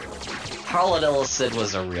 Harlan Ellison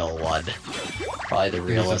was a real one. Probably the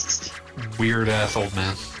realest. Weird ass old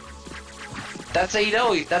man. That's how you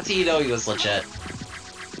know. That's how you know he was legit.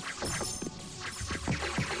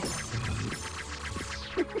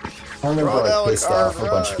 I remember I pissed off a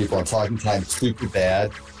bunch of people on Talking Time super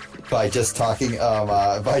bad by just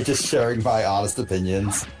by just sharing my honest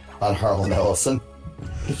opinions on Harlan Ellison.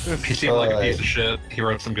 He seemed like a piece of shit. He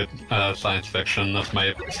wrote some good science fiction. That's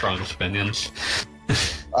my strongest opinions.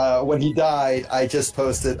 When he died, I just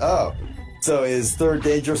posted, so is Third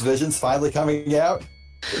Dangerous Visions finally coming out?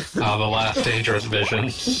 The last Dangerous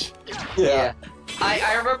Visions. Yeah.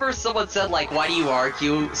 I remember someone said, like, why do you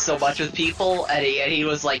argue so much with people? And he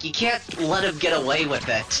was like, you can't let him get away with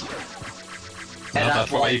it. No,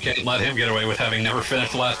 that's why you can't let him get away with having never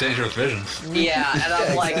finished the last Dangerous Visions. Yeah, and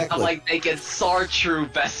I'm like, exactly. I'm like, they get True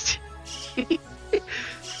best.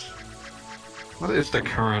 What is the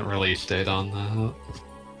current release date on that?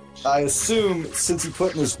 I assume, since he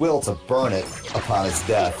put in his will to burn it upon his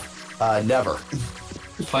death, never.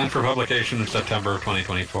 Planned for publication in September of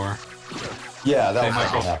 2024. Yeah,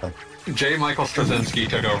 that will happen. J. Michael Straczynski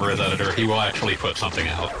took over as editor. He will actually put something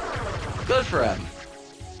out. Good for him.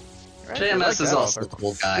 JMS is also a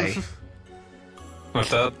cool guy.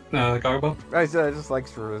 What's that, Goggleball? I just like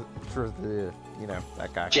the,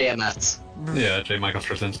 that guy. JMS. Yeah, J. Michael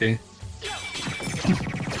Straczynski.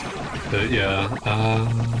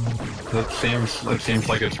 It seems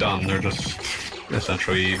like it's done. They're just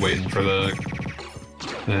essentially waiting for the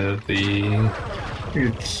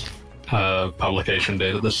publication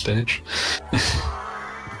date at this stage.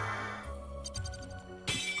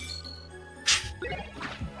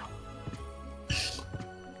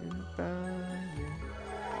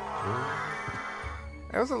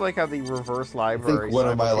 I also like how the reverse library. I think one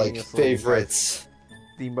of my favorites.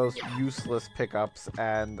 The most useless pickups,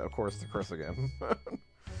 and of course the curse again.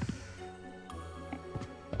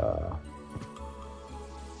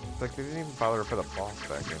 It's like they didn't even bother to put a boss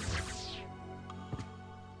back in.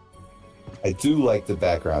 I do like the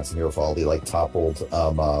backgrounds in here with all the toppled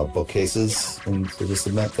bookcases and for this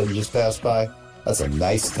event that you just passed by. That's a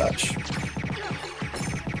nice touch.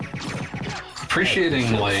 Appreciating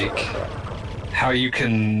how you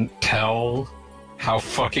can tell how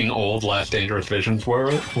fucking old Last Dangerous Visions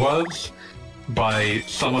was by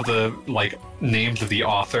some of the names of the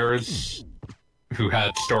authors who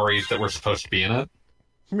had stories that were supposed to be in it.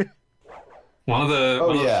 One of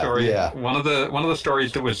the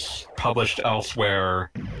stories that was published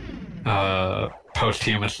elsewhere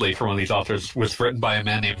posthumously for one of these authors was written by a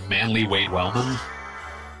man named Manly Wade Wellman.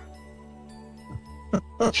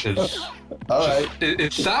 Which is all right.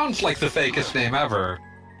 It sounds like the fakest name ever.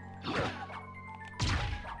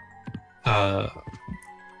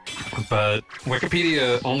 But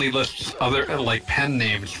Wikipedia only lists other pen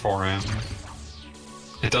names for him.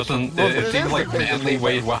 It doesn't. It seems like Manly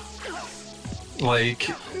Wade. What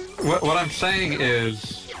I'm saying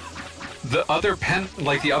is the other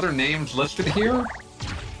the other names listed here.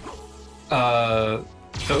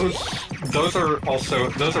 Those are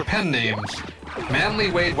pen names. Manly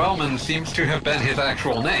Wade Wellman seems to have been his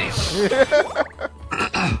actual name.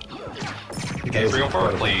 Gabriel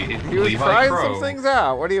Barkley, He was Levi trying Crow, some things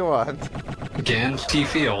out. What do you want? Gans T.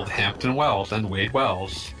 Field, Hampton Wells, and Wade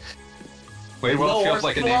Wells. Wade Wells feels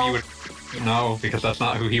like a name you would... No, because that's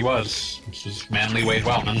not who he was. This is manly Wade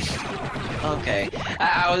Wellman. Okay.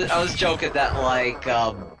 I was joking that, like,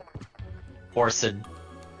 Orson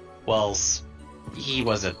Welles, he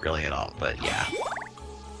wasn't really at all, but yeah.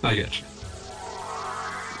 I get you.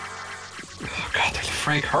 Oh god, there's a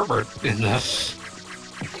Frank Herbert in this.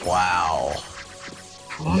 Wow.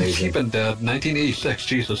 How long has he been dead? 1986,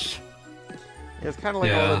 Jesus. It's kind of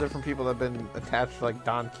like all the different people that have been attached to, like,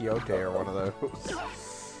 Don Quixote or one of those.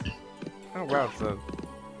 Oh wow, it's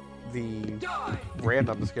the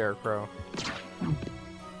random Scarecrow.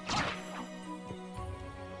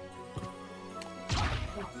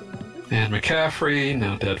 Anne McCaffrey,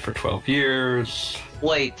 now dead for 12 years.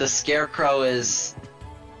 Wait, the Scarecrow is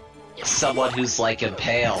someone who's, like,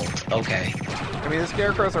 impaled. Okay. I mean, the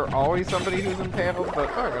Scarecrows are always somebody who's impaled, but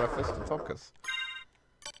oh, I got a Fist of Focus.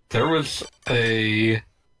 There was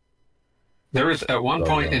at one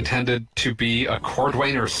point intended to be a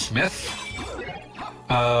Cordwainer Smith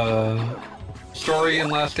story in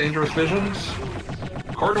Last Dangerous Visions.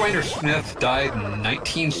 Cordwainer Smith died in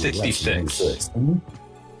 1966.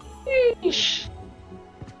 Yeesh.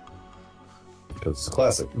 It's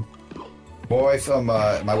classic. My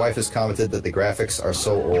wife has commented that the graphics are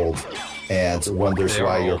so old and wonders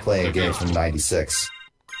why you're playing a game from 96.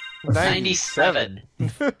 97.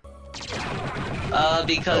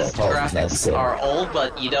 Because the graphics are old,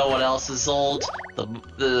 but you know what else is old?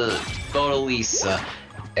 The Mona Lisa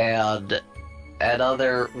and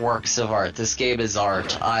other works of art. This game is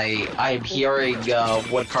art. I'm hearing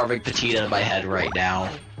wood carving patina in my head right now.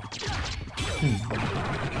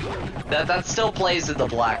 That still plays in the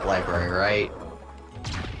Black Library, right?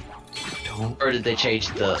 Or did they change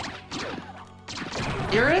the?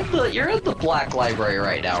 You're in the Black Library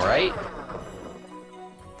right now, right?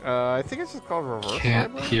 I think it's just called Reverse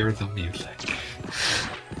Can't Library? hear the music.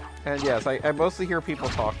 And yes, I mostly hear people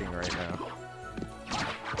talking right now.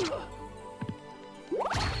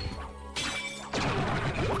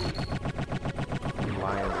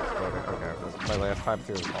 Lions exploding. Okay, this is my last time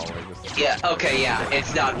through the hallway. Just Yeah, okay, yeah.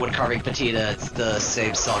 It's not wood carving patina, it's the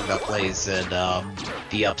same song that plays in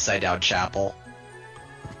the Upside Down Chapel.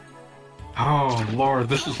 Oh lord,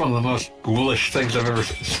 this is one of the most ghoulish things I've ever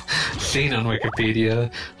seen on Wikipedia.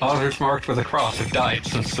 Authors marked with a cross have died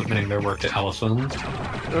since submitting their work to Ellison.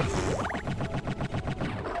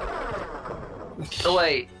 So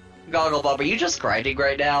wait, Gogglebub, are you just grinding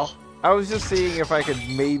right now? I was just seeing if I could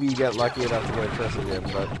maybe get lucky enough to get a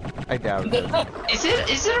Trissidium, but I doubt it. Is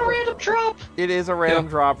it a random drop? It is a random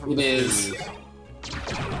drop from the is.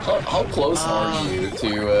 How close are you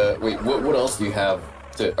to, wait, what else do you have?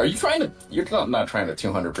 Are you trying to? You're not trying to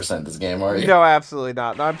 200% this game, are you? No, absolutely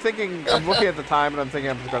not. No, I'm looking at the time, and I'm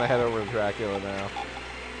thinking I'm just going to head over to Dracula now.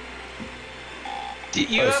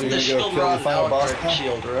 You have the shield rod Alucard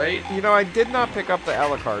shield, right? You know, I did not pick up the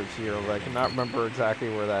Alucard shield. I cannot remember exactly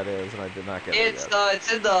where that is, and I did not get it yet.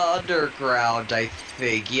 It's in the underground, I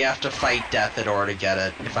think. You have to fight death in order to get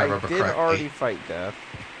it, if I remember correctly. I did already fight death.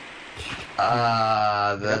 The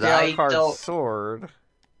Alucard sword.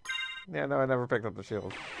 Yeah, no, I never picked up the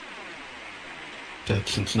shield. Dead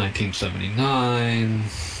since 1979.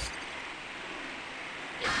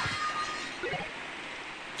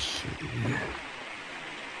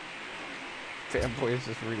 Fanboy is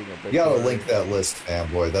just reading a bit. You gotta link that list,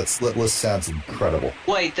 Fanboy. That list sounds incredible.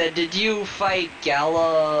 Wait, then did you fight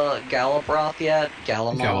Galabroth yet?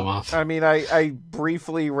 Galamoth. I mean, I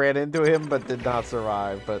briefly ran into him, but did not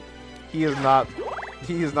survive. But he is not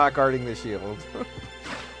guarding the shield.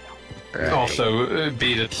 Right. Also,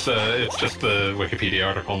 beat it's just the Wikipedia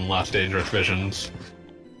article in Last Dangerous Visions.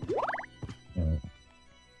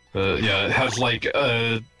 Yeah, it has like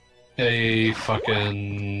a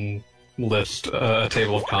fucking list, a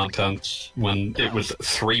table of contents when it was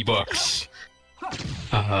 3 books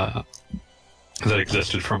that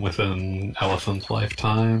existed from within Ellison's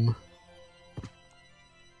lifetime.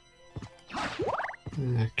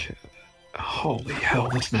 Okay. Holy hell,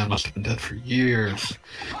 this man must have been dead for years.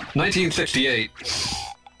 1968.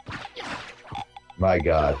 My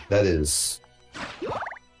god, that is...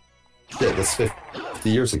 Shit, that's 50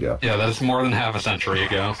 years ago. Yeah, that's more than half a century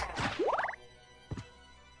ago.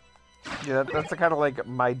 Yeah, that's the kind of like,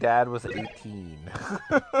 my dad was 18.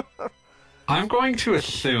 I'm going to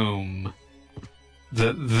assume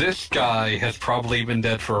that this guy has probably been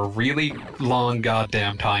dead for a really long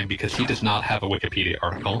goddamn time because he does not have a Wikipedia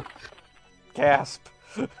article. Gasp.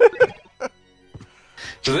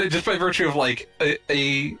 So just by virtue of like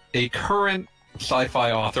a current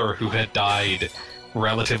sci-fi author who had died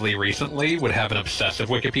relatively recently would have an obsessive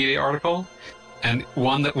Wikipedia article, and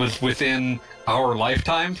one that was within our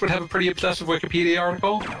lifetimes would have a pretty obsessive Wikipedia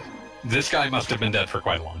article. This guy must have been dead for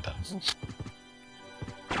quite a long time.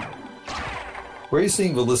 Where are you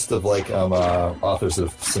seeing the list of authors that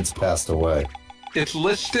have since passed away? It's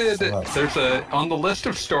listed. On the list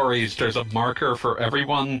of stories. There's a marker for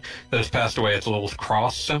everyone that has passed away. It's a little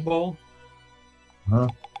cross symbol. Huh?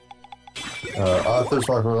 Authors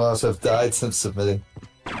marker loss have died since submitting.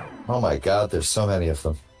 Oh my God! There's so many of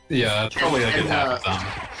them. Yeah, it's probably like a half of them.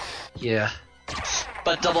 Yeah.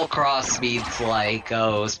 But double cross means like, it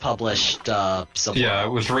was published somewhere.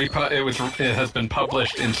 Yeah, it has been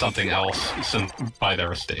published in something else by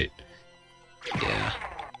their estate. Yeah.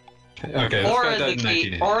 Okay. Or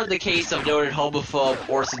in the case of noted homophobe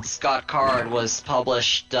Orson Scott Card was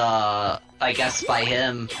published, I guess, by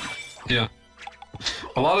him. Yeah.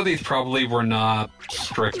 A lot of these probably were not,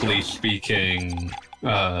 strictly speaking,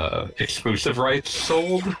 exclusive rights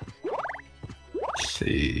sold. Let's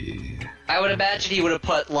see. I would imagine he would have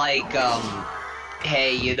put like,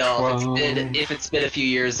 hey, you know, if it's been a few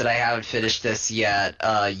years that I haven't finished this yet,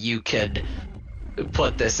 you could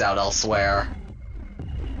put this out elsewhere.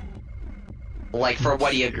 Like, for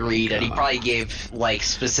what he agreed, and he probably gave like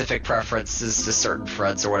specific preferences to certain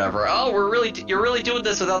friends or whatever. Oh, you're really doing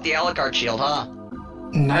this without the Alucard shield, huh?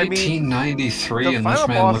 1993, and this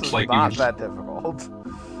man looks like not that difficult.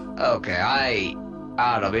 Okay, I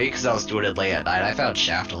don't know, maybe because I was doing it late at night. I found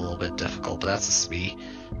Shaft a little bit difficult, but that's just me.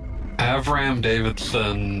 Avram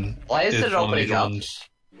Davidson. Why is it opening up?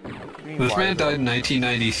 This man died in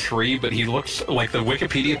 1993, but he looks like the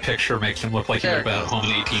Wikipedia picture makes him look like he would have been at home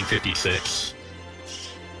in 1856.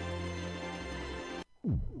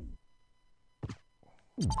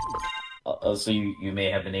 So you may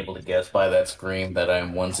have been able to guess by that scream that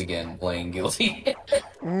I'm once again playing guilty.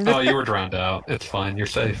 Oh, you were drowned out. It's fine. You're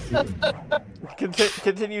safe.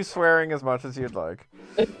 Continue swearing as much as you'd like.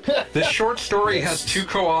 This short story has 2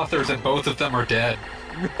 co-authors, and both of them are dead.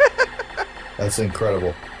 That's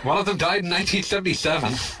incredible. One of them died in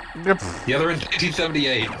 1977. The other in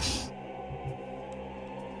 1978.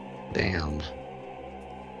 Damn.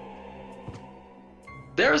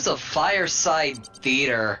 There's a Fireside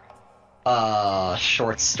Theater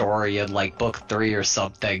short story in like book 3 or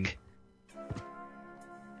something.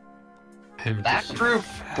 That group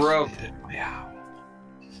broke. Yeah.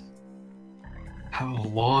 How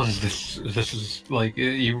long this is like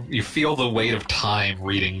you feel the weight of time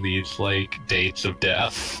reading these like dates of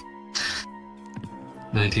death.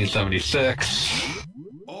 1976.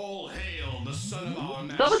 All hail the son of our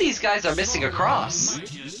master. Some of these guys are missing a cross.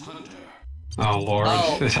 Oh lord,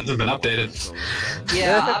 this hasn't been updated.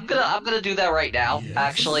 Yeah, I'm gonna do that right now.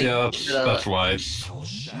 Actually, yeah, that's wise.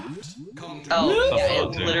 Oh,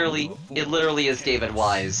 yeah, it literally is David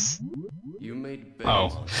Wise.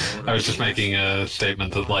 Oh, I was just making a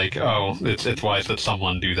statement that like, oh, it's wise that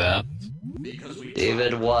someone do that.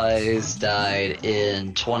 David Wise died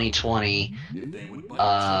in 2020.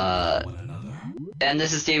 And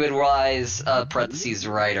this is David Wise, parentheses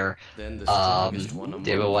writer.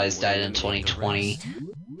 David Wise died in 2020.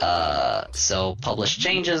 So published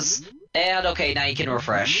changes. And okay, now you can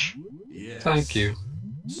refresh. Thank you.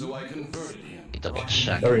 So I converted him. Double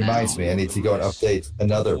check. That reminds me, I need to go and update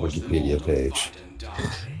another Wikipedia page.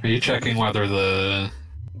 Are you checking whether the...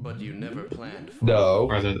 But you never planned for No,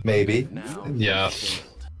 maybe. Yes.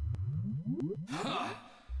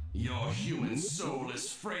 Your human soul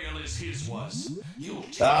as frail as his was.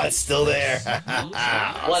 It's still there.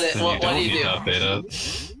 What do you do?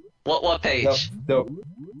 What page? Nope.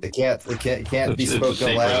 It can't be spoken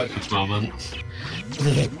aloud. At this moment.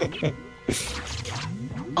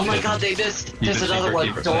 Oh my god, they missed. There's another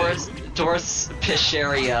one. Doris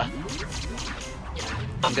Pisharia.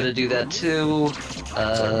 I'm gonna do that too.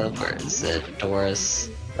 Where is it? Doris.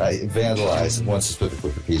 I vandalize one specific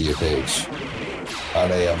Wikipedia page on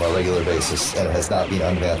a regular basis, and it has not been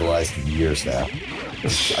unvandalized in years now.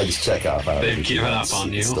 I just check out on it. They've given up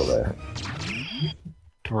on you. It's still there.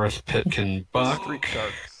 Doris Pitkin Buck,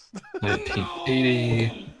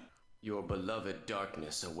 1980. Your beloved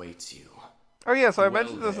darkness awaits you. Oh yeah, so I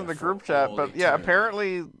mentioned this in the group chat, but yeah,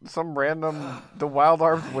 apparently some random the Wild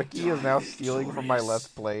Arms wiki is now stealing from my Let's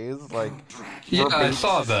Plays, like yeah, I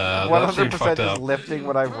saw that. 100% just lifting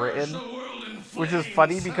what I've written, which is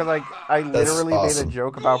funny because I literally made a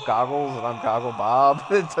joke about goggles and I'm Goggle Bob.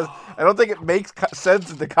 I don't think it makes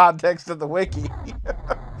sense in the context of the wiki.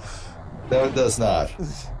 No, it does not.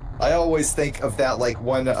 I always think of that like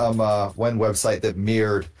one website that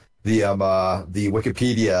mirrored the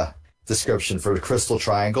Wikipedia description for the Crystal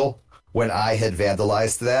Triangle, when I had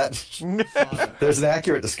vandalized that. There's an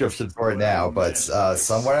accurate description for it now, but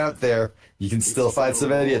somewhere out there, you can still find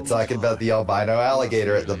some idiot talking about the albino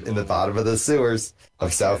alligator in the bottom of the sewers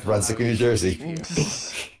of South Brunswick, New Jersey.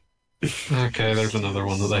 Okay, there's another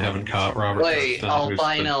one that they haven't caught, Robert. Wait,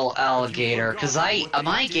 albino alligator, because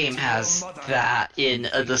my game has that in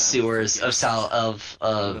the sewers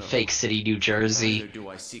of Fake City, New Jersey.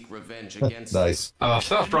 Nice.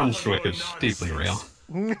 South Brunswick is deeply real.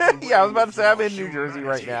 Yeah, I was about to say, I'm in New Jersey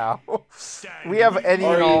right now. We have any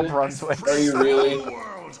and all Brunswicks. Are you really?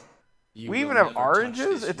 We even have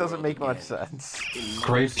oranges? It doesn't make much sense.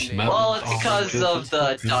 Grapes, melons, Well, it's because oranges, of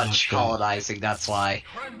the Dutch colonizing, that's why.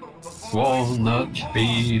 Walnuts,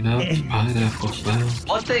 peanuts, pineapples,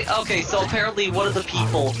 Okay, so apparently one of the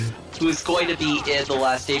people who's going to be in The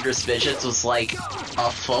Last Dangerous Missions was like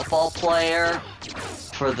a football player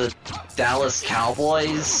for the Dallas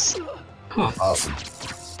Cowboys. Huh. Awesome.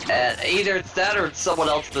 And either it's that or it's someone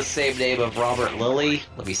else with the same name of Robert Lilly.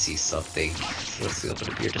 Let me see something. Let's see,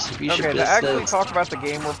 open up your distribution Okay, business. to actually talk about the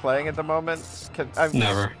game we're playing at the moment, I've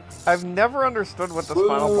never understood what this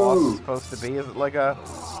final boss is supposed to be. Is it like a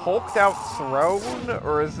hulked out throne,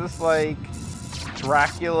 or is this like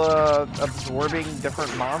Dracula absorbing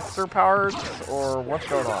different monster parts, or what's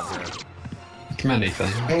going on here? Many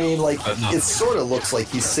things. I mean, like, it sort of looks like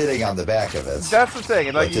he's sitting on the back of it. That's the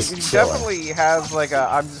thing. Like, just he chilling. definitely has like a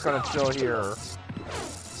I'm just gonna chill here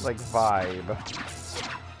like vibe.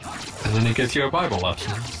 And then he gives you a Bible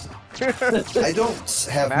lesson. I don't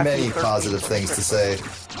have many positive things to say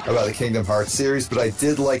about the Kingdom Hearts series, but I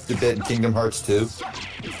did like the bit in Kingdom Hearts 2,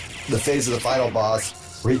 the phase of the final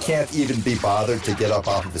boss, where he can't even be bothered to get up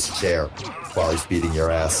off of his chair while he's beating your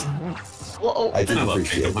ass. Well, I did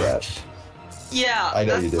appreciate that. Yeah, I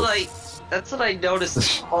know you do. That's what I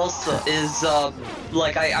noticed also is,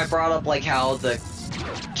 like, I brought up, like, how the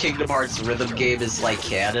Kingdom Hearts rhythm game is, like,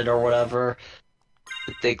 canon or whatever,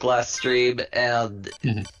 I think, last stream, and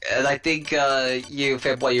I think, you,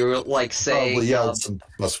 Fanboy, you were, like, saying... Probably yelled some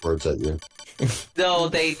plus words at you. No,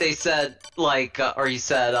 they said, like, or you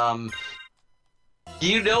said,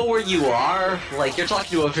 you know where you are? Like, you're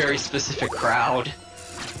talking to a very specific crowd.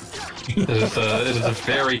 It is a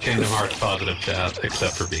very Kingdom Hearts positive chat,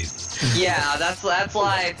 except for me. Yeah, that's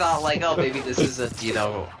why I thought, like, oh, maybe this isn't, you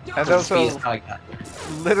know... And also,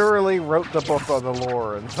 literally wrote the book on the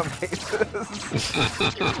lore in some cases.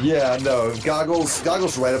 Yeah, no,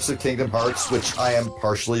 Goggles' write-ups of Kingdom Hearts, which I am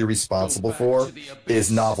partially responsible for,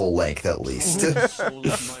 is novel length, at least.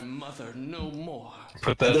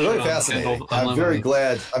 Put that they're very fascinating. I'm very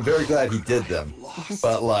glad he did them.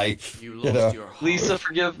 But, like, you know... Lisa,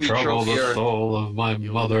 forgive me, Trouble the soul of my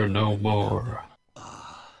mother no more.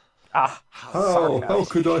 How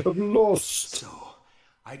could I have lost?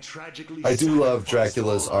 I do love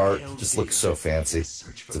Dracula's art. It just looks so fancy.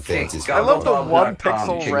 It's a fancy. I love the 1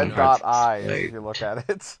 pixel red dot eye if you look at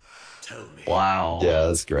it. Wow. Yeah,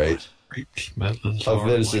 that's greght. I've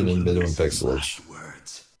vision in minimum pixelage.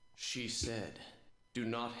 She said, "Do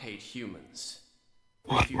not hate humans."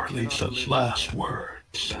 What were Lisa's last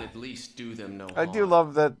words? At least do them no I do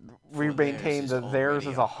love that we maintain that theirs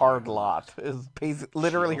is a hard lot. Is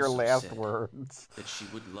literally her last words. That she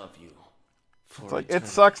would love you. It's like, it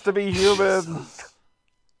sucks to be human.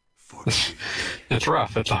 It's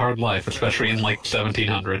rough. It's a hard life, especially in like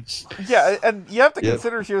 1700s. Yeah, and you have to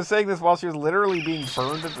consider she was saying this while she was literally being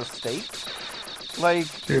burned at the stake. Like,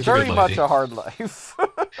 very much a hard life.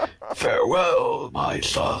 Farewell, my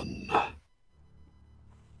son.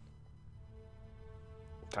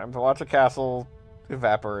 Time to watch a castle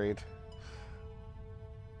evaporate.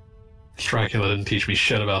 Dracula didn't teach me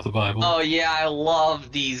shit about the Bible. Oh yeah, I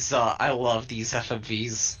love these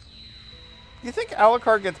FMVs. You think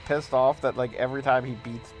Alucard gets pissed off that, like, every time he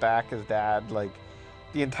beats back his dad, like,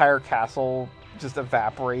 the entire castle just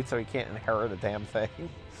evaporates so he can't inherit a damn thing?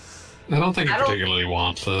 I don't think he particularly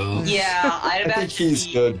wants to. Yeah, I think he's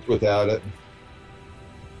good without it.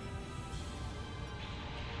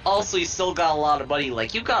 Also, he's still got a lot of money.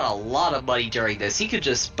 Like, you got a lot of money during this. He could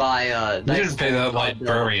just buy a... You didn't pay that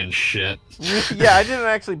librarian shit. Yeah, I didn't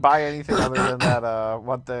actually buy anything other than that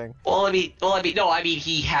one thing. Well, I mean,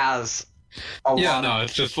 he has a lot. No,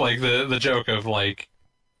 it's just like the joke of, like,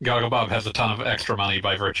 Goggle Bob has a ton of extra money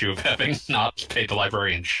by virtue of having not paid the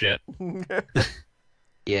librarian shit.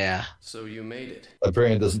 Yeah. So you made it.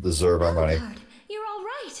 Librarian doesn't deserve our money. You're all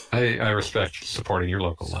right. I respect supporting your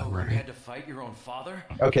local library. You had to fight your own father?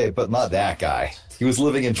 Okay, but not that guy. He was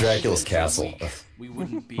living in Dracula's castle. We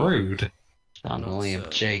wouldn't be rude. John William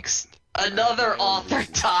Jakes. Another author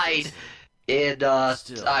died And I'm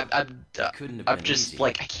just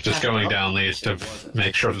like I keep just going down these to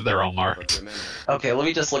make sure that they're all marked. Okay, let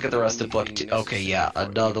me just look at the rest of the book. Okay, yeah,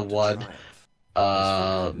 another one.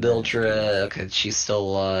 Mildred. Okay, she's still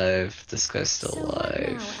alive. This guy's still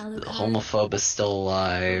alive. The homophobe is still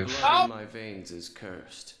alive. My veins is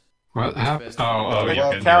cursed. What happened? Oh, Well,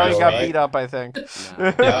 yeah. Callie got beat up, I think.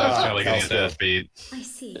 Callie getting his ass beat. I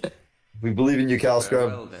see. We believe in you, Cal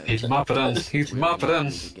Scrub. He's mopping. He's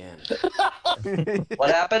mopping.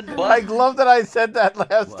 What happened? What? I love that I said that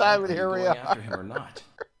last time, and here we are. After him or not?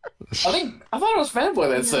 I thought it was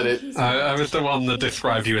Fanboy that said it. I was the one that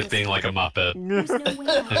described you as being like a Muppet. There's no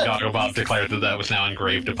way And Gogglebop declared that was now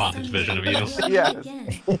engraved upon his vision of you. Yes.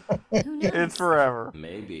 Who knows? It's forever.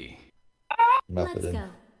 Maybe. Let's Muppet. go.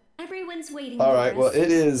 Everyone's waiting. All for right, us. well,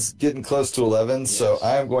 it is getting close to 11, so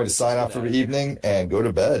I am going to sign off for the evening and go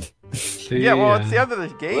to bed. Yeah, well, it's the end of the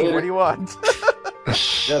game. What do you want?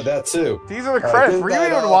 Yeah, that too. These are the All right, credits. good Were you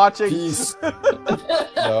night, even all. watching? Peace.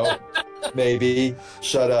 No. Maybe.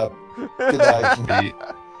 Shut up. Good night.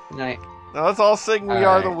 Good night. Now let's all sing "We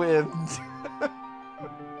Are the Wind."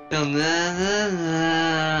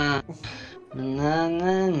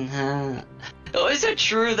 Oh, is it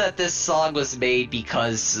true that this song was made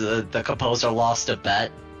because the composer lost a bet?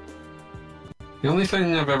 The only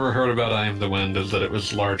thing I've ever heard about I Am the Wind is that it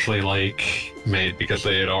was largely, like, made because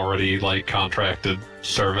they had already, like, contracted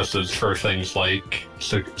services for things like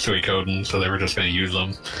Suikoden, so they were just going to use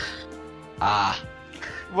them. Ah.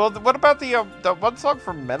 Well, what about the one song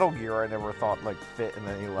from Metal Gear? I never thought like fit in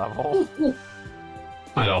any level.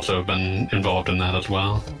 I'd also have been involved in that as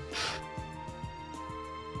well.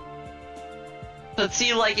 But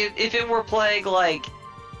see, like, if it were playing, like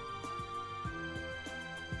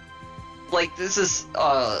this is,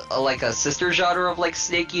 like a sister genre of, like,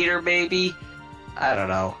 Snake Eater, maybe? I don't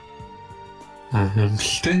know.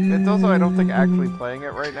 It's also, I don't think, actually playing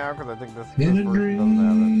it right now, because I think this version doesn't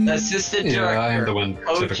have it. Assistant Yeah, director, I Am the Wind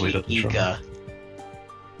typically doesn't show Ika.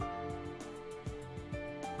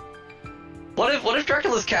 What if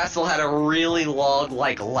Dracula's Castle had a really long,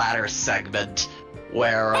 like, ladder segment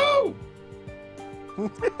where,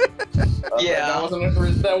 yeah.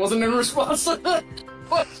 That wasn't in response to that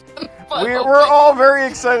question. We're all very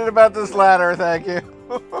excited about this ladder, thank you.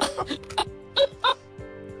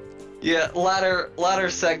 Yeah, ladder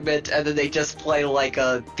segment, and then they just play, like,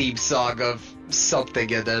 a theme song of something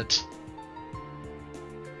in it.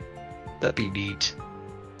 That'd be neat.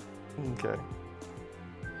 Okay.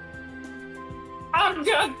 Oh,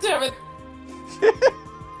 God damn it!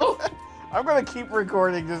 I'm gonna keep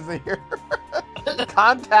recording just to hear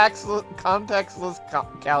contextless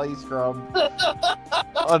Callie Scrum.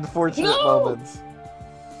 Unfortunate moments.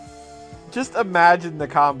 Just imagine the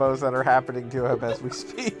combos that are happening to him as we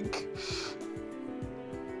speak.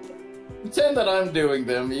 Pretend that I'm doing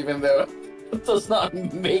them, even though it does not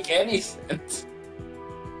make any sense.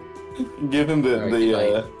 Give him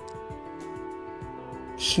the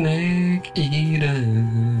Snake Eater.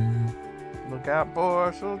 Look out,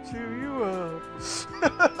 boy, she'll chew you up.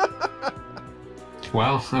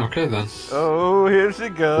 Well, okay then. Oh, here she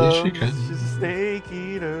goes. Here she comes. She's a snake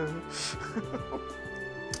eater.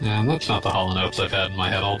 Yeah, that's not the Hollow Notes I've had in my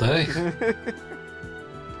head all day.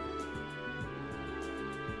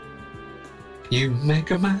 You make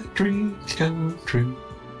my dreams come true.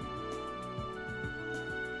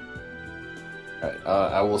 Alright,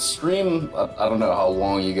 I will stream. I don't know how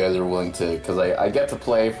long you guys are willing to, because I get to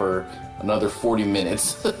play for another 40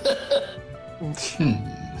 minutes.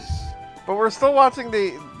 But we're still watching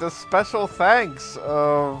the special thanks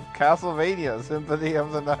of Castlevania Symphony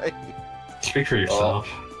of the Night. Speak for yourself.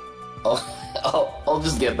 I'll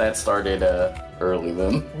just get that started early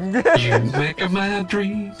then. You make my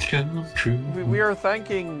dreams come true. We are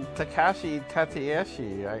thanking Takashi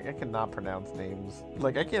Tateishi. I cannot pronounce names.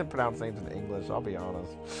 Like, I can't pronounce names in English, I'll be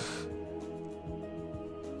honest.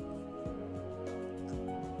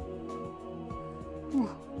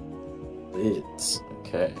 It's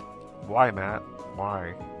okay. Why, Matt?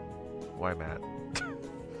 Why? Why, Matt?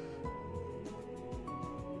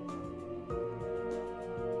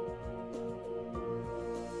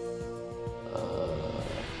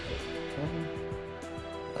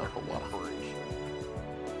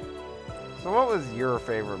 So what was your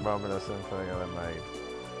favorite moment of Symphony of the Night?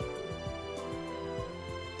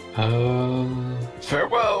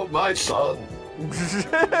 Farewell, my son.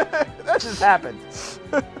 That just happened.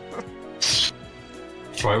 That's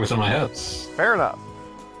why it was in my head. Fair enough.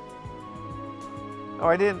 Oh,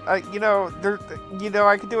 I didn't. I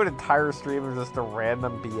could do an entire stream of just a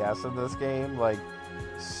random BS in this game, like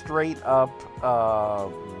straight up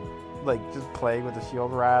like just playing with the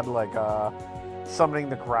shield rad, like summoning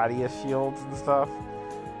the Gradius shields and stuff.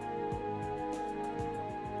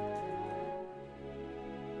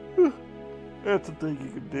 That's a thing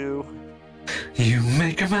you can do. You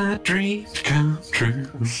make my dreams come true.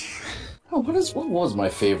 Oh, what was my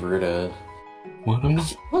favorite? What am I? I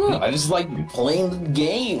don't know. I just like playing the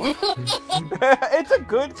game. It's a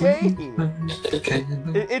good game.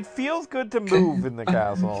 It feels good to move in the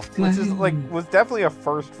castle, which is was definitely a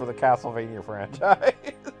first for the Castlevania franchise.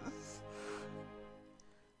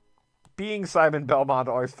 Being Simon Belmont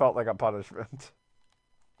always felt like a punishment.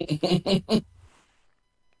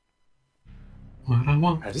 What I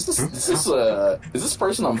want. Is this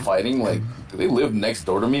person I'm fighting, like, do they live next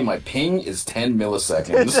door to me? My ping is 10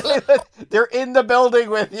 milliseconds. They're in the building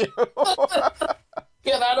with you.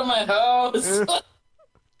 Get out of my house.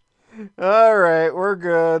 All right, we're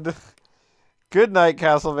good. Good night,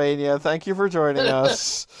 Castlevania. Thank you for joining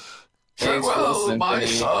us. Farewell, my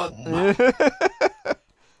son.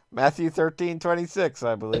 Matthew 13:26,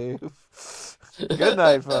 I believe. Good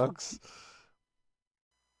night, folks.